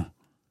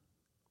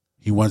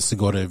 he wants to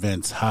go to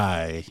events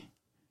high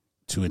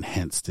to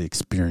enhance the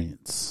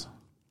experience.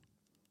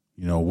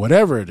 You know,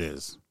 whatever it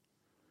is.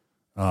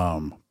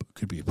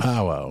 Could be a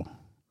powwow,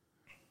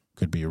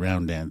 could be a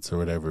round dance or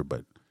whatever,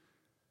 but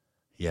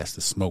he has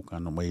to smoke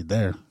on the way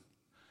there.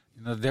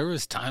 You know, there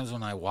was times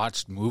when I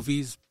watched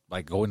movies,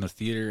 like go in the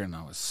theater, and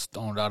I was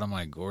stoned out of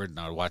my gourd, and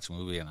I would watch a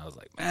movie, and I was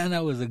like, man,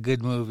 that was a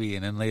good movie.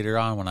 And then later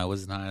on, when I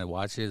was not to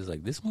watch it, it's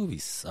like, this movie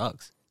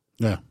sucks.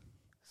 Yeah.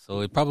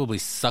 So it probably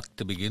sucked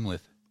to begin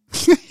with.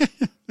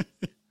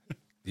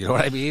 You know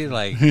what I mean?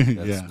 Like,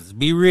 let's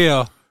be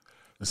real.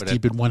 Let's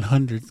keep it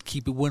 100.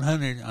 Keep it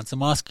 100 on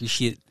some Oscar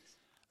shit.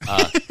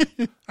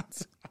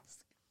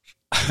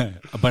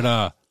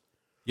 But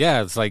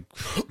yeah, it's like,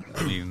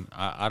 I mean,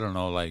 I don't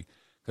know, like,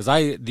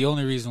 because the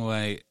only reason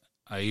why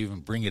I even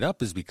bring it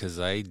up is because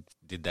I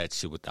did that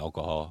shit with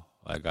alcohol.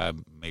 Like, I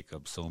make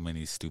up so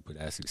many stupid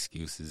ass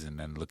excuses, and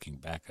then looking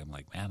back, I'm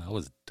like, man, I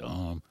was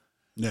dumb.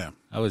 Yeah,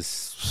 I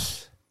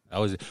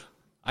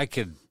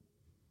could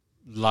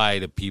lie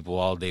to people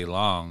all day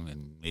long,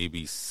 and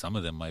maybe some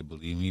of them might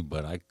believe me,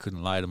 but I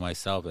couldn't lie to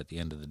myself at the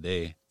end of the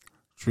day.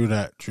 True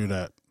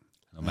that.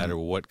 No matter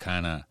what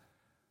kind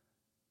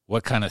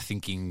of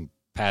thinking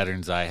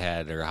patterns I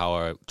had or how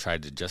I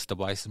tried to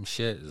justify some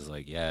shit, is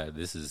like, yeah,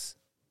 it's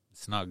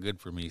not good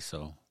for me.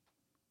 So,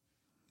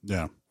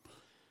 yeah,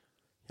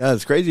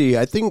 it's crazy.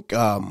 I think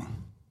I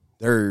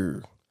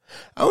don't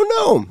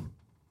know.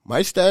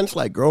 My stance,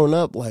 like growing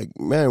up, like,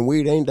 man,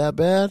 weed ain't that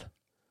bad.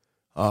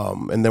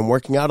 And then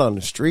working out on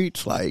the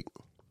streets, like,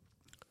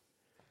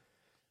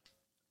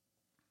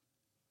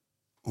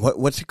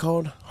 what's it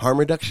called? Harm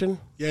reduction?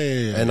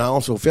 Yeah. And I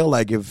also feel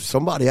like if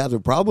somebody has a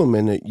problem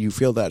and you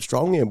feel that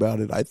strongly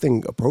about it, I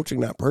think approaching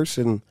that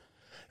person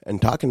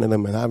and talking to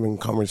them and having a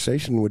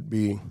conversation would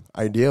be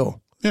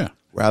ideal. Yeah.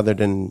 Rather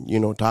than,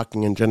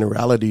 talking in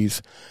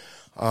generalities.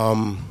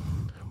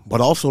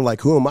 But also,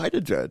 like, who am I to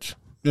judge?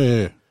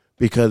 Yeah.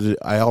 Because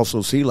I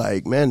also see,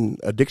 like, man,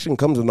 addiction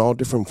comes in all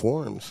different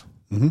forms.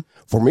 Mm-hmm.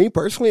 For me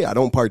personally, I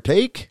don't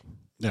partake.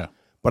 Yeah.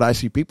 But I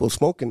see people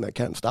smoking that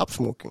can't stop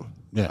smoking.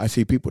 Yeah. I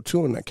see people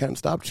chewing that can't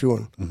stop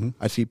chewing. Mm-hmm.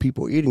 I see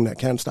people eating that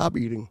can't stop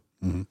eating.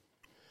 Mm-hmm.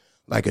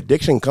 Like,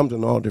 addiction comes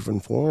in all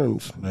different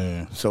forms.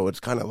 Yeah. So it's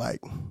kind of like,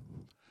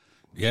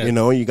 yeah,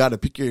 you got to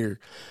pick your...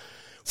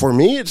 For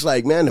me, it's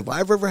like, man, if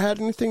I've ever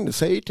had anything to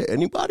say to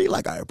anybody,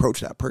 like, I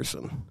approach that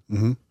person.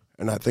 Mm-hmm.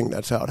 And I think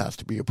that's how it has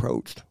to be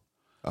approached.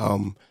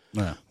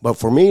 Yeah. But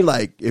for me,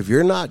 like, if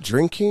you're not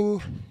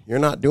drinking, you're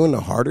not doing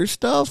the harder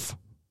stuff,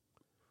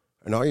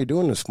 and all you're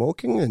doing is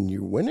smoking and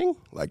you're winning,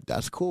 like,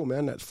 that's cool,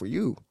 man. That's for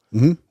you.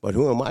 Mm-hmm. But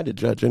who am I to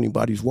judge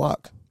anybody's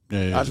walk?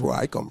 Yeah. That's where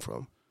I come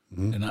from.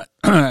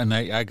 and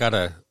I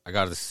gotta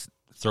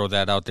throw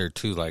that out there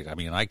too. Like, I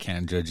mean, I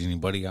can't judge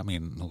anybody. I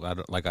mean,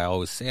 like I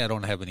always say, I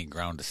don't have any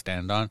ground to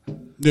stand on.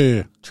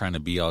 Yeah. Trying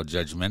to be all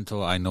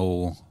judgmental. I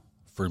know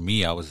for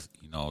me, I was,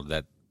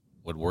 that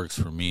what works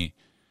for me.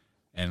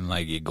 And,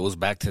 like, it goes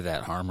back to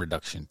that harm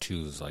reduction,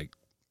 too. It's like,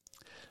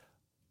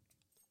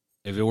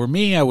 if it were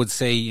me, I would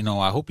say,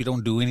 I hope you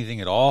don't do anything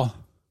at all.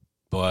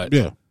 But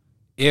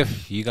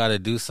if you got to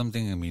do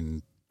something, I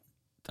mean,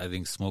 I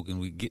think smoking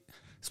weed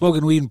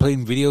and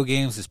playing video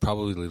games is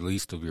probably the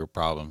least of your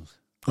problems.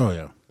 Oh,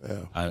 yeah.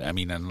 I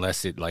mean,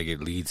 unless it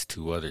leads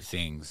to other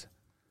things.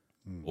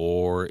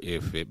 Or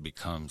if it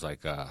becomes,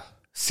 like, a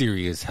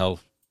serious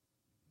health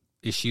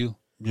issue.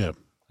 Yeah.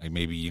 Like,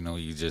 maybe,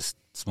 you just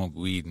smoke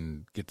weed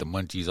and get the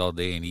munchies all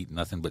day and eat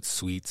nothing but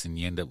sweets, and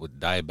you end up with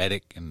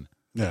diabetic and,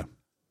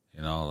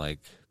 like,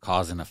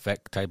 cause and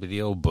effect type of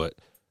deal. But,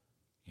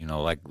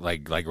 like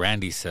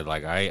Randy said,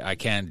 like, I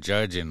can't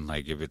judge, and,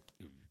 like,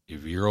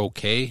 if you're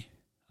okay,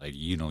 like,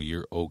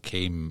 you're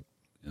okay in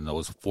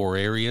those 4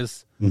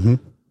 areas, Mm-hmm.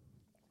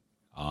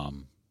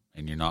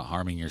 And you're not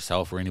harming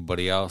yourself or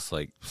anybody else,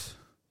 like,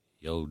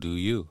 yo, do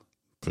you.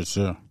 For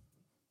sure.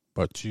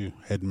 But you,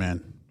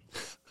 Headman.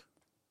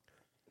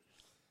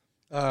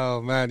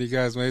 Oh, man, you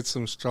guys made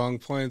some strong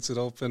points. It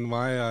opened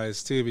my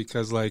eyes, too,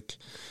 because, like,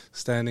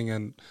 standing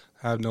and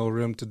have no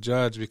room to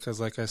judge because,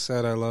 like I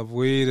said, I love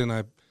weed and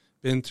I've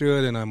been through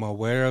it and I'm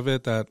aware of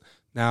it, that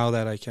now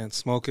that I can't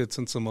smoke it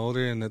since I'm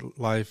older and that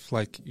life,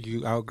 like,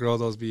 you outgrow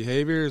those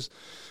behaviors.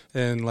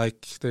 And,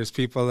 like, there's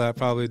people that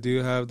probably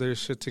do have their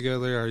shit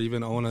together or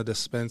even own a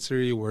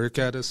dispensary, work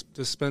at a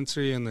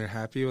dispensary, and they're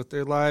happy with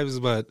their lives.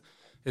 But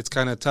it's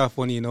kind of tough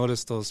when you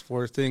notice those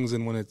 4 things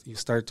and when you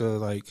start to,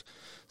 like,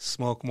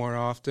 smoke more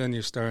often,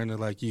 you're starting to,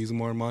 like, use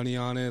more money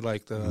on it,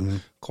 like the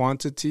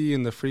quantity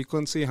and the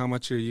frequency, how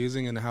much you're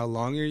using and how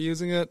long you're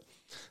using it.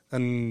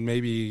 And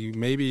maybe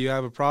you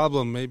have a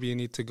problem. Maybe you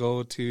need to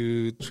go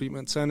to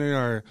treatment center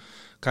or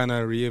kind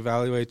of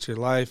reevaluate your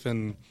life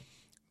and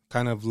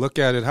kind of look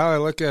at it. How I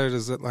look at it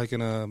is that, like,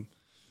 in a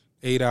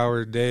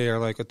 8-hour day or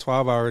like a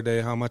 12-hour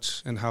day, how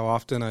much and how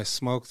often I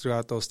smoked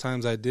throughout those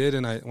times I did.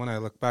 And when I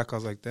look back, I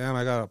was like, damn,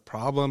 I got a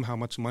problem. How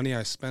much money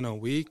I spent a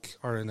week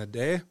or in a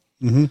day.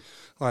 Mm-hmm.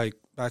 Like,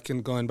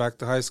 going back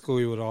to high school,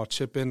 we would all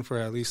chip in for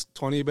at least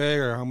 20 bag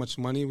or how much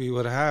money we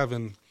would have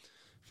and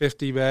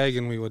 50 bag.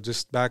 And we would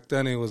just, back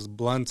then it was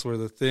blunts were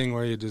the thing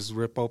where you just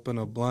rip open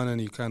a blunt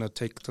and you kind of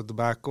take the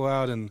tobacco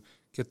out and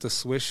get the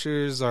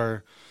swishers,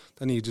 or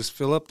then you just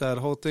fill up that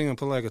whole thing and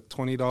put like a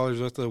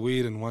 $20 worth of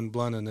weed in one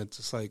blunt, and it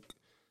just like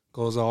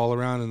goes all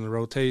around in the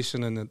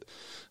rotation and it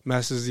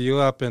messes you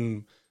up.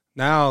 And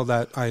now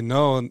that I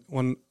know,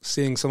 when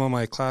seeing some of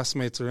my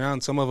classmates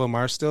around, some of them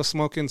are still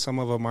smoking, some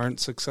of them aren't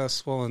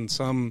successful, and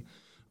some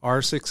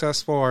are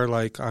successful, or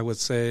like I would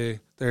say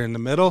they're in the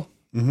middle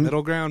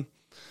ground.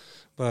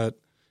 But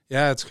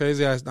yeah, it's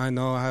crazy. I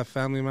know I have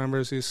family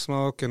members who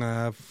smoke and I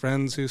have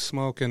friends who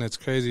smoke, and it's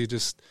crazy.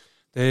 Just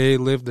they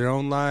live their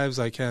own lives.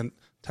 I can't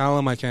tell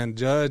them, I can't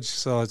judge.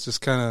 So it's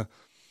just kind of,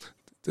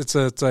 it's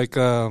like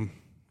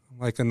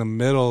in the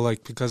middle,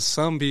 like, because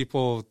some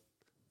people,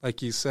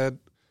 like you said,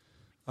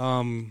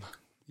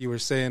 you were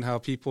saying how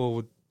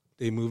people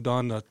they moved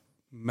on to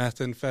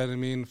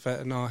methamphetamine,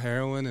 fentanyl,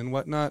 heroin, and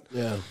whatnot.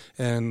 Yeah.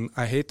 And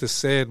I hate to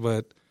say it,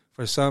 but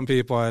for some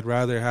people, I'd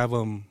rather have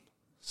them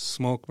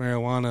smoke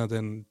marijuana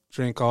than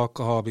drink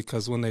alcohol,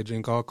 because when they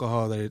drink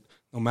alcohol,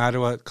 no matter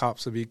what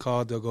cops would be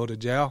called, they'll go to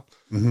jail.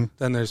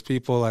 Then there's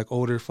people like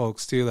older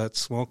folks too that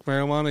smoke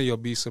marijuana. You'll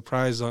be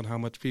surprised on how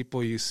much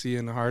people you see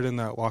in Hardin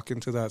that walk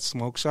into that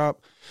smoke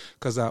shop.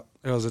 Because there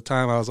was a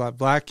time I was at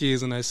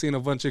Blackie's and I seen a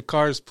bunch of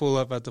cars pull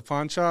up at the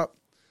pawn shop.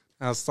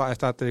 I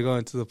thought they were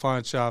going to the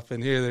pawn shop,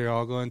 and here they're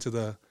all going to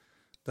the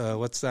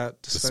what's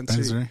that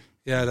dispensary?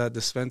 Yeah, that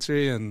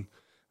dispensary, and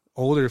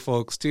older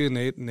folks too,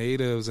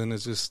 natives, and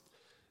it's just.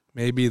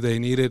 Maybe they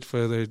need it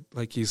for their,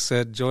 like you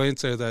said,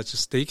 joints, or that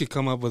just they could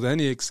come up with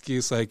any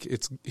excuse, like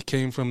it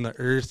came from the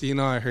earth.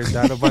 I heard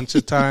that a bunch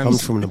of times.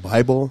 Comes from the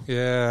Bible.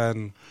 Yeah,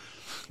 and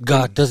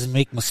God doesn't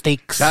make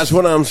mistakes. That's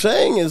what I'm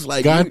saying. Is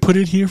like God put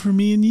it here for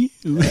me and you.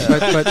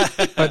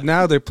 but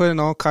now they're putting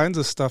all kinds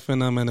of stuff in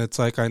them, and it's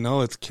like I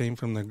know it came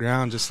from the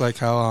ground, just like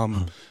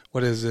how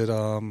what is it,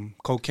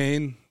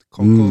 cocaine,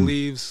 cocoa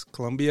leaves,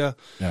 Colombia,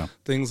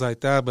 things like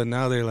that. But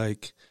now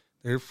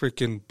they're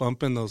freaking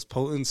bumping those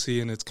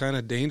potency, and it's kind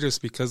of dangerous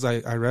because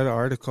I read an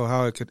article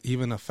how it could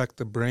even affect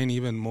the brain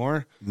even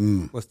more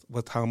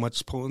with how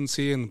much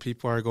potency, and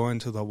people are going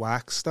to the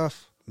wax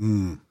stuff.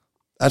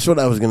 That's what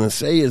I was going to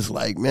say is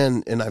like,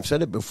 man, and I've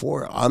said it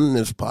before on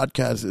this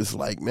podcast, is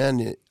like,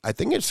 man, I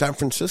think in San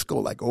Francisco,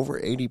 like over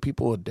 80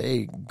 people a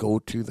day go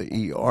to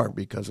the ER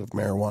because of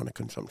marijuana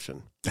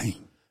consumption. Dang.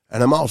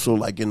 And I'm also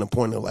like in the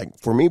point of like,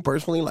 for me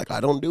personally, like I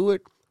don't do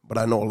it. But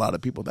I know a lot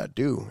of people that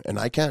do, and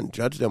I can't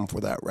judge them for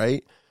that,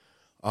 right?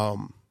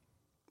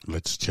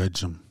 Let's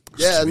judge them.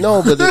 Yeah,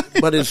 no,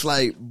 but it's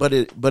like, but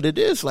it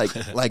is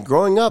like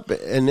growing up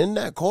and in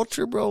that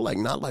culture, bro. Like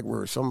not like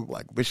we're some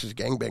like vicious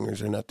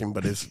gangbangers or nothing,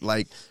 but it's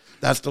like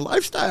that's the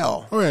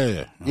lifestyle. Oh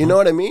yeah. You know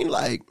what I mean?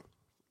 Like,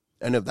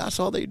 and if that's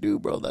all they do,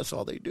 bro, that's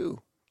all they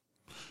do.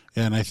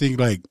 Yeah, and I think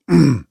like,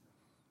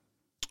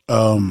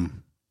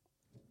 on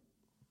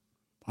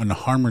the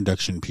harm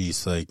reduction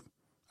piece, like.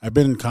 I've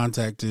been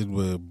contacted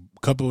with a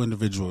couple of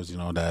individuals,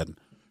 that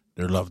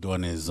their loved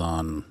one is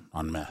on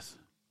meth.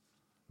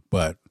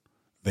 But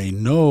they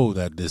know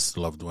that this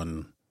loved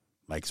one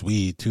likes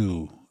weed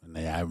too. And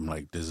they have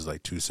like, this is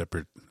like 2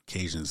 separate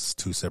occasions,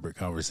 2 separate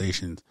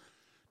conversations.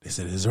 They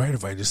said, is it right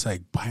if I just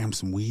like buy him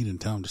some weed and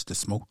tell him just to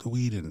smoke the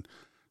weed, and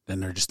then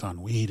they're just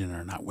on weed and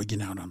they're not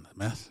wigging out on the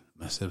meth?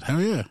 And I said,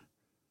 hell yeah.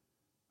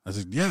 I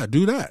said, yeah,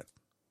 do that.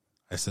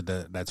 I said,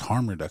 that's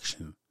harm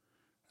reduction.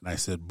 And I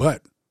said,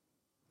 but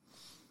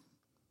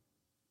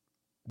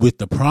with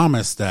the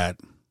promise that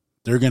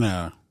they're going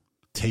to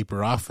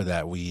taper off of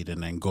that weed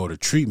and then go to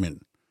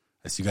treatment,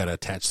 I said, you got to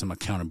attach some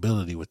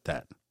accountability with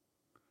that.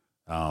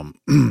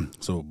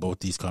 So both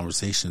these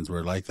conversations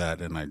were like that.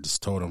 And I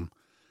just told them,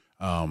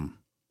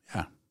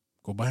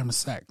 go buy him a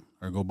sack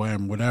or go buy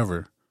him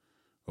whatever.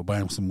 Go buy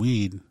him some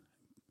weed,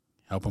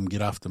 help him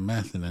get off the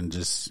meth. And then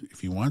just,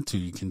 if you want to,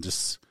 you can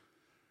just,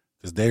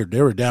 because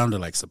they were down to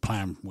like supply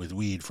him with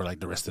weed for like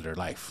the rest of their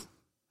life.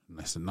 And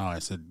I said, no,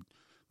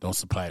 don't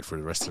supply it for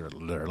the rest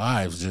of their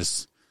lives.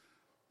 Just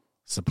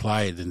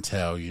supply it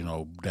until,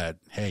 that,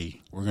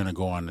 hey, we're going to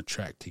go on the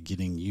track to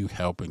getting you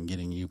help and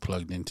getting you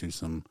plugged into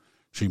some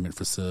treatment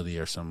facility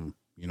or some,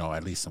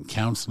 at least some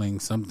counseling,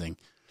 something.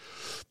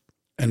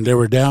 And they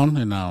were down,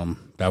 and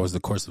that was the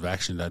course of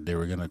action that they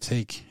were going to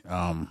take.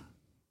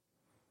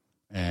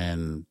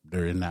 And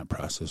they're in that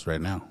process right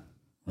now.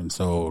 And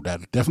so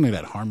definitely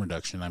that harm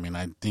reduction, I mean,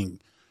 I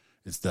think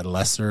it's the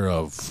lesser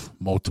of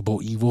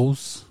multiple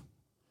evils,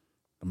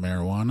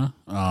 marijuana,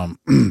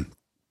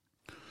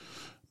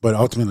 but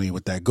ultimately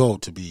with that goal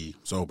to be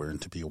sober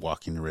and to be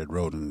walking the red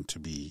road and to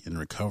be in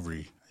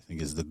recovery, I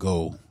think is the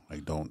goal.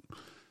 Like, don't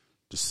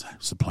just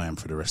supply them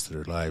for the rest of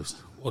their lives.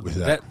 Well,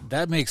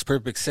 that makes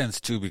perfect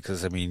sense too,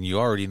 because I mean, you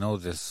already know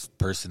this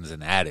person's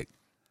an addict.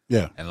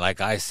 Yeah, and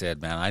like I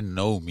said, man, I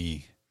know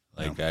me.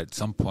 Like at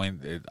some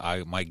point,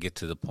 I might get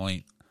to the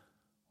point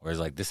where it's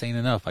like, this ain't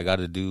enough. I got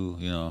to do,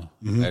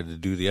 I got to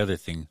do the other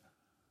thing.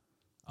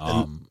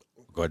 Go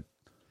ahead.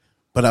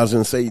 But I was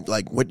going to say,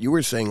 like, what you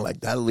were saying,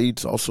 like, that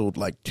leads also,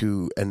 like,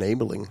 to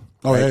enabling.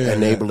 Oh, right? yeah,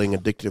 enabling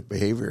addictive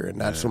behavior.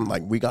 And that's something,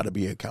 like, we got to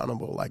be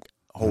accountable, like,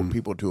 hold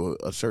people to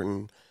a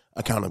certain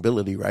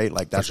accountability, right?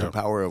 Like, that's the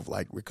power of,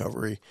 like,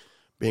 recovery,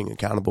 being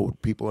accountable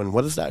with people. And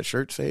what does that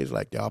shirt say? Is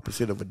like, the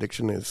opposite of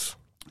addiction is?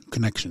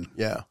 Connection.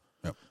 Yeah.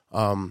 Yep.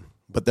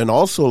 But then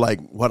also, like,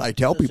 what I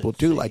tell people,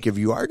 too, like, if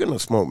you are going to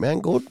smoke, man,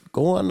 go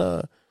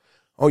on,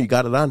 you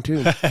got it on,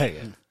 too.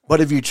 But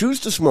if you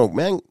choose to smoke,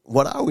 man,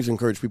 what I always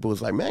encourage people is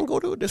like, man,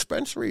 go to a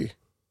dispensary.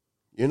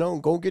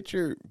 Go get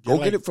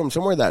it from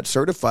somewhere that's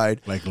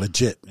certified. Like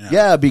legit.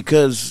 Yeah,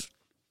 because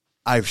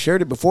I've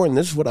shared it before, and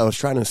this is what I was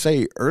trying to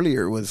say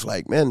earlier, was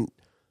like, man,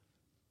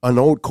 an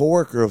old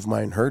coworker of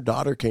mine, her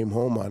daughter came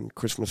home on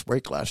Christmas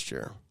break last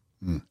year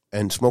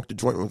and smoked a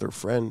joint with her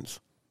friends,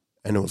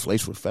 and it was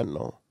laced with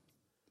fentanyl.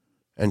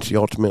 And she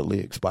ultimately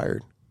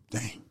expired.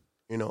 Dang.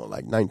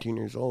 Like 19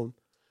 years old.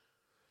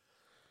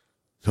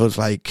 So it's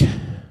like,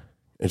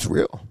 it's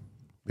real.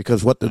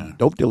 Because what the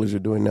dope dealers are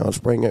doing now is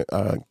spraying it,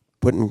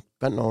 putting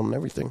fentanyl and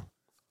everything.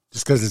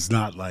 Just because it's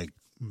not like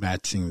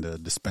matching the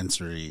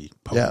dispensary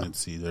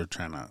potency, they're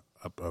trying to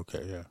up.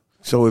 Okay, yeah.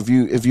 So if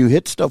you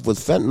hit stuff with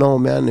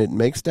fentanyl, man, it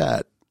makes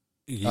that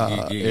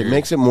it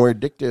makes it more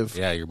addictive.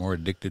 Yeah, you're more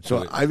addicted to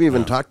So it. I've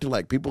even talked to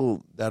like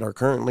people that are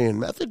currently in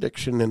meth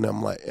addiction, and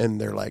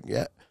they're like,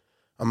 yeah.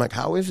 I'm like,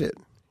 how is it?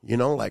 You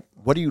know, like,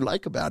 what do you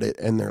like about it?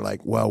 And they're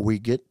like, well, we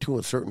get to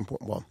a certain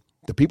point. Well,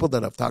 the people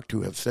that I've talked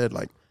to have said,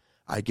 like,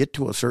 I get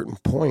to a certain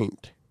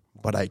point,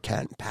 but I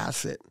can't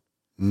pass it.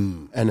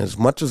 And as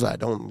much as I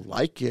don't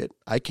like it,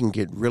 I can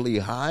get really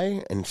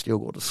high and still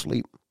go to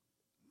sleep.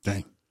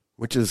 Dang.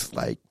 Which is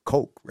like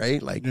coke,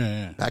 right? Like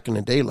back in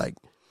the day, like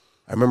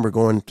I remember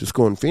going to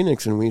school in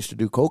Phoenix and we used to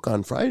do coke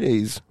on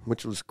Fridays,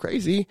 which was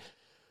crazy.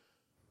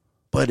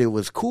 But it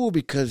was cool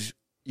because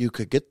you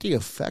could get the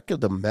effect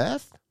of the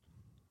meth,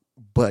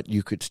 but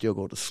you could still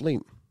go to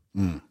sleep.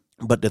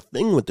 But the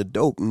thing with the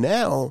dope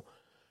now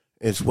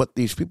is what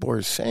these people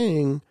are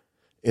saying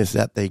is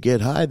that they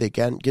get high, they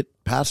can't get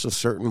past a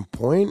certain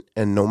point,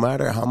 and no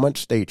matter how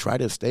much they try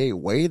to stay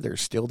away, there's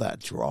still that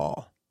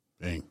draw.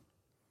 Dang.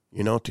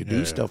 You know, to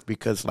do stuff.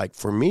 Because, like,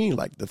 for me,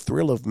 like, the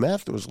thrill of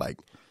meth was, like,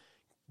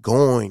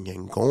 going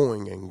and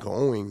going and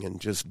going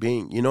and just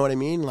being, you know what I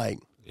mean? Like,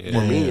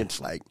 for me, it's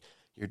like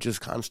you're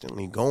just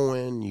constantly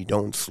going. You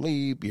don't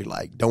sleep. You're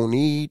like, don't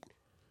eat.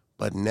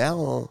 But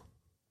now,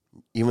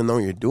 even though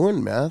you're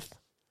doing meth,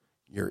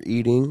 you're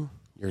eating,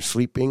 you're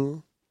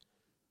sleeping,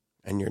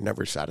 and you're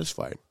never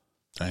satisfied.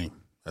 Dang.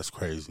 That's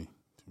crazy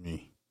to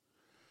me.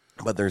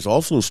 But there's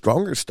also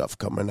stronger stuff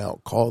coming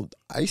out called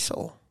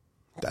ISO.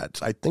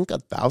 That's, I think,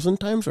 1,000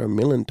 times or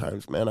 1,000,000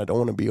 times, man. I don't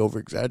want to be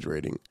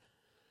over-exaggerating.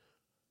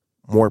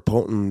 More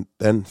potent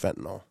than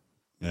fentanyl.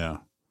 Yeah.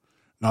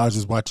 No, I was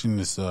just watching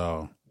this,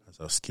 as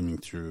I was skimming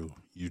through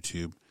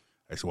YouTube,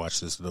 I just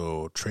watched this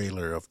little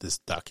trailer of this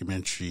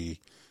documentary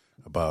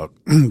about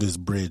this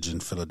bridge in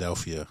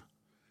Philadelphia.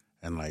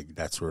 And, like,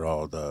 that's where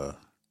all the,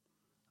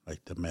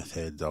 like, the meth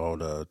heads, all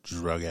the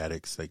drug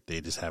addicts, like, they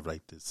just have,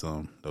 like, this,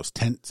 those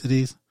tent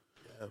cities.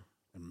 Yeah.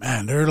 And,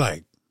 man,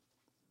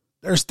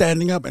 they're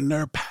standing up and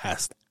they're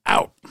passed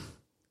out.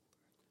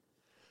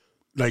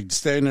 Like,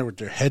 standing there with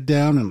their head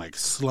down and, like,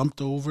 slumped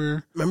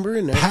over. Remember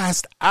in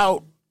passed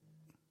out.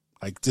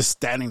 Like, just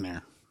standing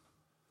there.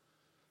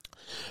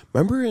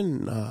 Remember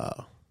in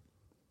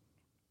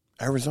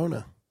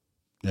Arizona?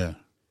 Yeah.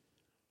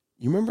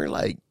 You remember,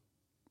 like,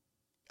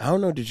 I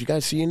don't know, did you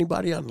guys see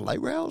anybody on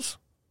light rails?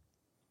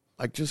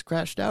 Like, just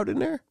crashed out in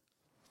there?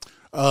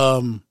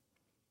 When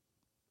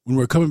we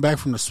were coming back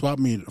from the swap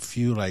meet, a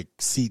few, like,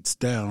 seats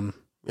down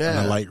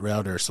on a light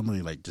rail, or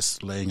somebody, like,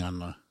 just laying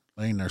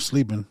there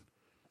sleeping.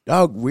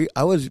 Dog,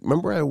 I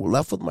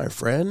left with my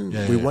friend.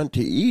 We went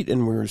to eat,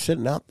 and we were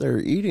sitting out there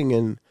eating,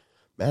 and,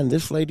 man,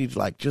 this lady,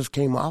 like, just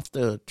came off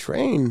the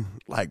train.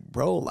 Like,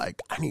 bro,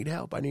 like, I need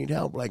help.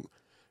 Like,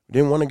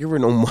 didn't want to give her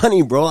no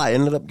money, bro. I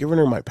ended up giving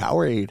her my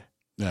Powerade.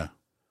 Yeah.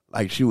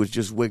 Like, she was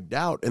just wigged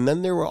out. And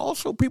then there were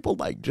also people,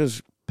 like,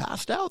 just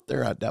passed out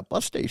there at that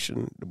bus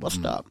station, the bus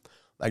stop.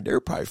 Like, they were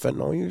probably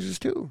fentanyl users,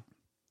 too.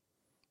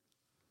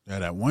 Yeah,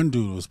 that one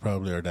dude was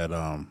probably, or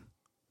that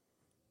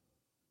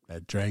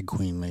drag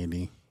queen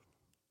lady.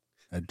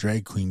 That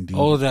drag queen dude.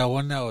 Oh, that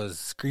one that was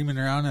screaming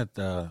around at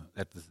that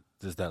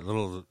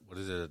little, what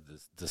is it,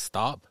 the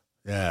stop?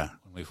 Yeah.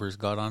 When we first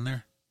got on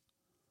there.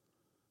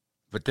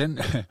 But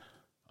then,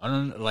 I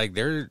don't, like,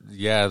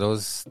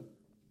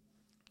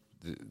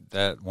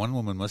 that one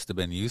woman must have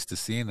been used to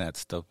seeing that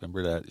stuff.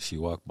 Remember that she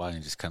walked by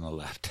and just kind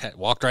of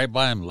walked right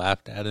by him,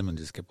 laughed at him, and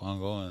just kept on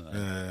going.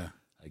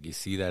 Like you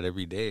see that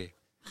every day.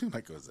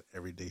 Like it was an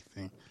everyday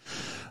thing.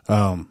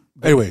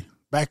 Anyway,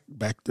 back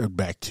to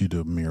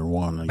the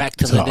marijuana. Back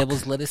to the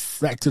devil's lettuce.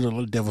 Back to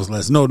the devil's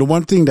lettuce. No, the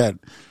one thing that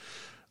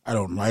I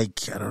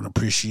don't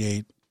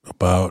appreciate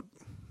about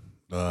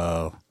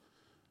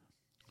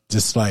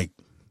just like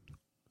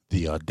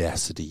the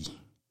audacity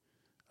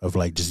of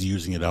like just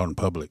using it out in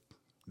public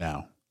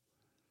now.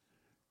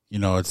 You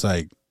know, it's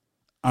like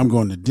I'm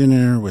going to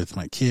dinner with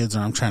my kids, or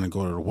I'm trying to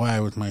go to the Y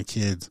with my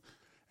kids,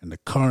 and the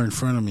car in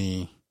front of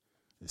me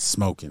is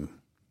smoking.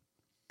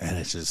 And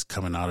it's just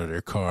coming out of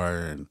their car,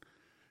 and you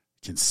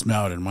can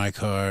smell it in my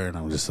car, and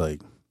I'm just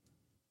like,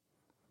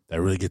 that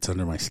really gets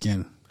under my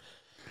skin.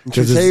 Did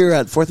you say you're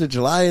at 4th of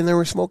July and they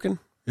were smoking?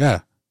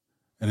 Yeah.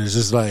 And it's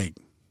just like,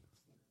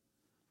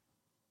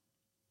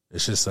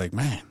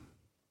 man,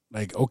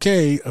 like,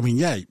 okay, I mean,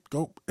 yeah,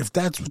 go, if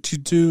that's what you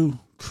do,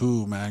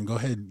 cool, man, go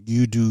ahead,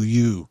 you do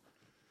you.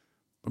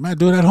 But man,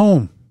 do it at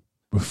home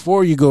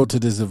before you go to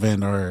this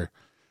event, or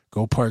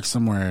go park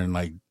somewhere and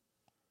like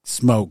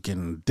smoke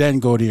and then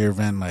go to your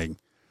event. Like,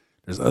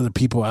 there's other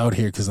people out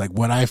here, because like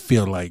what I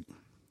feel like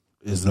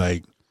is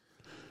like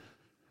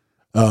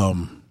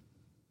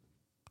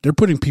they're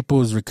putting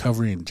people's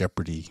recovery in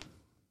jeopardy.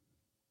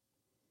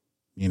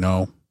 You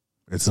know,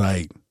 it's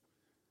like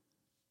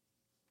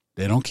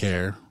they don't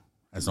care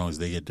as long as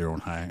they get their own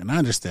high, and I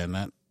understand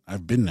that.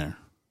 I've been there.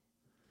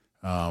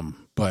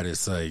 But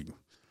it's like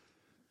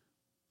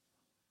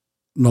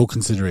no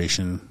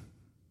consideration.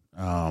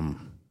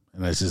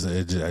 And it's just,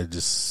 it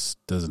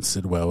just doesn't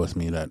sit well with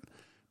me that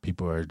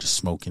people are just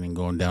smoking and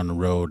going down the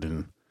road,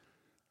 and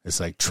it's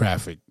like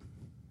traffic,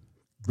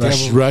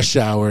 rush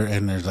hour,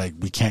 and there's like,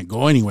 we can't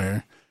go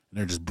anywhere, And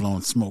they're just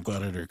blowing smoke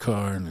out of their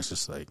car, and it's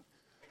just like,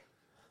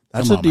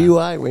 That's come a on, man.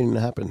 DUI waiting to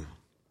happen.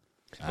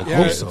 I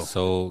Yeah. hope so.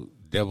 So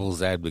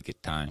devil's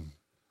advocate time.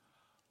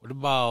 What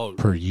about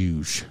Per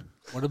use.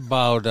 what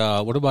about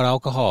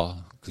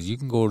alcohol? Because you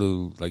can go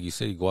to, like you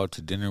said, you go out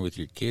to dinner with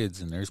your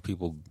kids, and there's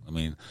people. I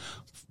mean,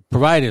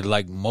 provided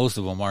like most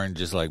of them aren't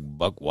just like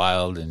buck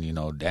wild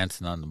and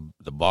dancing on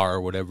the bar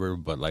or whatever,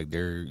 but like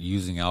they're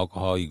using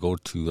alcohol. You go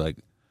to like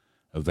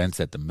events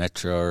at the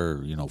Metro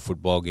or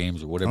football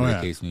games or whatever the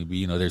case may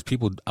be. There's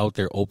people out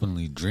there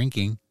openly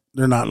drinking.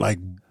 They're not like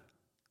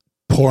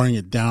pouring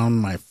it down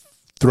my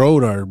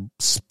throat or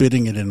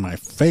spitting it in my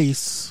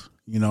face,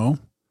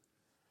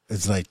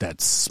 It's like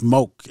that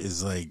smoke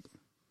is like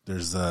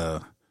there's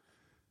a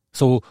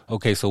So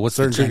what's the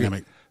certain trigger?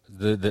 dynamic.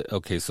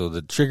 So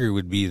the trigger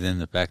would be then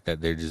the fact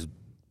that they're just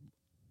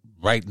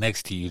right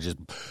next to you, just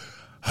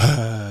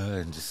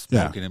and just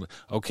smoking. Yeah.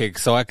 Okay,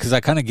 so because I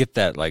kind of get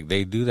that, like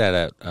they do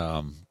that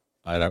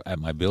at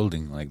my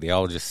building, like they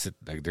all just sit.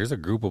 Like there's a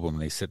group of them,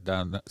 they sit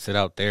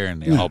out there,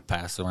 and they all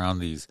pass around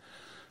these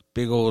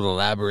big old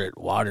elaborate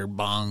water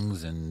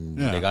bongs, and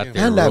they got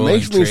their And that rolling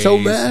makes me so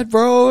trays. mad,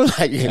 bro.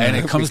 Like, And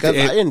it comes because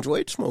to I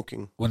enjoyed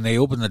smoking. When they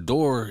open the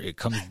door,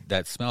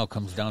 that smell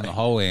comes down the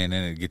hallway, and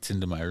then it gets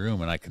into my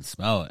room, and I can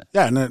smell it.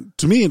 Yeah, and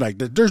to me, like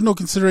there's no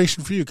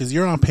consideration for you because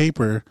you're on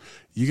paper.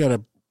 Do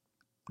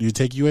you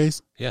take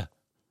UAs? Yeah.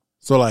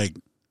 So like,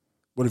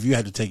 what if you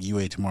had to take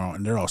UA tomorrow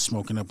and they're all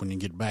smoking up when you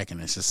get back,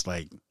 and it's just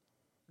like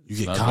you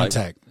get Smells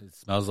contact, it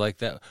smells like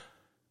that.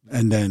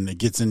 and then it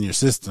gets in your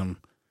system,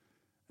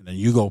 and then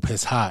you go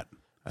piss hot.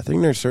 I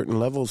think there's certain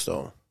levels,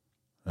 though.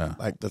 Yeah.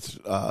 Like, that's,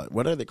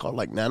 what are they called?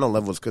 Like nano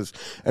levels.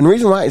 And the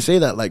reason why I say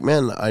that, like,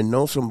 man, I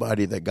know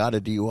somebody that got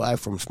a DUI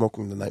from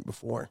smoking the night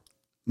before.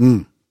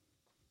 Mm.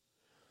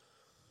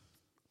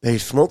 They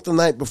smoked the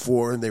night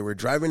before. They were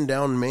driving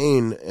down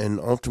Main, and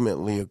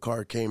ultimately a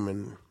car came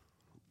and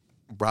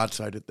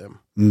broadsided them.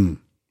 Mm.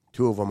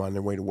 Two of them on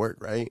their way to work,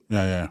 right?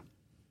 Yeah.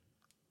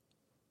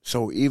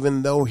 So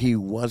even though he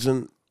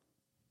wasn't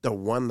the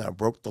one that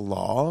broke the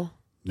law,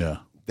 Yeah.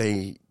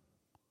 they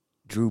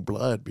drew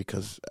blood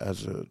because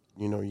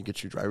you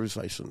get your driver's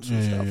license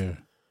and stuff. Yeah.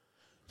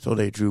 So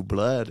they drew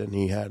blood, and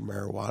he had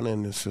marijuana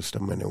in his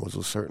system, and it was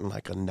a certain,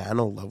 like a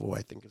nano level,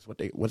 I think is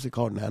what's it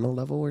called, nano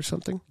level or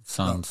something?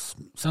 Sounds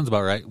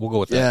about right. We'll go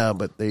with that. Yeah,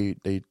 but they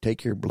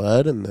take your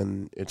blood, and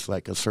then it's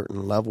like a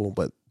certain level,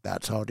 but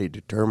that's how they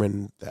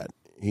determined that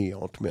he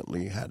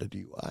ultimately had a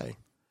DUI.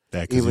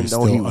 Yeah, Even because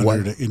though he he was was-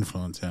 under the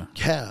influence. Yeah.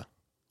 Yeah,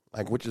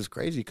 like, which is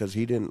crazy because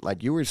he didn't,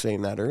 like you were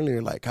saying that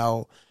earlier, like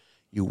how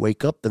you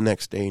wake up the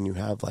next day and you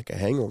have like a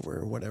hangover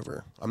or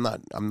whatever. I'm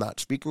not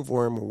speaking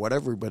for him or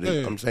whatever, but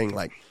I'm saying,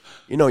 like,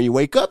 you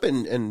wake up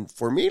and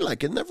for me,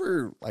 like,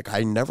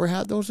 I never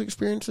had those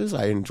experiences.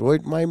 I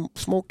enjoyed my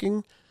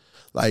smoking.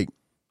 Like,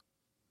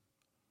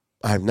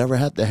 I've never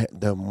had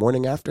the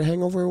morning after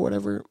hangover or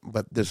whatever,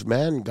 but this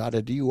man got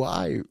a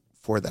DUI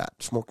for that,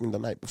 smoking the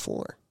night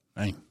before.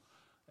 Dang.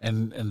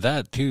 And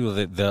that too,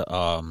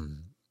 the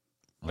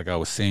like I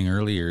was saying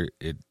earlier,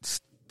 it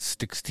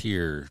sticks to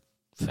your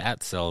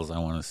fat cells, I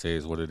want to say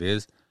is what it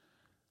is.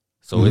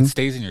 So it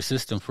stays in your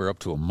system for up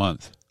to a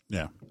month.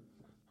 Yeah.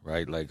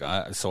 Right? Like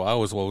I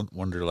always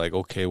wonder, like,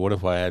 okay, what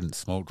if I hadn't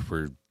smoked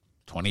for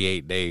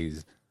 28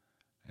 days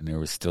and there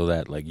was still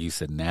that, like you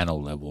said, nano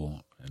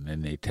level, and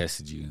then they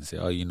tested you and say,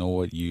 oh, you know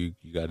what, you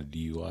got a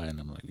DUI, and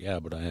I'm like, yeah,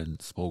 but I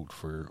hadn't smoked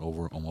for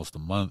over almost a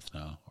month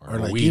now, Or a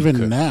like week.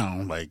 even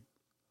now, like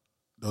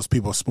those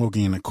people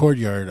smoking in the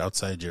courtyard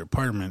outside your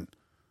apartment,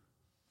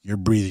 you're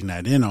breathing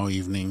that in all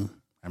evening.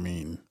 I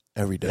mean,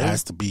 Every it day.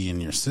 has to be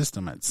in your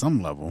system at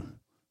some level,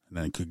 and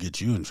then it could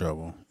get you in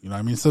trouble. You know what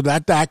I mean? So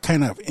that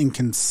kind of in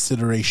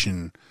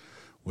consideration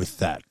with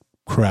that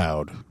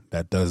crowd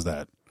that does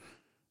that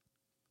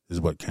is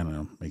what kind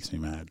of makes me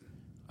mad.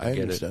 I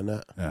get understand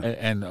that. Yeah.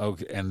 And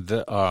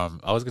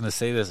I was gonna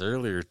say this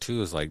earlier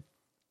too, is like,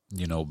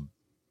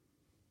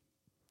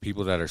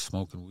 people that are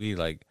smoking weed,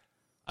 like,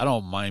 I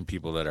don't mind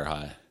people that are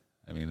high.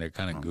 I mean, they're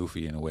kind of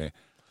goofy in a way,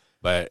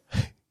 but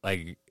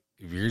like,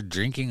 if you're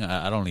drinking,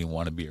 I don't even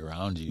want to be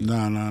around you.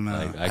 No.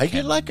 Like, I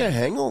get like a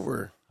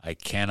hangover. I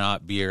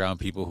cannot be around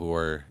people who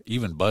are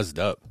even buzzed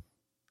up,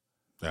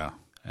 Yeah.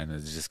 and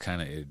it's just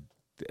kind of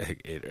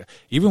it.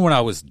 Even when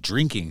I was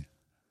drinking,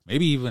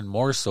 maybe even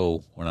more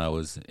so when I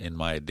was in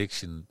my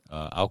addiction,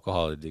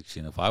 alcohol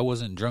addiction. If I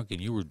wasn't drunk and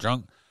you were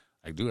drunk,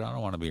 like, dude, I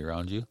don't want to be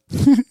around you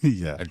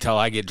Yeah. until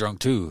I get drunk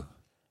too.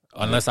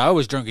 Unless I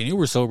was drunk and you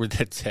were sober,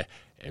 that's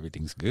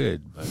everything's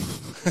good. But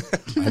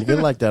I get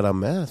like that on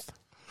meth.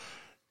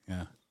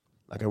 Yeah.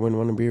 Like, I wouldn't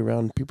want to be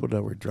around people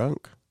that were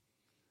drunk.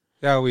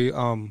 Yeah,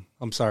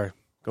 I'm sorry.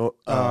 Go.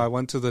 I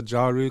went to the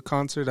Ja Rule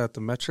concert at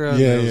the Metro. And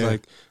Yeah, there was yeah.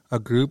 like a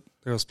group.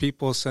 There was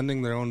people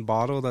sending their own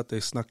bottle that they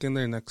snuck in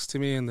there next to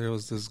me, and there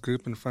was this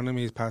group in front of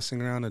me passing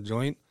around a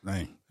joint.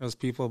 Dang. There was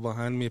people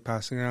behind me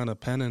passing around a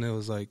pen, and it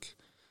was like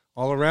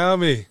all around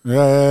me.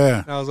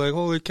 Yeah. And I was like,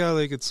 holy cow,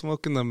 they could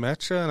smoke in the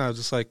Metro, and I was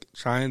just like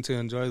trying to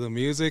enjoy the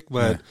music,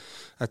 but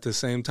at the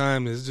same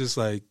time, it's just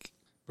like,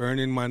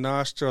 burning my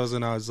nostrils,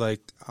 and I was like,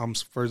 I'm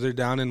further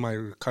down in my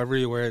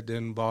recovery where it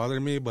didn't bother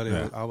me, but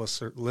I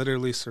was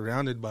literally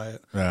surrounded by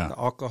it. Yeah. The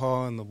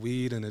alcohol and the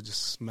weed, and it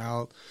just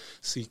smelled.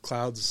 See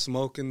clouds of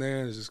smoke in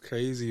there. It's just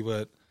crazy.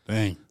 But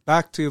Dang.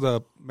 back to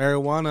the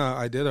marijuana,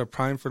 I did a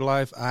Prime for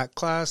Life act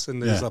class,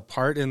 and there's a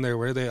part in there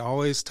where they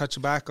always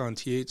touch back on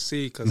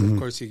THC because, of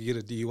course, you get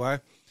a DUI.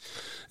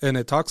 And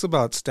it talks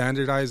about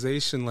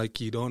standardization, like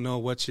you don't know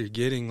what you're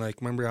getting. Like,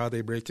 remember how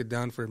they break it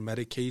down for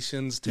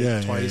medications,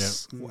 take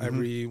twice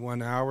every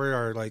 1 hour,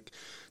 or like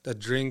the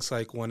drinks,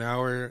 like 1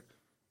 hour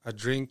a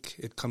drink,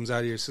 it comes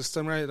out of your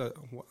system, right?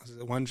 Is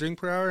it 1 drink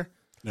per hour?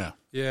 Yeah.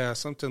 Yeah,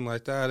 something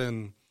like that.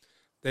 And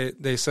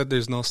they said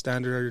there's no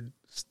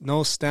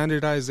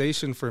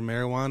standardization for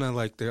marijuana.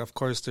 Like, there, of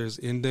course, there's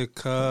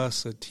indica,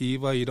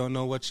 sativa. You don't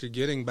know what you're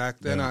getting. Back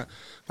then, I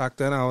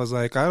was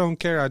like, I don't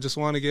care. I just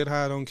want to get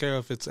high. I don't care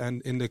if it's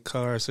an indica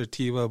or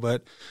sativa.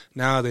 But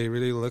now they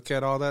really look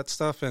at all that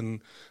stuff,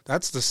 and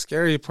that's the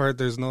scary part.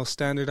 There's no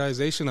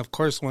standardization. Of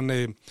course, when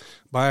they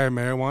buy a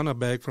marijuana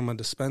bag from a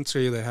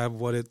dispensary, they have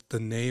the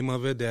name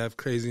of it. They have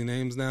crazy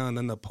names now, and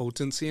then the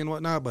potency and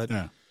whatnot. But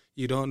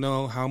you don't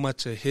know how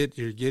much a hit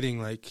you're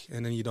getting, like,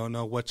 and then you don't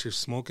know what you're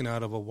smoking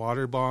out of a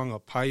water bong, a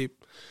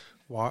pipe,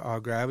 a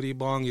gravity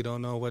bong. You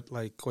don't know what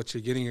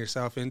you're getting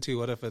yourself into.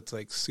 What if it's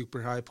like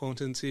super high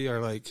potency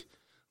or like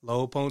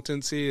low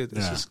potency?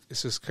 It's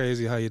just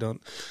crazy how you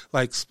don't,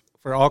 like,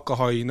 for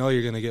alcohol, you know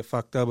you're gonna get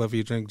fucked up if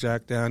you drink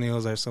Jack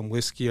Daniels or some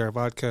whiskey or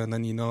vodka, and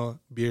then you know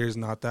beer is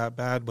not that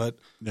bad, but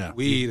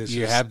weed is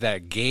you have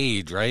that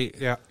gauge, right?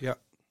 Yeah.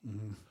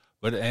 Mm-hmm.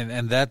 But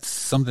and that's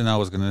something I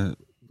was gonna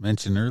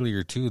mentioned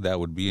earlier too. That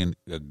would be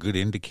a good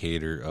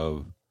indicator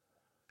of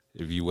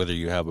whether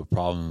you have a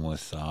problem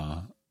with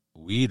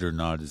weed or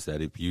not. Is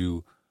that if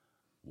you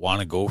want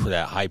to go for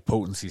that high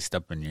potency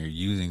stuff and you're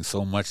using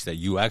so much that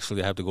you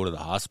actually have to go to the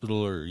hospital,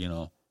 or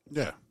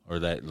or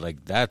that,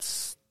 like,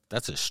 that's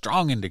a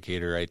strong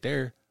indicator right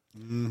there.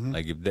 Mm-hmm.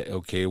 Like,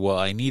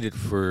 I need it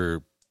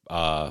for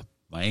my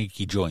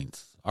achy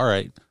joints. All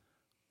right,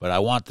 but I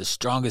want the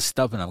strongest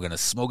stuff, and I'm gonna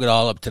smoke it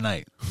all up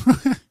tonight.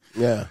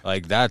 Yeah,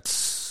 like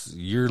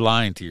you're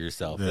lying to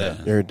yourself. Yeah,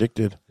 you're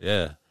addicted.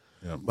 Yeah.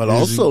 But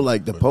also,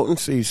 like, the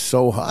potency is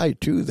so high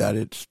too that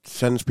it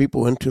sends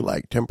people into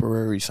like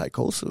temporary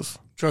psychosis,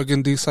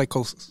 drug-induced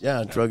psychosis.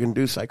 Yeah,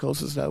 drug-induced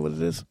psychosis. Is that what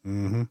it is?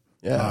 Mm-hmm.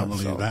 Yeah, I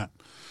believe that.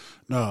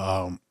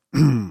 No,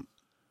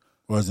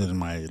 was it in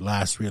my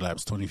last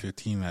relapse,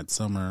 2015, that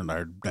summer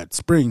or that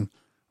spring,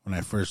 when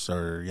I first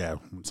started? Yeah,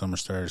 when summer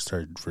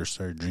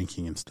started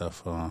drinking and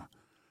stuff.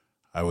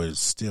 I was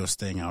still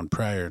staying out in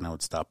Pryor, and I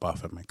would stop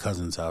off at my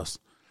cousin's house.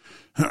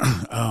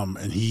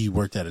 And he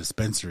worked at a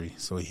dispensary,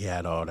 so he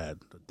had all that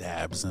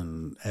dabs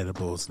and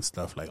edibles and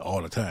stuff, like,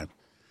 all the time.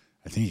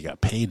 I think he got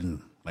paid,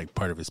 and like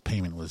part of his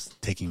payment was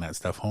taking that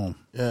stuff home.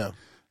 Yeah.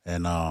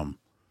 And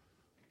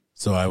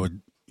so I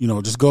would,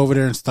 just go over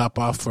there and stop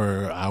off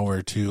for an hour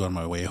or two on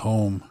my way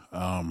home.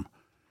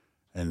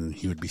 And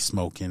he would be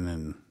smoking,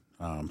 and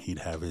he'd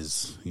have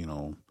his,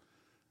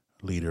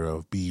 liter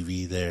of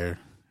BV there,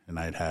 and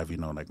I'd have,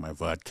 like, my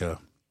vodka,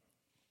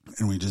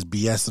 and we just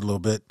BS a little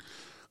bit.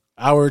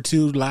 Hour or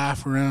two,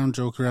 laugh around,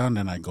 joke around,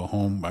 then I go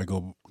home. I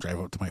go drive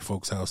up to my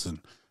folks' house and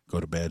go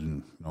to bed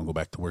and go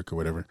back to work or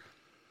whatever.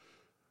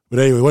 But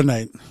anyway, one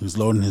night he was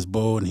loading his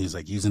bowl, and he's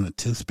like using a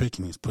toothpick,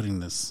 and he's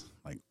putting this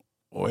like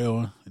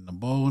oil in the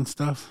bowl and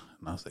stuff.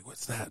 And I was like,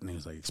 "What's that?" And he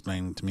was like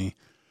explaining to me.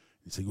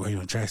 He's like, "Well, you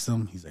want to try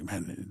some?" He's like,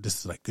 "Man,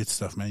 this is like good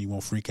stuff, man. You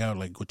won't freak out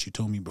like what you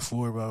told me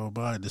before, blah blah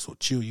blah. This will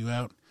chill you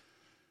out."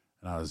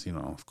 And I was,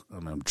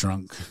 I'm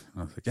drunk.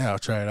 And I was like, "Yeah, I'll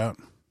try it out."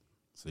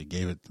 So he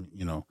gave it,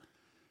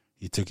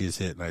 He took his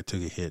hit, and I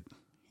took a hit.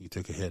 He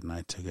took a hit, and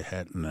I took a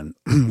hit. And then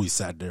we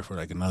sat there for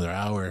like another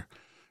hour,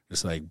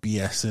 just like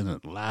BSing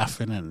and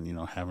laughing and,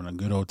 having a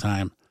good old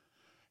time.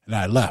 And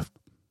I left.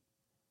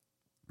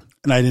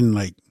 And I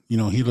didn't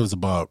he lives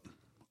about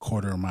a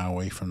quarter of a mile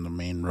away from the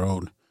main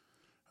road.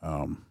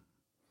 And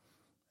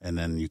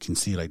then you can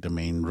see like the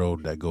main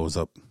road that goes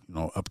up,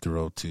 up the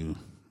road to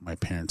my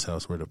parents'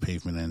 house where the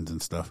pavement ends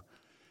and stuff.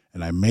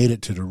 And I made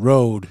it to the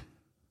road,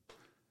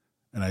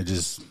 and I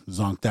just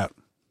zonked out.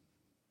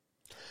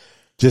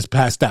 Just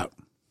passed out.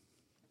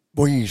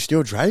 Were you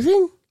still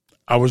driving?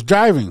 I was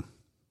driving.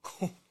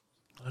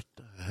 What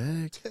the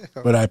heck?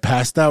 But I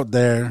passed out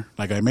there.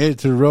 Like, I made it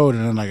to the road,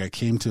 and then I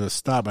came to a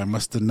stop. I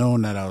must have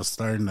known that I was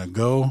starting to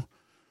go.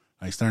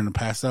 Starting to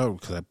pass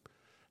out because I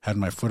had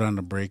my foot on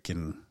the brake,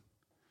 and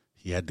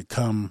he had to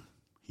come.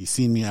 He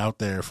seen me out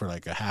there for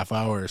like a half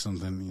hour or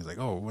something. He's like,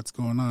 "Oh, what's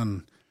going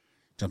on?"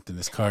 Jumped in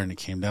his car, and he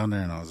came down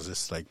there, and I was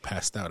just like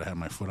passed out. I had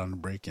my foot on the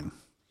brake, and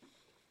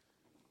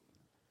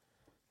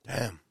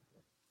damn.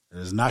 It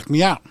just knocked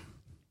me out.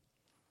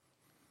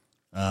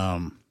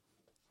 But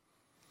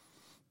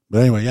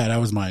anyway, that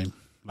was my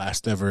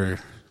last ever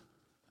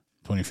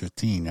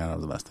 2015. Yeah, that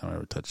was the last time I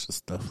ever touched this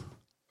stuff.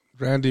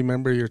 Randy,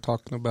 remember you're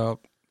talking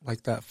about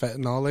like that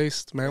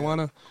fentanyl-laced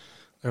marijuana?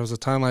 There was a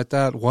time like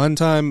that. One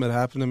time it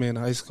happened to me in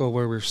high school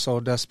where we were so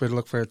desperate to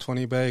look for a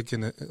 20 bag,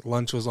 and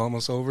lunch was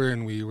almost over,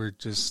 and we were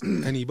just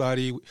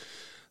anybody.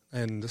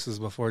 and this is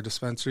before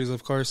dispensaries,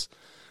 of course.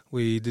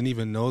 We didn't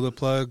even know the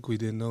plug. We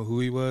didn't know who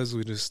he was.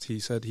 He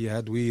said he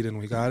had weed, and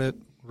we got it,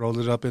 rolled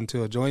it up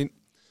into a joint.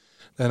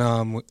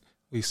 Then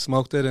we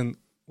smoked it, and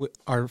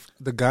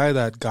the guy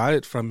that got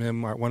it from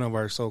him, one of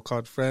our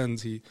so-called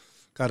friends, he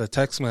got a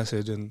text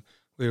message, and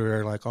we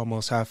were like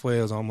almost halfway.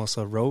 It was almost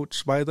a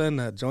roach by then,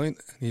 that joint.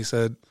 And he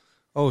said,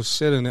 "Oh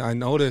shit!" And I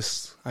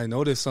noticed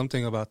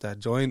something about that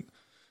joint.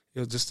 It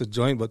was just a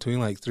joint between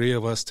like three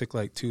of us. Took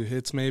like 2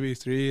 hits, maybe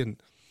 3.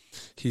 And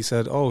he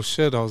said, "Oh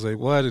shit!" I was like,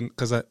 "What?" And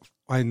because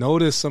I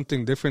noticed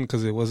something different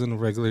because it wasn't a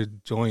regular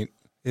joint.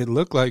 It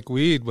looked like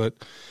weed, but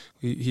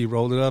he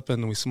rolled it up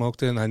and we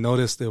smoked it. And I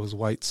noticed there was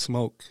white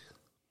smoke.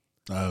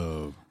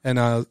 Oh.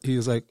 And he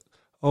was like,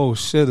 "Oh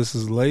shit, this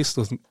is laced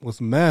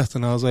with meth."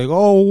 And I was like,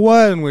 "Oh,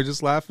 what?" And we are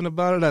just laughing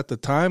about it at the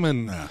time.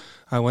 And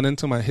I went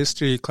into my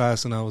history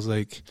class and I was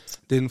like,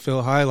 didn't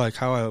feel high like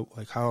how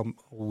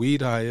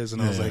weed high is.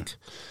 And I was like,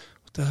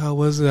 what the hell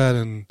was that?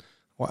 And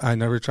I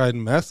never tried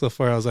meth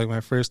before. I was like,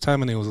 my first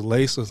time, and it was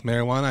laced with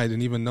marijuana. I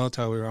didn't even know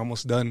till we were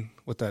almost done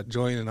with that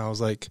joint. And I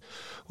was like,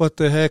 what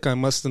the heck? I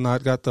must have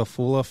not got the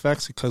full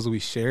effects because we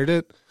shared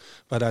it.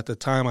 But at the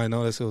time, I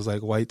noticed it was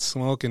like white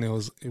smoke, and it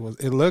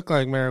looked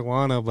like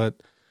marijuana, but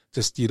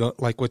just, you don't,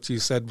 like what you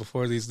said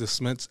before, these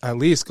dispensaries, at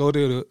least go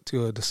to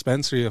a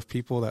dispensary of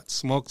people that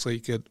smoke so you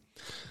could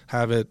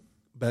have it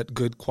bet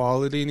good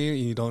quality in you.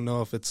 You don't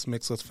know if it's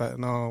mixed with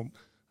fentanyl,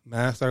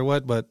 meth, or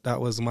what, but that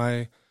was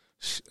my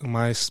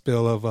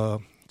spill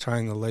of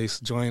trying the lace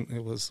joint.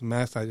 It was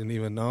meth. I didn't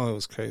even know. It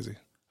was crazy.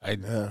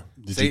 Did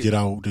you get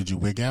out? Did you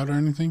wig out or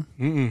anything?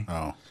 Mm-mm.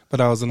 Oh, but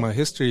I was in my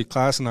history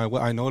class, and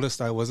I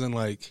noticed I wasn't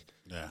like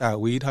that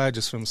weed high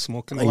just from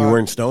smoking. And you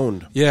weren't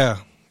stoned. Yeah.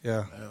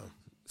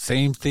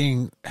 Same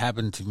thing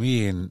happened to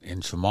me in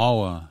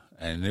Chamawa,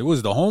 and it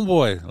was the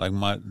homeboy, like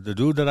the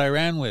dude that I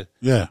ran with.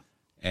 Yeah,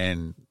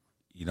 and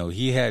you know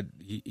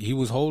he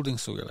was holding,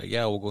 so we were like,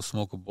 yeah, we'll go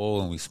smoke a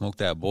bowl, and we smoked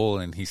that bowl,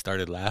 and he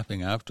started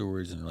laughing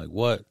afterwards, and we're like,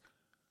 what?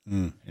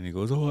 And he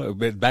goes, oh,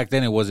 but back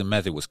then it wasn't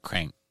meth, it was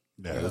crank.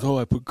 Yeah. He goes, oh,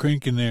 I put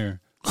crank in there.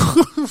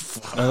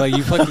 Like,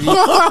 you tell me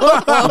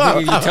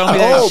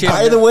that shit. Oh,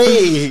 by the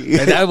way.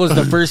 And that was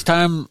the first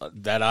time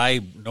that I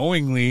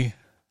knowingly,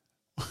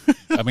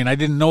 I mean, I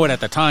didn't know it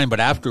at the time, but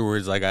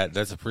afterwards, like,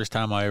 that's the first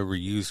time I ever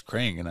used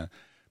crank. And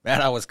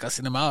I was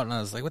cussing him out, and I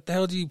was like, what the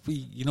hell do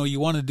you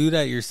want to do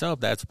that yourself?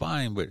 That's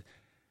fine. But,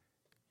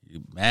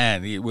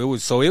 man, it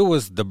was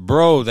the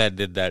bro that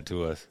did that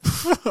to us.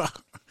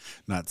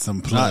 Not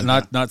some plug.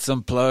 Not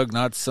some plug,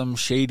 not some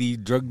shady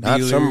drug dealer.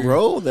 Not some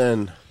bro,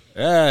 then.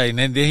 Yeah, and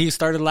then he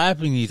started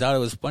laughing. He thought it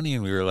was funny,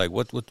 and we were like,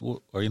 "What?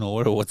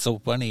 Or what's so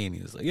funny?" And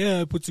he was like,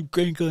 "Yeah, I put some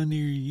crank on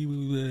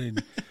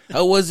there."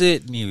 How was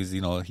it? And he was,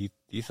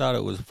 he thought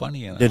it was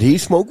funny. And did he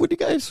smoke with you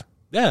guys?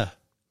 Yeah.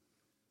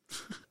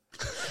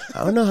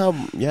 I don't know how.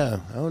 Yeah,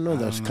 I don't know.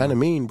 That's kind of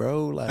mean,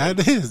 bro. Like,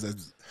 that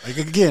is. Like,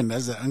 again,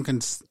 that's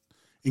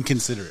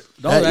inconsiderate.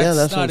 No,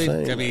 that's not what I'm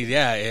saying. I mean,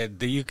 yeah,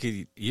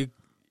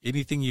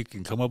 anything you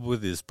can come up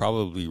with is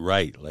probably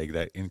right. Like,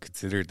 that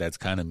inconsiderate, that's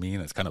kind of mean.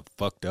 That's kind of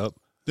fucked up.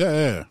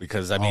 Yeah.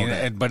 Because, I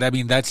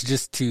mean, that's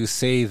just to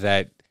say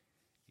that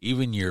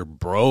even your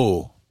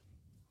bro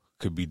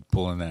could be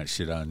pulling that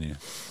shit on you.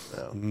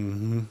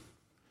 Mm-hmm.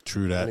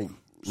 True that.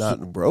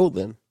 Not bro,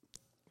 then.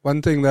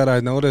 One thing that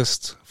I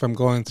noticed from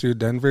going through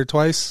Denver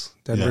twice,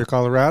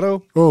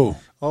 Colorado.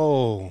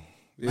 Oh,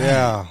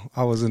 yeah.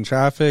 I was in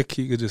traffic.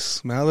 You could just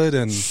smell it.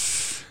 And,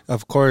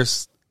 of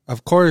course,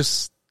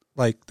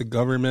 like the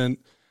government,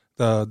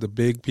 the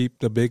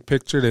big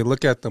picture, they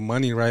look at the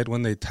money, right?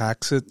 When they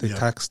tax it, they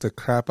tax the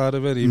crap out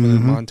of it. Even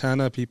in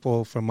Montana,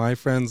 people from my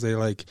friends, they're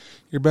like,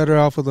 you're better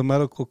off with a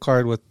medical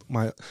card, with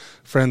my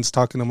friends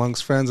talking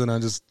amongst friends, and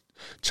I'm just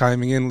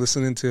chiming in,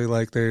 listening to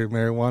like their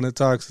marijuana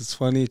talks. It's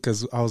funny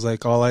because I was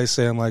like,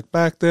 I'm like,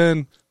 back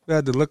then we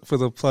had to look for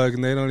the plug,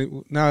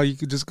 and now you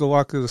could just go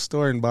walk to the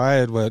store and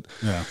buy it. But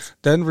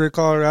Denver,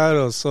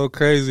 Colorado is so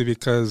crazy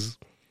because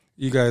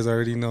you guys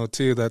already know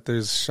too that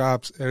there's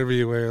shops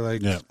everywhere.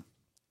 Like,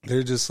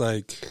 they're just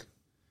like,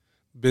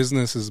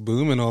 business is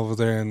booming over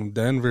there in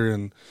Denver.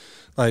 And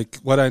like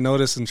what I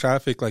noticed in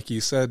traffic, like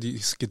you said, you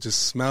could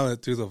just smell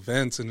it through the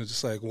vents, and it's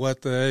just like,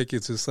 what the heck?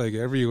 It's just like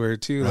everywhere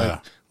too.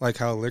 Like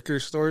how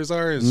liquor stores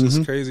are. It's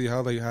just crazy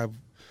how they have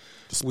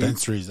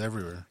dispensaries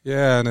everywhere.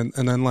 Yeah, and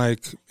then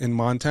like in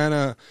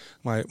Montana,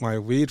 my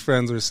weed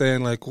friends were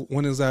saying like,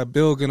 when is that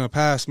bill gonna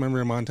pass?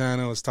 Remember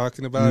Montana was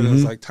talking about it. It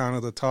was like town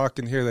of the talk,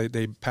 and here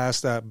they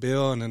passed that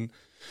bill, and then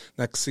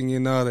next thing you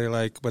know, they're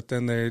like, but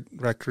then they're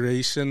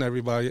recreation,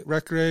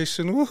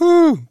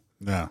 woohoo.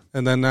 Yeah.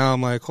 And then now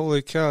I'm like,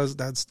 holy cow,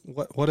 that's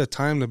what a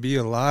time to be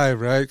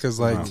alive, right? Because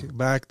like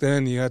back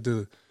then you had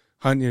to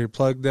hunt your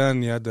plug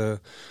down, you had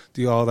to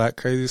do all that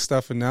crazy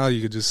stuff, and now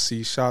you could just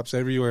see shops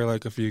everywhere.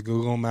 Like if you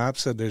Google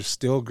Maps it, they're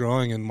still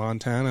growing in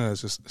Montana.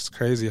 It's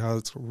crazy how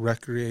it's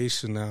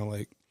recreation now.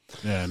 Like,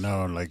 yeah,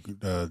 no, like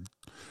the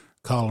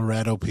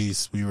Colorado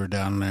piece, we were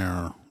down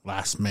there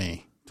last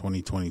May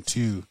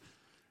 2022,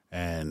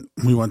 and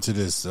we went to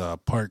this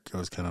park. It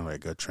was kind of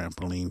like a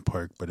trampoline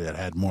park, but it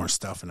had more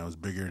stuff, and it was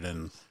bigger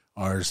than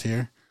ours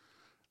here.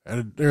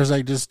 And there's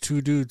like just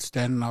two dudes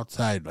standing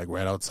outside, like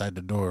right outside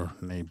the door,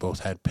 and they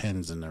both had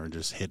pens, and they were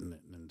just hitting it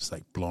and just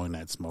like blowing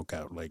that smoke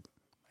out like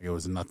it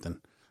was nothing.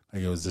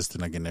 Like it was just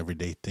like an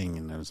everyday thing.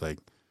 And it was like,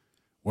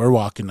 we're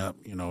walking up,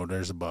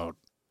 there's about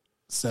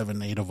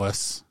 7, 8 of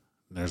us.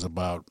 And there's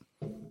about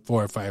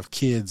 4 or 5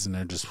 kids, and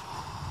they're just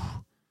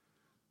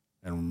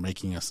and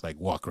making us like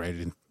walk right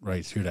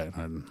through that.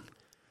 And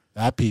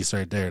that piece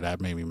right there,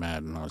 that made me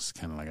mad, and I was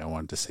kind of like, I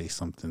wanted to say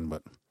something,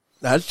 but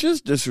That's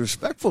just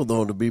disrespectful,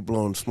 though, to be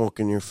blowing smoke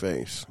in your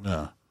face.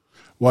 yeah.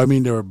 Well, I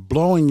mean, they were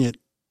blowing it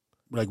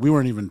like we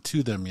weren't even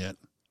to them yet,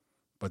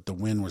 but the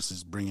wind was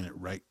just bringing it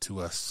right to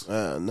us.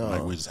 No.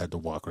 Like we just had to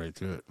walk right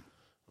through it.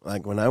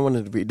 Like when I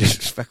wanted to be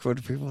disrespectful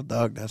to people,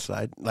 dog, that's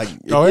like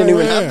it Oh, didn't yeah,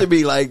 even yeah, have to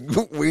be like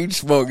weed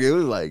smoke. It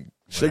was like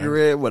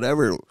cigarette,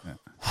 whatever. Yeah.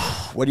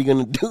 What are you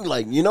gonna do?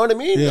 Like, you know what I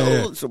mean? Yeah, No,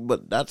 yeah. So,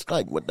 but that's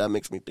like what that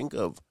makes me think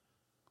of.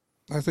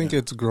 I think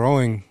it's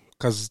growing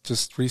because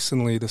just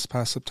recently, this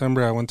past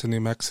September, I went to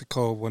New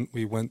Mexico. When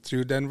we went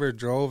through Denver,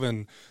 drove,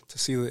 and to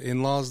see the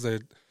in-laws,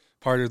 that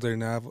part of their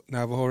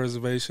Navajo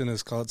reservation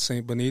is called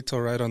St. Benito,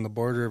 right on the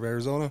border of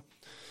Arizona.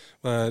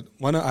 But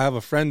I have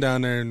a friend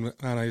down there, and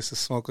I used to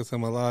smoke with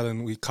him a lot,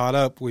 and we caught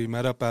up. We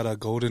met up at a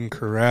Golden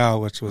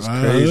Corral, which was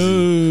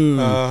crazy.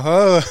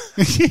 Oh.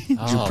 Did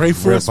you pray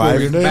for us? while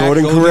we were there?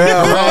 Golden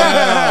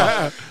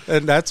Corral.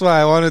 And that's why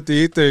I wanted to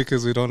eat there,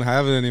 because we don't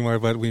have it anymore.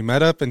 But we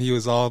met up, and he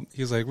was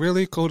like,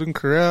 really, Golden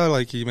Corral?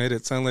 Like, he made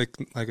it sound like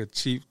a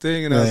cheap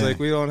thing. And I was like,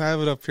 we don't have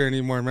it up here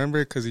anymore,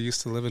 remember? Because he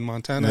used to live in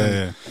Montana.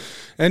 Yeah.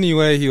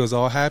 Anyway, he was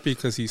all happy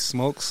because he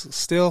smokes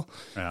still.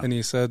 Yeah. And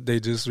he said they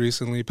just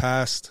recently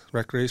passed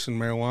recreational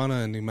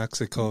marijuana in New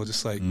Mexico,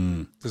 just like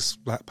this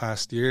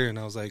past year. And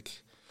I was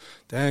like,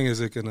 dang, is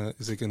it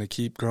gonna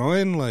keep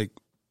growing like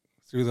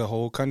through the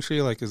whole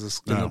country? Like, is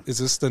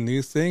this the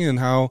new thing? And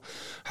how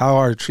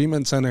our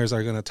treatment centers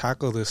are gonna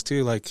tackle this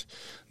too? Like,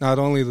 not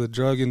only the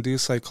drug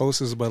induced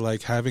psychosis, but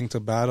like having to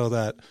battle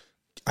that.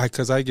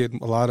 Because I get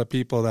a lot of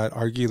people that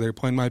argue their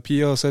point. My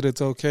PO said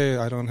it's okay.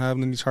 I don't have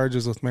any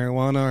charges with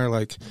marijuana, or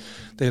like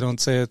they don't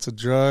say it's a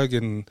drug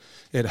and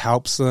it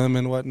helps them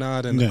and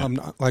whatnot. And I'm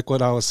not, like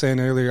what I was saying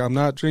earlier, I'm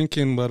not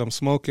drinking, but I'm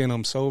smoking.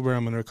 I'm sober.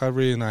 I'm in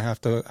recovery, and I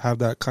have to have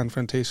that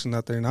confrontation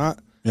that they're not.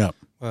 Yeah.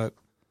 But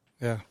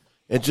yeah,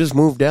 It just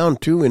moved down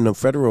too in the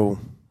federal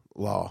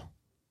law.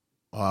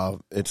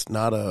 It's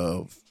not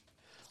a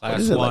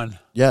Class 1. Like,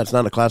 yeah, it's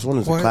not a class 1.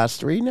 It's What? a class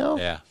 3 now.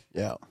 Yeah.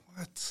 Yeah.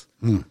 what?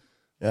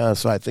 Yeah,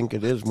 so I think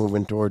it is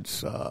moving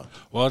towards.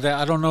 Well,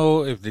 I don't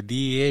know if the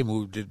DEA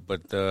moved it,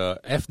 but the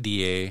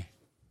FDA,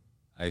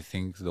 I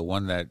think the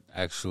one that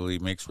actually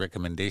makes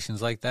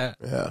recommendations like that,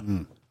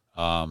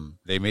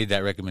 they made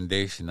that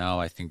recommendation. Now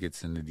I think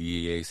it's in the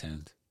DEA's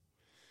hands.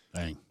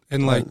 Dang.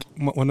 And like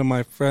one of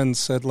my friends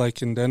said,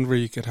 like in Denver,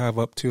 you could have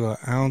up to an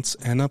ounce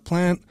in a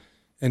plant,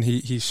 and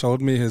he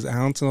showed me his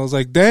ounce, and I was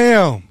like,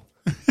 damn.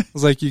 I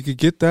was like, you could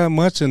get that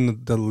much,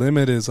 and the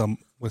limit is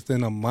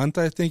within a month.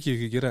 I think you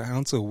could get an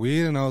ounce of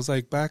weed, and I was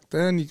like, back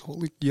then you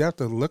have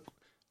to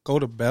go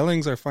to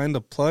Bellings or find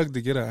a plug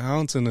to get an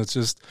ounce, and it's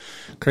just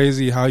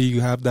crazy how you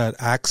have that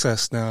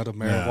access now to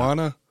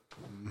marijuana.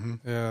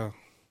 Yeah.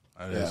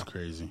 That is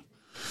crazy.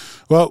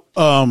 Well,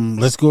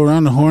 let's go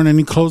around the horn.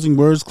 Any closing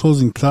words,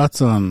 closing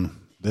thoughts on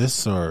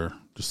this, or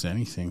just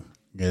anything?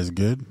 You guys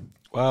good?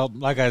 Well,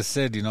 like I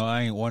said,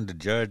 I ain't one to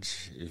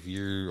judge. If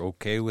you're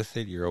okay with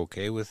it, you're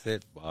okay with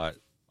it. But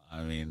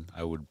I mean,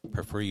 I would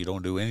prefer you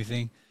don't do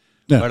anything.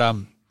 Yeah. But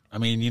I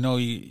mean,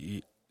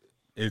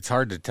 it's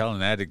hard to tell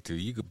an addict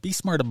you could be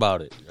smart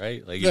about it,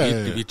 right? Like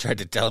if you tried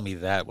to tell me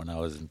that when I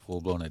was in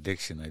full blown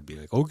addiction, I'd be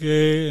like,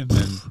 okay, and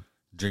then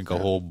drink a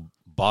whole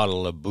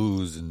bottle of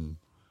booze and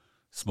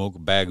smoke a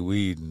bag of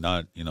weed and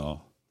not,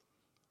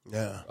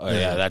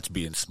 that's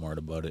being smart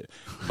about it.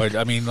 But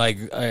I mean,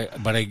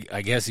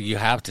 I guess you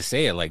have to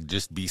say it, like,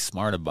 just be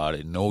smart about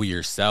it. Know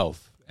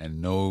yourself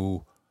and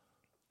know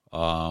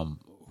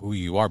who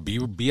you are.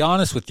 Be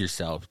honest with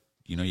yourself.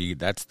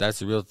 That's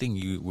the real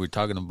thing. We're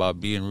talking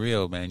about being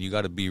real, man. You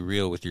got to be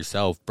real with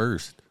yourself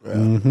first. Yeah.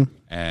 Mm-hmm.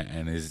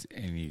 And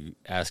you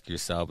ask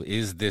yourself,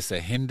 is this a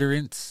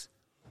hindrance,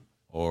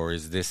 or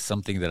is this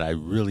something that I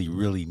really,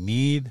 really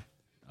need?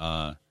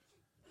 And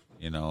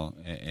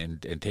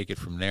take it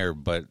from there.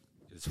 But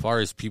as far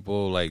as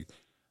people like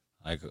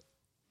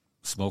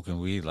smoking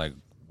weed, like,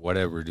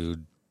 whatever,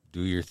 dude,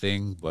 do your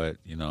thing. But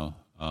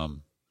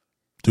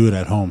do it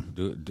at home.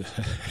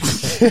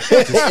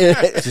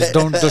 Just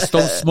don't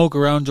smoke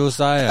around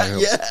Josiah.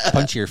 I'll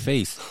punch your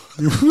face.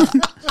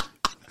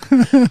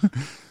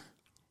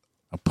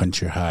 I'll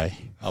punch your high.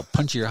 I'll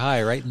punch your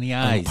high right in the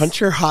eyes.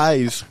 Punch your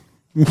highs.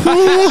 No,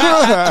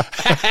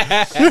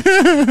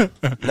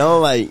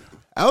 like,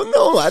 I don't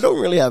know. I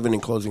don't really have any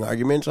closing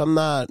arguments. I'm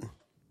not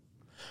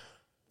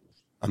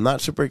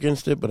super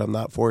against it, but I'm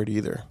not for it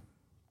either.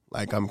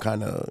 Like, I'm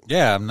kind of...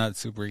 Yeah, I'm not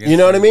super against it. You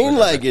know what I mean?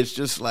 Like, it's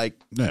just like...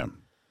 Yeah.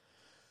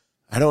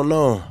 I don't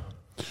know.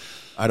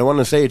 I don't want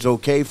to say it's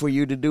okay for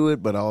you to do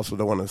it, but I also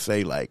don't want to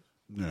say, like...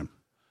 Yeah.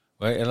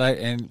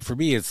 And for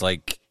me, it's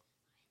like,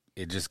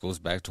 it just goes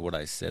back to what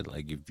I said.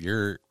 Like, if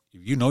you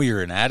know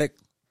you're an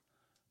addict,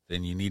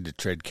 then you need to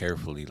tread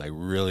carefully, like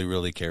really,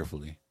 really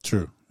carefully.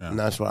 True. Yeah. And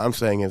that's what I'm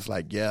saying. Is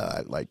like,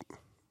 if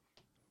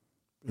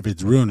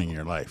it's ruining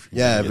your life.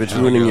 If it's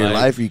ruining your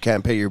life, you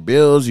can't pay your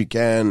bills. You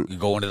can't. You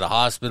go into the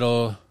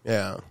hospital.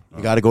 Yeah,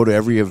 you got to go to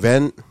every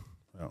event.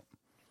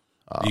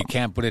 You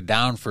can't put it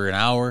down for an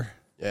hour.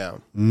 Yeah.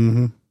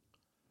 Mm-hmm.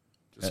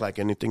 Just like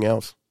anything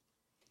else.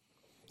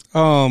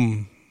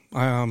 I'm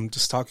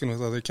just talking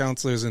with other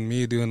counselors and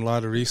me doing a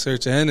lot of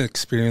research and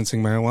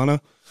experiencing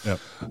marijuana. Yep.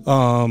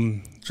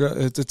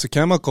 It's a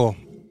chemical.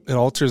 It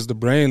alters the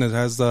brain. It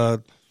has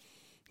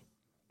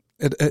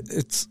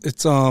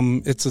it's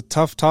a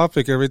tough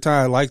topic every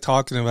time. I like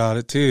talking about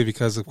it too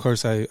because of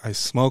course I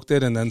smoked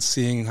it and then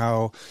seeing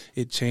how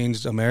it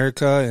changed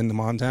America and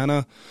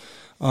Montana.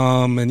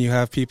 And you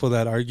have people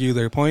that argue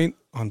their point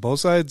on both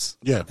sides.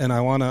 Yeah. And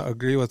I want to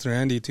agree with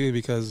Randy too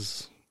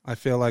because I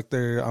feel like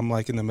I'm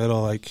like in the middle.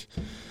 Like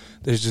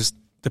there's just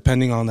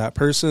depending on that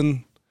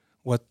person,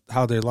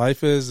 how their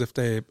life is, if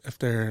they're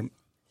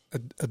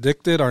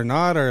addicted or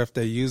not, or if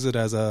they use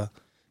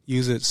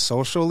it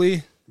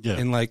socially. Yeah.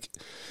 And like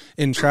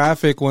in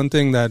traffic, one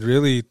thing that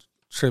really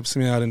trips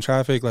me out in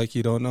traffic, like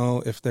you don't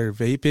know if they're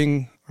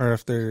vaping or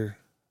if they're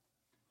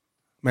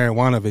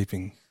marijuana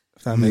vaping.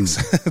 If that makes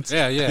sense.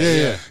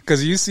 Yeah.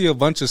 Because you see a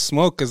bunch of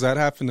smoke, because that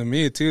happened to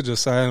me too,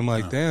 Josiah. I'm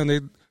like, damn,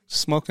 they're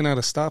smoking at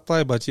a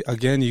stoplight. But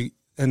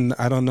and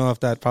I don't know if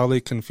that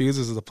probably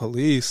confuses the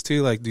police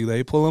too. Like, do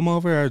they pull them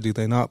over or do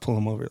they not pull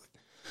them over? Like,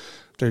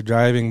 they're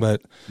driving,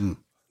 but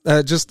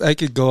I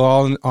could go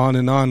on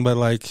and on. But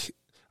like,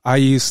 I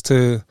used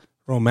to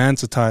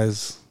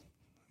romanticize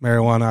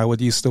marijuana. I would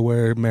used to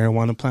wear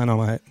marijuana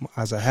plant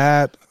as a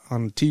hat,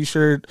 on a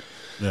T-shirt.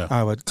 Yeah.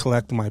 I would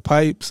collect my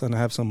pipes and I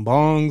have some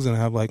bongs and I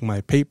have like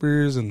my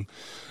papers and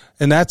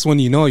that's when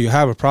you know you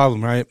have a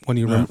problem, right? When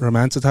you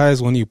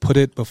romanticize, when you put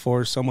it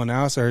before someone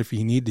else, or if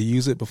you need to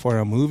use it before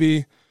a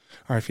movie,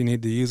 or if you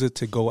need to use it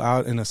to go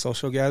out in a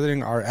social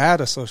gathering or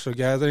at a social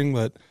gathering.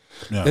 But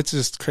it's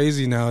just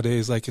crazy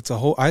nowadays. Like I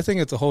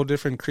think it's a whole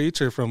different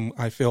creature from,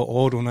 I feel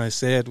old when I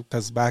say it,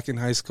 because back in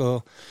high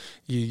school,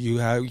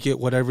 you get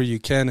whatever you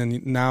can.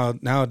 And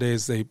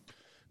nowadays they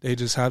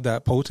just have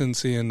that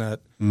potency, and that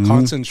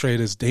concentrate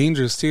is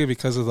dangerous too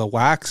because of the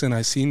wax. And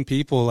I've seen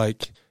people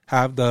like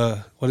have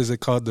the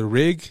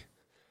rig,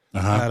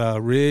 at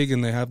a rig,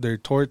 and they have their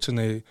torch and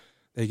they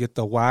get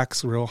the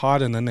wax real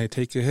hot and then they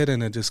take a hit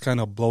and it just kind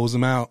of blows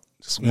them out.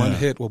 Just one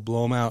hit will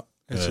blow them out.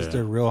 It's just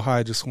they're real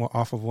high just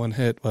off of one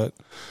hit. But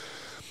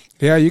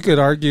yeah, you could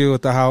argue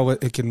with how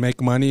it can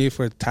make money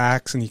for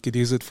tax, and you could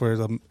use it for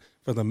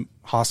the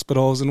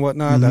hospitals and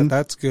whatnot.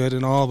 That's good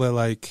and all, but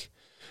like,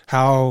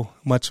 how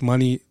much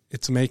money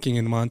it's making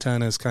in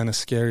Montana is kind of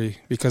scary,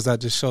 because that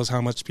just shows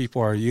how much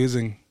people are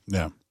using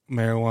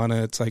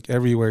marijuana. It's like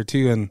everywhere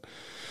too. And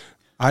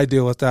I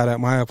deal with that at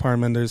my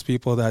apartment. There's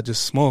people that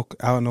just smoke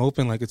out in the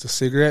open like it's a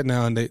cigarette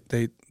now. And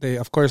they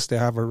of course they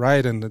have a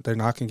right and they're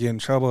not going to get in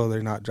trouble.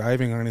 They're not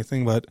driving or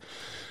anything, but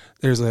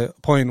there's a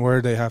point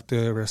where they have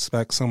to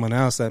respect someone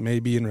else that may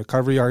be in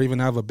recovery or even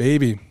have a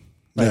baby.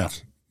 I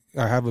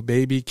have a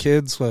baby,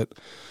 kids, but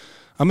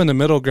I'm in the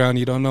middle ground.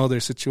 You don't know their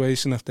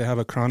situation, if they have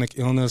a chronic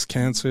illness,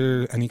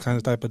 cancer, any kind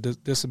of type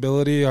of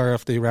disability, or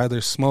if they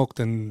rather smoke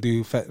than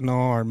do fentanyl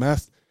or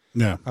meth.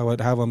 Yeah, I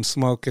would have them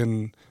smoke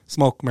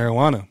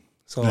marijuana.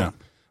 So,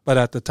 but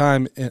at the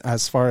time,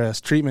 as far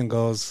as treatment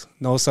goes,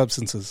 no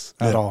substances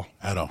at all.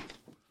 At all.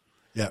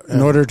 Yeah.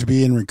 In order to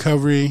be in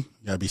recovery,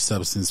 you got to be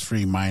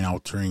substance-free,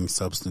 mind-altering,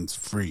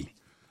 substance-free.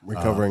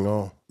 Recovering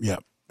all. Yeah.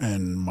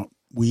 And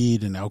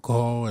weed and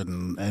alcohol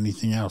and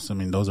anything else. I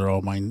mean, those are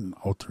all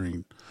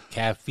mind-altering.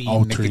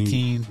 Caffeine,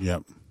 nicotine,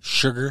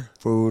 sugar,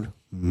 food,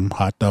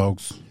 hot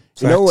dogs.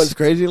 You know what's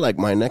crazy? Like,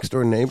 my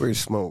next-door neighbor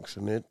smokes,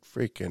 and it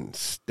freaking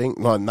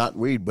stinks. Well, not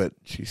weed, but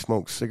she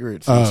smokes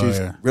cigarettes. And she's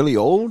really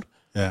old.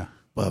 Yeah.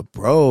 But,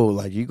 bro,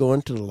 like, you go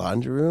into the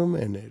laundry room,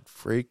 and it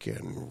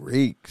freaking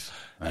reeks.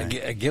 I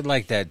get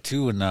like that,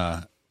 too,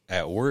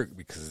 at work,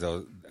 because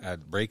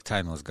at break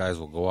time, those guys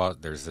will go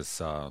out. There's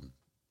this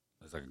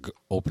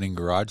opening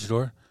garage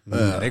door.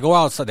 They go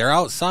outside. They're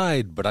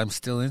outside, but I'm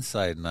still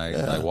inside, and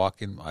I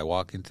walk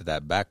into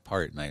that back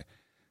part, and I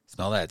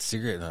smell that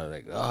cigarette, and I'm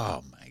like,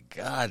 oh my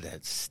God,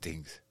 that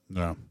stinks.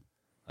 Yeah.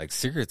 Like,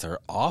 cigarettes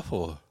are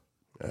awful.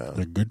 Yeah.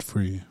 They're good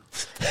for you.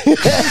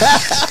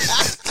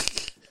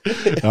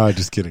 Oh,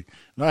 just kidding.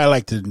 No, I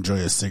like to enjoy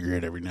a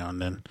cigarette every now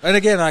and then. And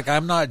again, like,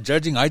 I'm not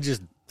judging. I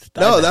just I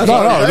don't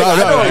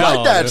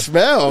like that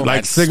smell.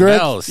 Like that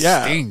cigarette smell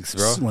stinks,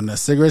 bro. When the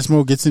cigarette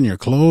smoke gets in your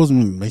clothes, it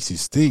makes you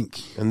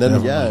stink. And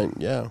then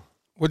yeah.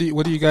 What do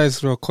you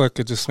guys, real quick?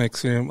 It just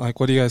makes me like,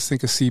 what do you guys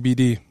think of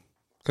CBD?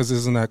 Because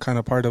isn't that kind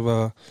of part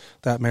of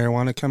that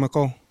marijuana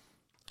chemical?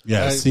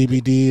 Yeah,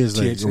 CBD is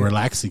like a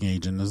relaxing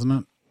agent, isn't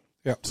it?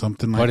 Yeah,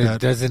 something like that. But it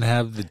doesn't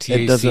have the THC.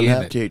 It doesn't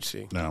have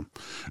THC.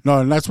 No,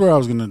 and that's where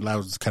that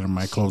was kind of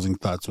my closing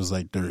thoughts. Was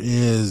like, there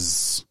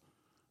is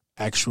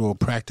actual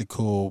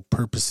practical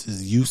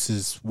purposes,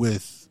 uses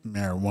with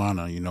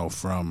marijuana.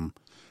 From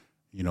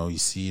You know, you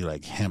see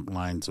like hemp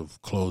lines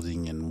of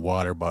clothing and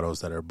water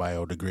bottles that are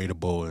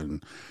biodegradable,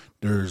 and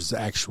there's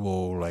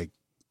actual like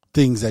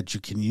things that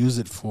you can use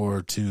it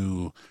for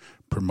to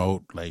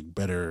promote like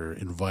better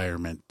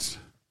environment.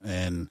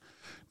 And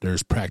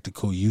there's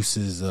practical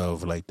uses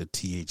of like the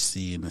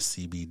THC and the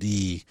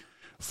CBD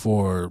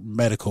for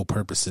medical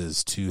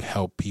purposes to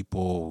help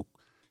people,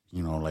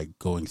 you know, like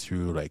going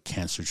through like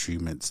cancer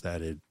treatments,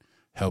 that it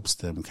helps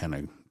them kind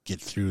of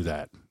get through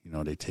that. You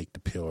know, they take the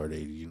pill or they,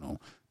 you know,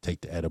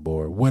 take the edible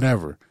or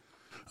whatever.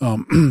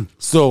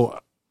 So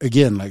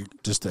again, like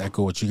just to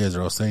echo what you guys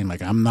are all saying,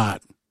 like I'm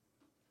not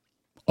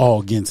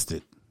all against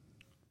it.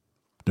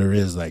 There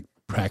is like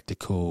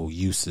practical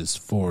uses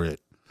for it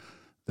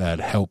that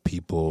help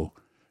people,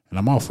 and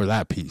I'm all for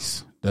that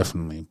piece,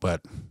 definitely,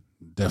 but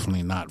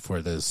definitely not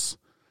for this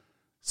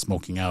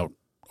smoking out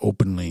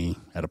openly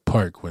at a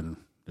park when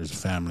there's a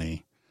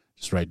family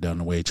just right down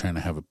the way trying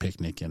to have a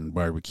picnic and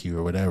barbecue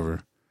or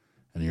whatever,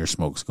 and your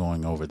smoke's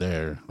going over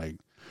there. Like,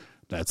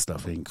 that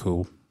stuff ain't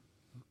cool.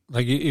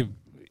 Like, if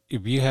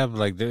you have,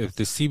 like, if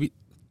the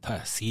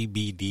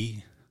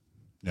CBD,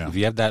 yeah, if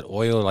you have that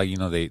oil, like, you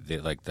know, they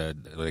like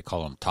they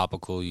call them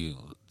topical, you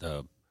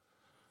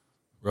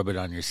rub it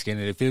on your skin.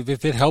 If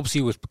it helps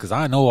you with, because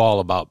I know all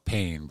about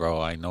pain,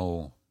 bro. I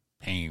know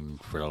pain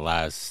for the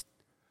last,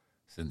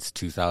 since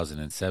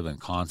 2007,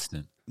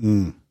 constant.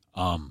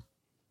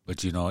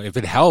 But, you know, if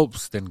it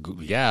helps, then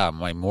yeah,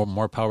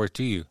 more power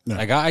to you. Yeah.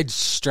 Like, I'd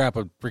strap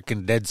a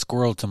freaking dead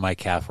squirrel to my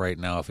calf right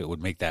now if it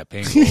would make that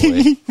pain go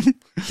away.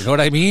 You know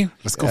what I mean?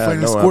 Let's go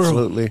find a squirrel.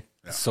 Absolutely.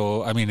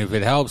 So, I mean, if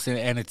it helps,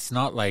 and it's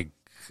not like,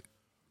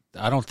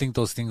 I don't think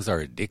those things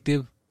are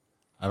addictive.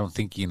 I don't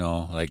think, you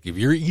know, like if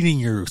you're eating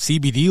your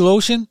CBD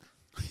lotion,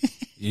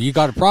 you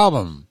got a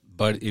problem.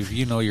 But if,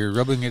 you know, you're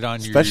rubbing it on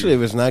especially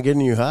if it's not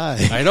getting you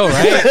high. I know,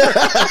 right?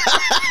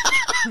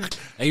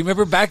 Hey, you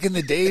remember back in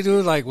the day,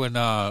 dude, like when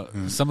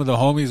some of the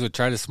homies would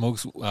try to smoke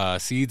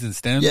seeds and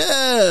stems?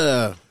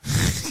 Yeah.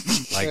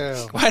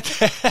 Like, what?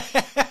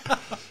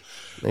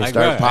 They like,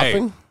 start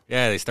popping? Hey,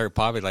 yeah, they start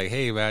popping. Like,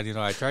 hey, man, you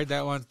know, I tried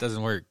that one. It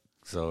doesn't work.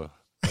 So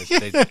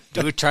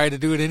they try to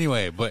do it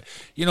anyway. But,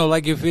 you know,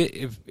 like if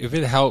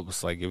it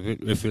helps, like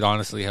if it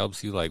honestly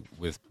helps you, like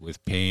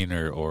with pain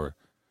or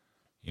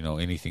you know,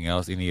 anything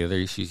else, any other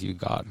issues you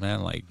got,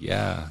 man, like,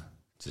 yeah,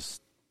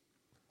 just,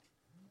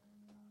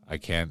 I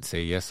can't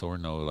say yes or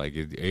no. Like,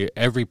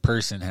 every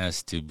person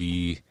has to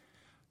be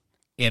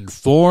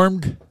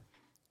informed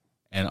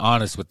and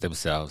honest with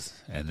themselves.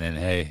 And then,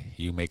 hey,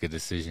 you make a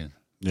decision.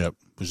 Yep,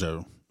 for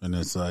sure. And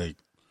it's like,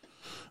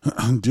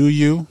 do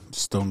you?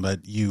 Just don't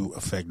let you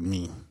affect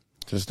me.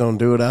 Just don't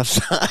do it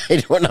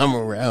outside when I'm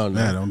around.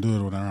 Yeah, don't do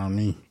it when I'm around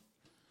me.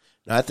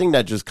 I think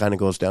that just kind of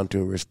goes down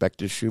to a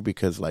respect issue,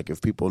 because, like,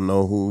 if people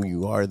know who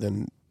you are,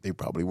 then they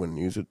probably wouldn't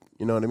use it.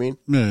 You know what I mean?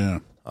 Yeah.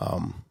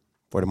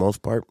 For the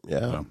most part,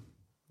 yeah.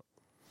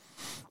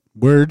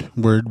 Word.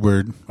 All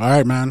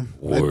right, man.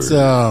 Let's,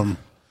 I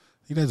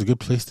think that's a good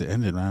place to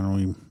end it, man. I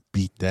don't even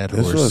beat that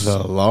horse. This was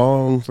a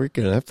long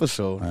freaking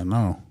episode. I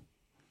know.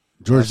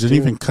 George didn't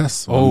even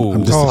cuss. Oh.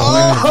 I'm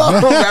disappointed.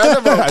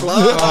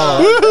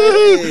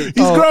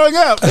 He's growing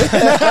up.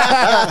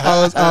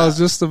 I was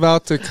just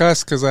about to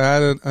cuss because I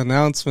had an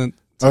announcement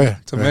to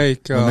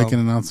make. Make an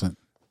announcement.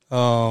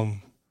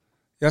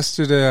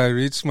 Yesterday, I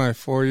reached my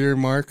 4-year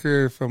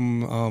marker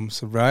from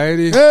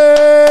sobriety. Hey!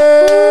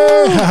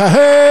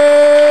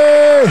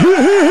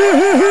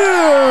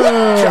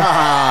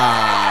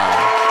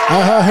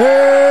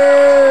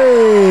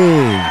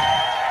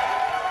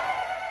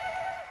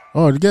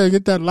 Oh, you gotta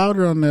get that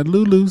louder on that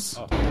Lulu's.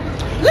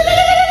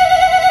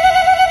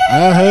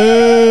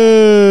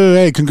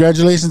 Hey,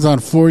 congratulations on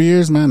 4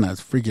 years, man.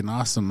 That's freaking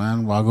awesome,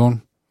 man.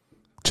 Wagon.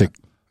 Check.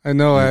 I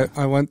know.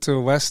 I went to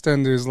West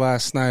Enders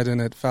last night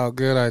and it felt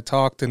good. I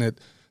talked and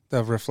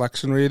the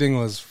reflection reading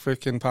was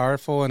freaking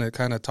powerful, and it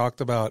kind of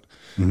talked about,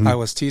 I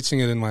was teaching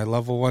it in my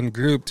level 1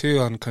 group too,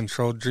 on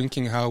controlled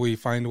drinking, how we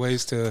find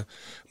ways to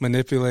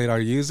manipulate our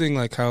using,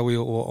 like how we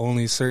will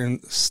only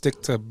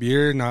stick to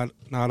beer, not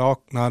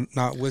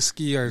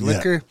whiskey or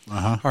liquor,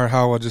 or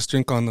how we'll just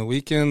drink on the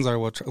weekends, or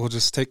we'll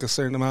just take a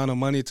certain amount of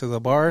money to the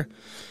bar,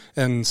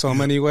 and so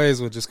many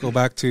ways we'll just go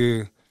back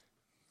to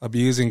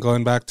abusing,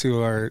 going back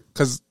to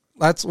because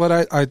that's what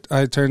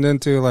I turned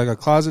into, like a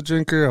closet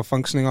drinker, a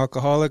functioning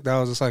alcoholic. That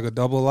was just like a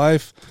double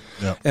life.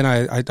 Yep. And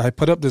I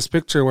put up this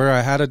picture where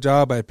I had a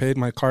job, I paid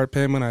my car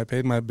payment, I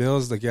paid my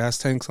bills, the gas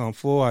tank's on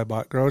full, I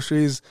bought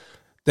groceries.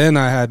 Then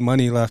I had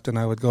money left, and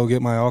I would go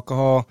get my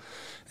alcohol,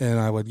 and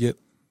I would get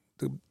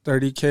the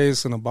 30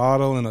 case and a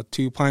bottle and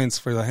 2 pints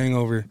for the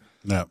hangover.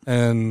 Yep.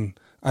 And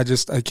I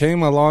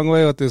came a long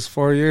way with this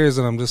 4 years,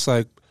 and I'm just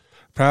like,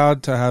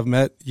 proud to have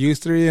met you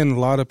three and a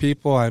lot of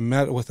people I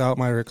met without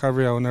my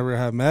recovery I would never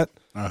have met.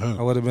 I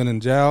would have been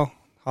in jail,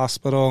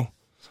 hospital,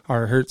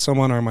 or hurt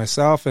someone or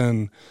myself.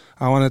 And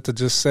I wanted to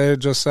just say,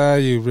 Josiah,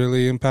 you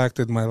really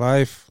impacted my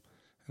life.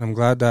 And I'm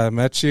glad that I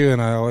met you.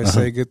 And I always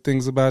say good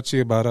things about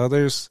you, about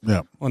others.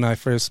 Yep. When I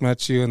first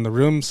met you in the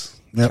rooms,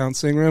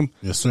 counseling room.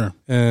 Yes, sir.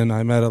 And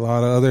I met a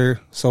lot of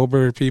other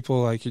sober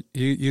people like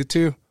you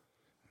two.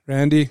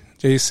 Randy,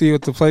 JC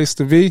with the place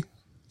to be.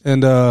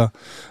 And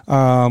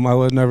I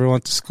would never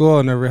went to school.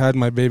 I never had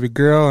my baby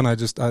girl. And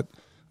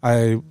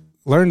I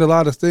learned a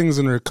lot of things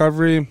in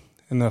recovery.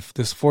 And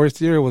this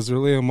 4th year was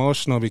really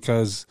emotional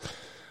because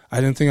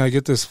I didn't think I'd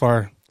get this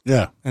far.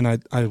 Yeah. And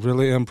I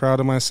really am proud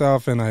of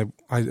myself. And I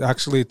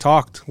actually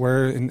talked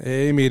where in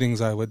AA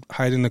meetings I would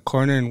hide in the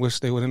corner and wish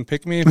they wouldn't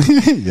pick me.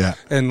 Yeah.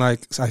 And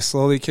like I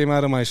slowly came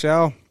out of my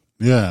shell.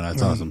 Yeah,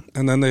 that's awesome.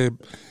 And then they're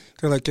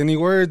like, any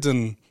words?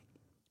 And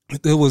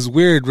it was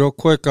weird real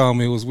quick.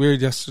 It was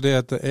weird yesterday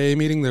at the AA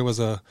meeting. There was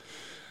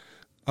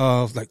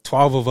like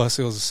 12 of us.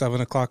 It was a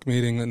 7:00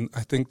 meeting. And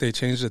I think they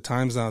changed the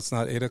times now. It's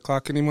not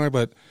 8:00 anymore.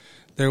 But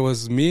there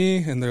was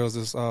me and there was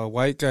this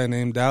white guy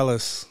named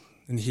Dallas.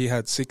 And he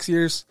had 6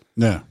 years.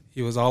 Yeah.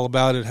 He was all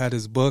about it, had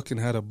his book and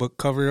had a book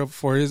cover up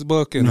for his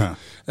book. And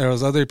there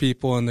was other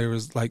people, and there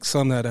was like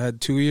some that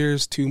had 2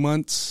 years, 2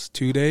 months,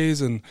 2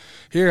 days. And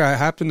here I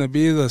happened to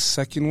be the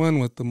second one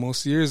with the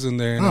most years in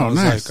there. And I was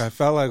nice. like, I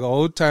felt like an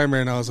old timer.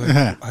 And I was like,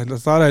 I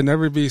thought I'd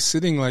never be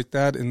sitting like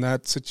that in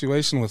that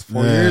situation with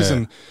 4 years.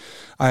 And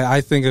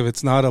I think of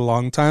it's not a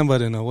long time, but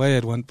in a way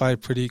it went by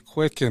pretty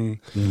quick. And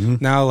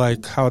now,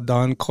 like how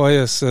Don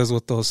Coya says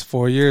with those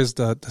 4 years,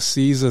 the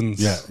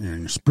seasons. Yeah, you're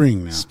in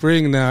spring now.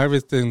 Spring now,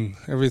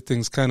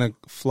 everything's kind of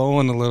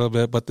flowing a little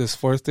bit. But this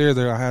 4th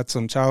year, I had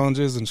some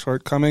challenges and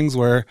shortcomings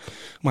where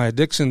my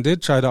addiction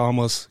did try to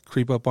almost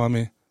creep up on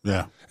me.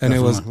 Yeah. And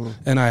definitely.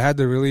 and I had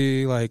to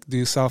really like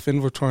do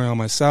self-inventory on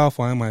myself.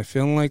 Why am I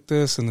feeling like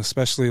this? And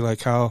especially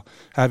like how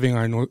having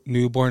our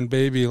newborn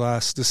baby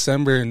last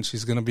December, and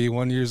she's going to be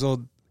 1 year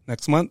old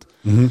next month.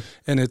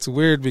 And it's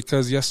weird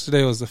because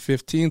yesterday was the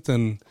 15th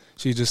and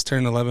she just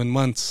turned 11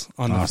 months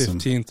on the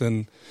 15th.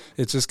 And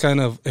it's just kind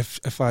of,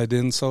 if I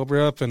didn't sober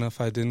up and if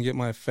I didn't get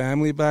my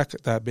family back,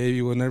 that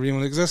baby would never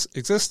even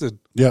existed.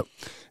 Yep.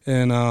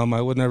 And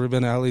I would never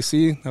been at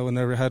LEC. I would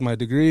never had my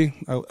degree.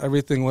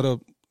 Everything would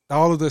have,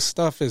 all of this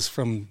stuff is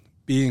from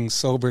being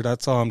sober.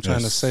 That's all I'm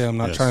trying to say. I'm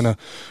not trying to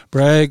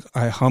brag.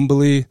 I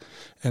humbly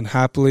and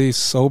happily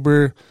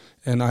sober.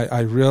 And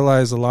I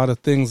realize a lot of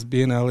things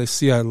being at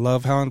LAC. I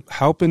love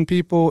helping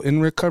people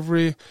in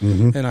recovery.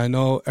 And I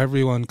know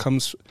everyone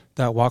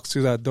that walks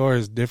through that door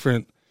is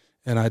different.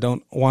 And I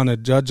don't want to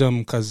judge them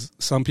because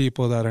some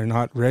people that are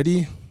not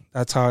ready,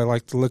 that's how I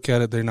like to look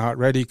at it. They're not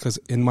ready because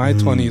in my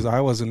 20s,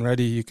 I wasn't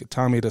ready. You could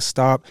tell me to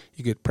stop.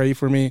 You could pray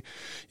for me.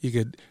 You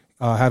could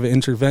have an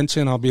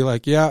intervention. I'll be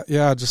like,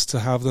 yeah, just to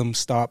have them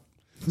stop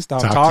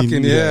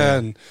talking. Yeah.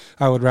 And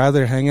I would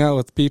rather hang out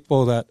with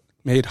people that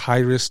made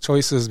high-risk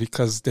choices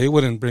because they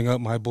wouldn't bring up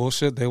my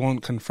bullshit. They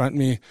won't confront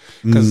me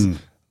because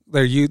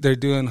they're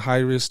doing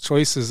high-risk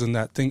choices and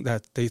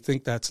they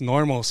think that's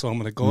normal. So I'm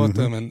going to go with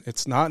them, and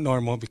it's not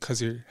normal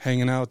because you're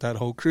hanging out with that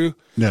whole crew,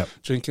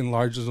 drinking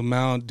large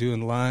amount,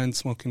 doing lines,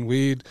 smoking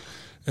weed.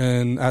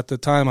 And at the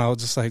time, I was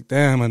just like,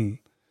 damn. And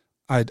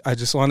I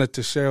just wanted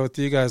to share with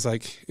you guys,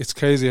 like, it's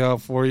crazy how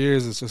 4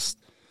 years is just,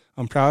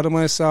 I'm proud of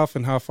myself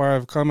and how far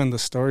I've come, and the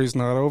story's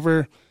not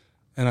over.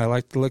 And I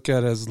like to look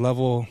at it as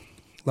level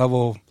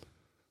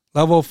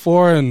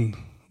 4 and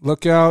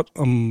look out.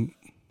 I'm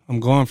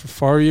going for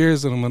 4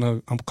 years and I'm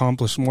going to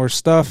accomplish more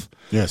stuff.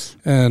 Yes.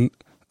 And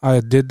I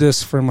did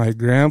this for my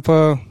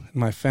grandpa,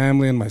 my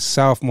family, and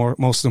myself.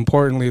 Most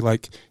importantly,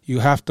 like, you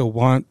have to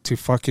want to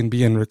fucking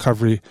be in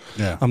recovery.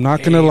 Yeah. I'm not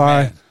going to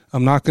lie.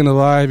 I'm not going to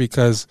lie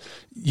because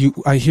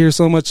I hear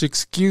so much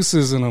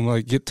excuses and I'm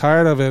like, get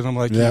tired of it. I'm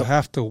like, you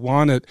have to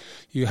want it.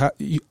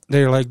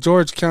 They're like,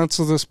 George,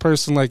 counsel this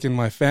person, like, in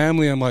my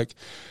family. I'm like,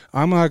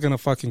 I'm not going to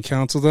fucking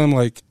counsel them.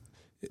 Like,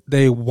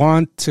 they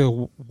want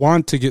to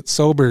get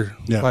sober.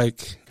 Yeah.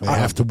 Like, they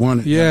have to want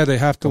it. Yeah, they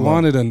have to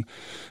want it. And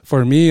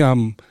for me,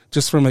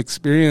 just from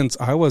experience,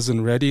 I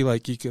wasn't ready.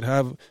 Like, you could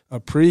have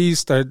a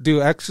priest or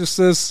do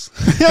exorcists.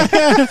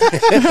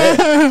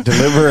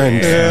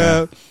 Deliverance.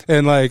 Yeah.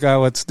 And like, I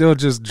would still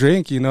just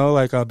drink,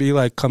 like, I'll be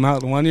like, come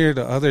out one ear,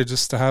 the other,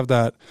 just to have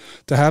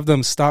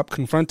them stop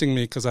confronting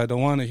me. Cause I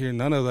don't want to hear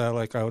none of that.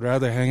 Like, I would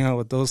rather hang out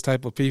with those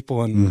type of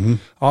people.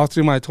 And all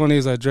through my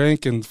 20s, I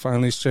drank and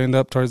finally straightened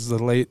up towards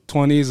the late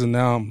 20s. And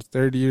now I'm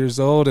 30 years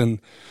old and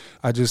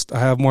I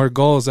have more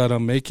goals that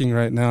I'm making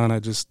right now. And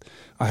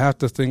I have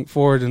to think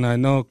forward, and I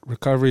know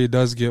recovery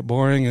does get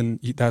boring, and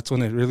that's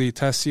when it really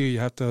tests you. You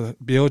have to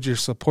build your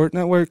support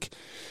network,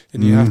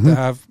 and you have to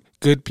have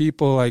good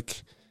people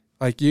like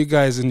you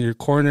guys in your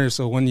corner.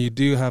 So when you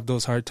do have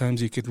those hard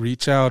times, you could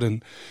reach out,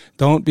 and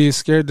don't be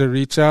scared to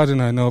reach out.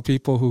 And I know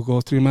people who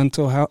go through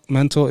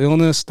mental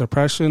illness,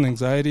 depression,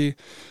 anxiety,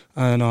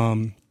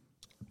 and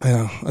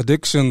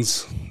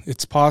addictions.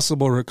 It's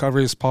possible.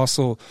 Recovery is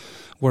possible.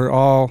 We're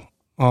all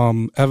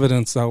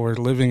evidence that we're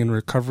living in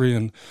recovery,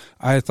 and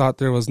I thought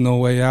there was no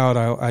way out.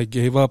 I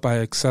gave up. I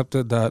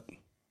accepted that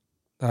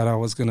I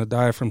was going to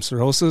die from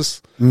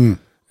cirrhosis,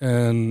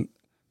 and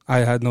I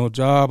had no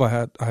job.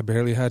 I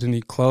barely had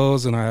any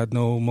clothes, and I had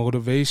no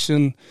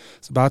motivation. I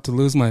was about to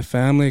lose my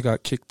family.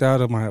 Got kicked out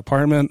of my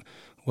apartment.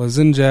 Was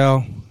in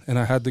jail, and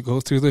I had to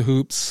go through the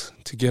hoops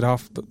to get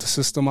off the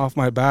system off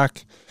my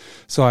back.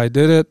 So I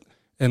did it,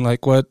 and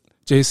like what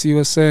JC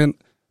was saying,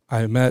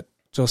 I met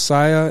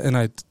Josiah, and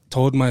I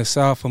told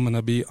myself I'm going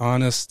to be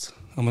honest.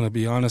 I'm going to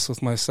be honest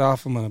with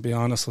myself. I'm going to be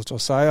honest with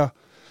Josiah.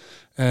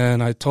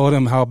 And I told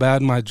him how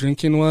bad my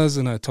drinking was,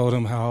 and I told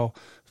him how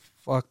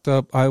fucked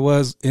up I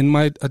was in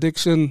my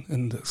addiction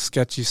and the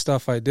sketchy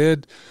stuff I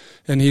did.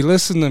 And he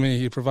listened to me.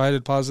 He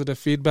provided positive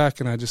feedback,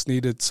 and I just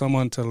needed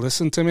someone to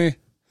listen to me.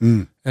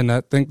 And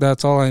I think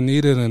that's all I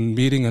needed. And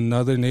meeting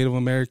another Native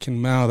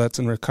American male that's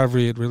in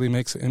recovery, it really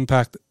makes an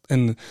impact.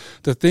 And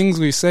the things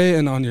we say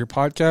and on your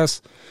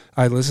podcast,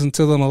 I listen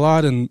to them a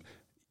lot, and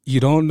you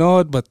don't know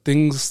it, but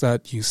things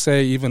that you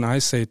say, even I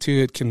say too,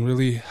 it can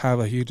really have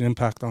a huge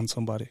impact on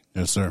somebody.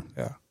 Yes, sir.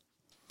 Yeah.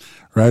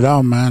 Right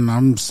on, man.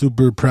 I'm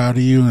super proud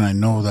of you, and I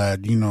know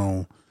that, you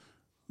know,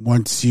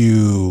 once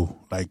you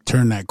like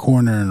turn that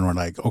corner and were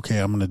like, okay,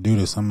 I'm gonna do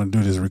this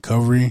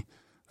recovery,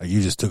 like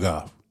you just took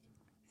off.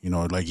 You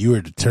know, like you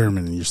were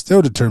determined, and you're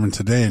still determined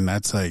today, and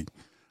that's like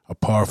a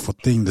powerful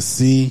thing to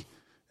see.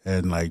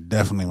 And like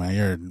definitely, man,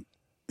 you're an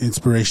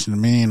inspiration to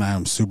me, and I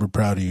am super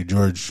proud of you,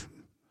 George.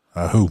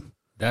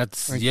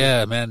 That's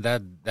man.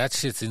 That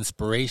shit's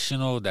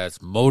inspirational. That's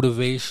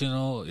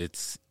motivational.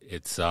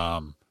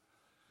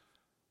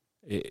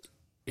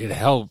 It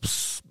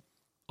helps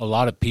a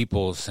lot of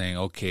people saying,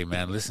 okay,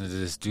 man, listen to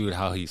this dude,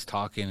 how he's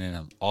talking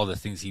and all the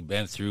things he's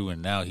been through,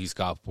 and now he's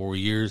got 4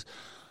 years.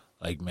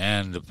 Like,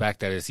 man, the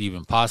fact that it's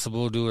even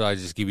possible, dude, I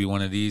just give you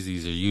one of these.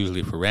 These are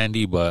usually for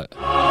Randy, but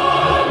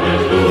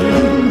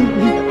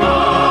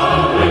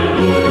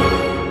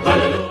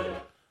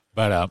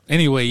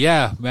anyway,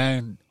 yeah,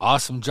 man,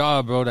 awesome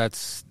job, bro.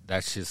 That's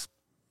just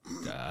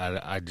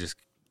I just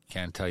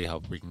can't tell you how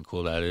freaking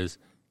cool that is.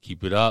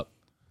 Keep it up,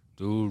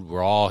 dude.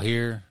 We're all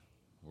here.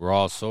 We're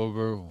all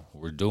sober.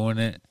 We're doing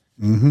it,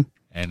 and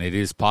it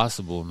is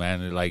possible,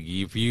 man. Like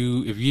if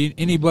you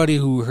anybody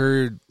who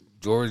heard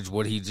George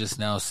what he just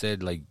now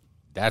said, like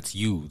that's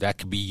you. That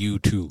could be you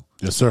too.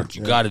 Yes, sir. But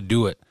you got to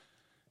do it,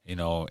 you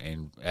know.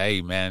 And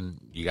hey,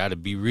 man, you got to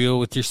be real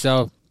with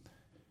yourself,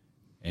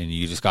 and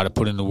you just got to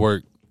put in the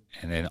work.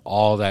 And then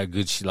all that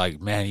good shit,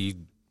 like, man, he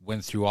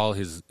went through all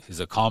his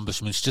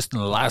accomplishments just in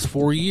the last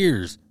 4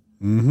 years.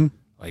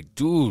 Like,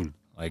 dude,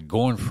 like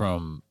going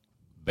from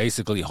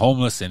basically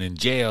homeless and in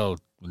jail,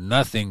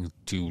 nothing,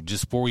 to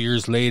just 4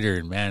 years later.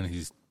 And, man,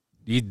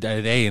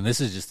 hey, and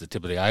this is just the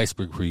tip of the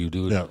iceberg for you,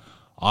 dude. Yeah.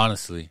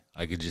 Honestly,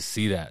 I could just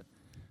see that.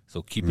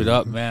 So keep it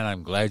up, man.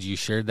 I'm glad you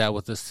shared that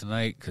with us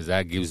tonight, because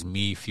that gives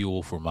me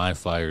fuel for my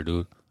fire,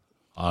 dude.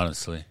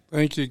 Honestly.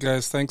 Thank you,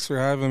 guys. Thanks for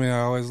having me. I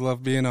always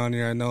love being on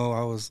here. I know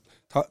I was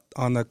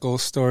on that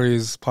Ghost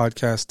Stories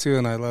podcast too,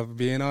 and I love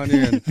being on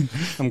here. And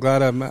I'm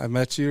glad I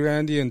met you,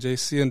 Randy, and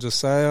JC, and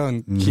Josiah,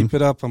 and keep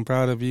it up. I'm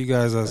proud of you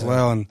guys as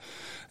well. And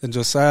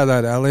Josiah,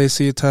 that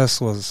LAC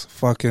test was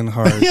fucking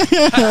hard.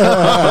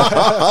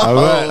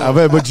 I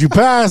bet, but you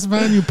passed,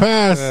 man. You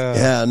passed.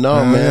 Yeah,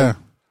 man. Yeah.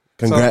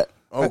 Congrats.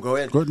 Go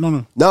ahead.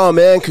 No. No,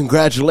 man,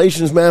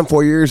 congratulations, man.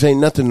 4 years ain't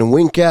nothing to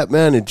wink at,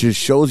 man. It just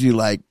shows you,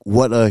 like,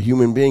 what a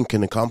human being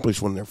can accomplish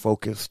when they're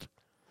focused.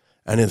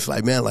 And it's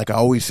like, man, like I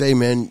always say,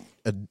 man,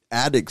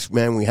 addicts,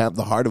 man, we have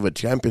the heart of a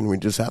champion. We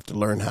just have to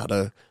learn how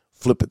to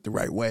flip it the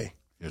right way.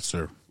 Yes,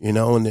 sir. You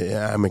know, and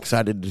I'm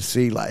excited to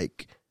see,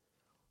 like,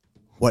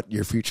 what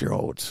your future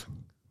holds,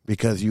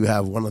 because you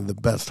have one of the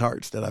best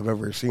hearts that I've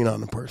ever seen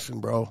on a person,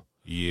 bro.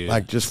 Yeah.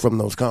 Like, just from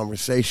those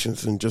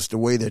conversations and just the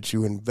way that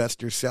you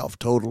invest yourself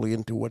totally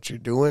into what you're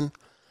doing,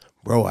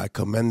 bro, I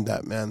commend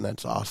that, man.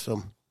 That's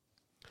awesome.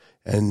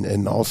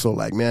 And also,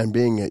 like, man,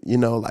 being,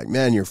 like,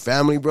 man, your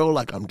family, bro,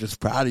 like, I'm just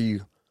proud of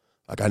you.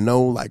 Like, I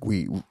know, like,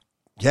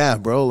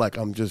 bro, like,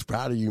 I'm just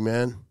proud of you,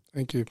 man.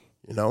 Thank you.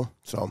 You know,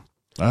 so.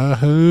 And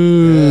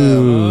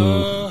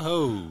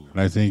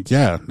I think,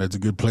 that's a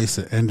good place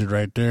to end it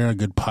right there. A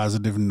good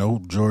positive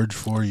note, George,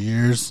 4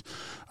 years.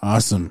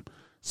 Awesome.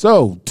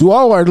 So, to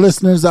all our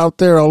listeners out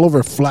there all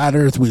over Flat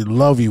Earth, we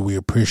love you. We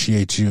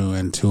appreciate you.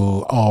 And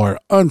to our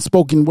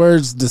Unspoken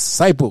Words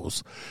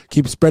disciples,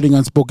 keep spreading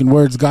Unspoken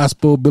Words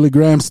gospel, Billy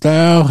Graham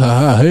style.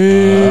 Love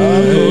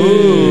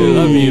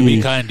you. Be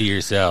kind to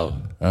yourself.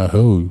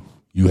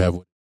 You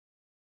have.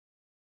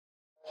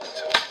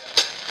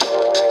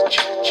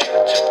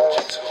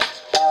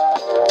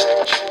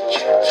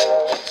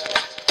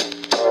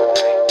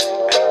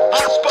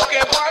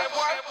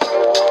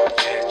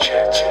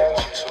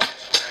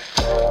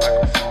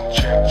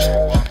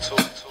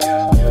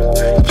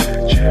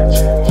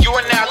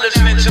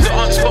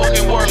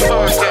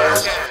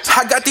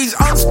 I got these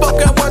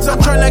unspoken words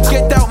I'm trying to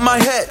get out my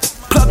head.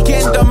 Plug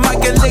in the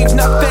mic and leave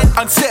nothing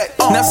unsaid.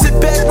 Now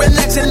sit back,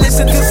 relax, and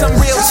listen to some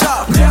real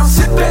talk. Now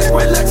sit back,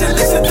 relax, and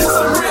listen to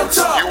some real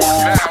talk. You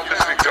are now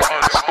listening to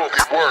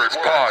Unspoken Words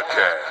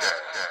Podcast.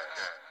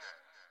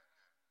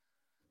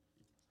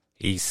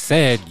 He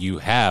said you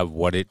have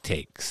what it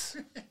takes.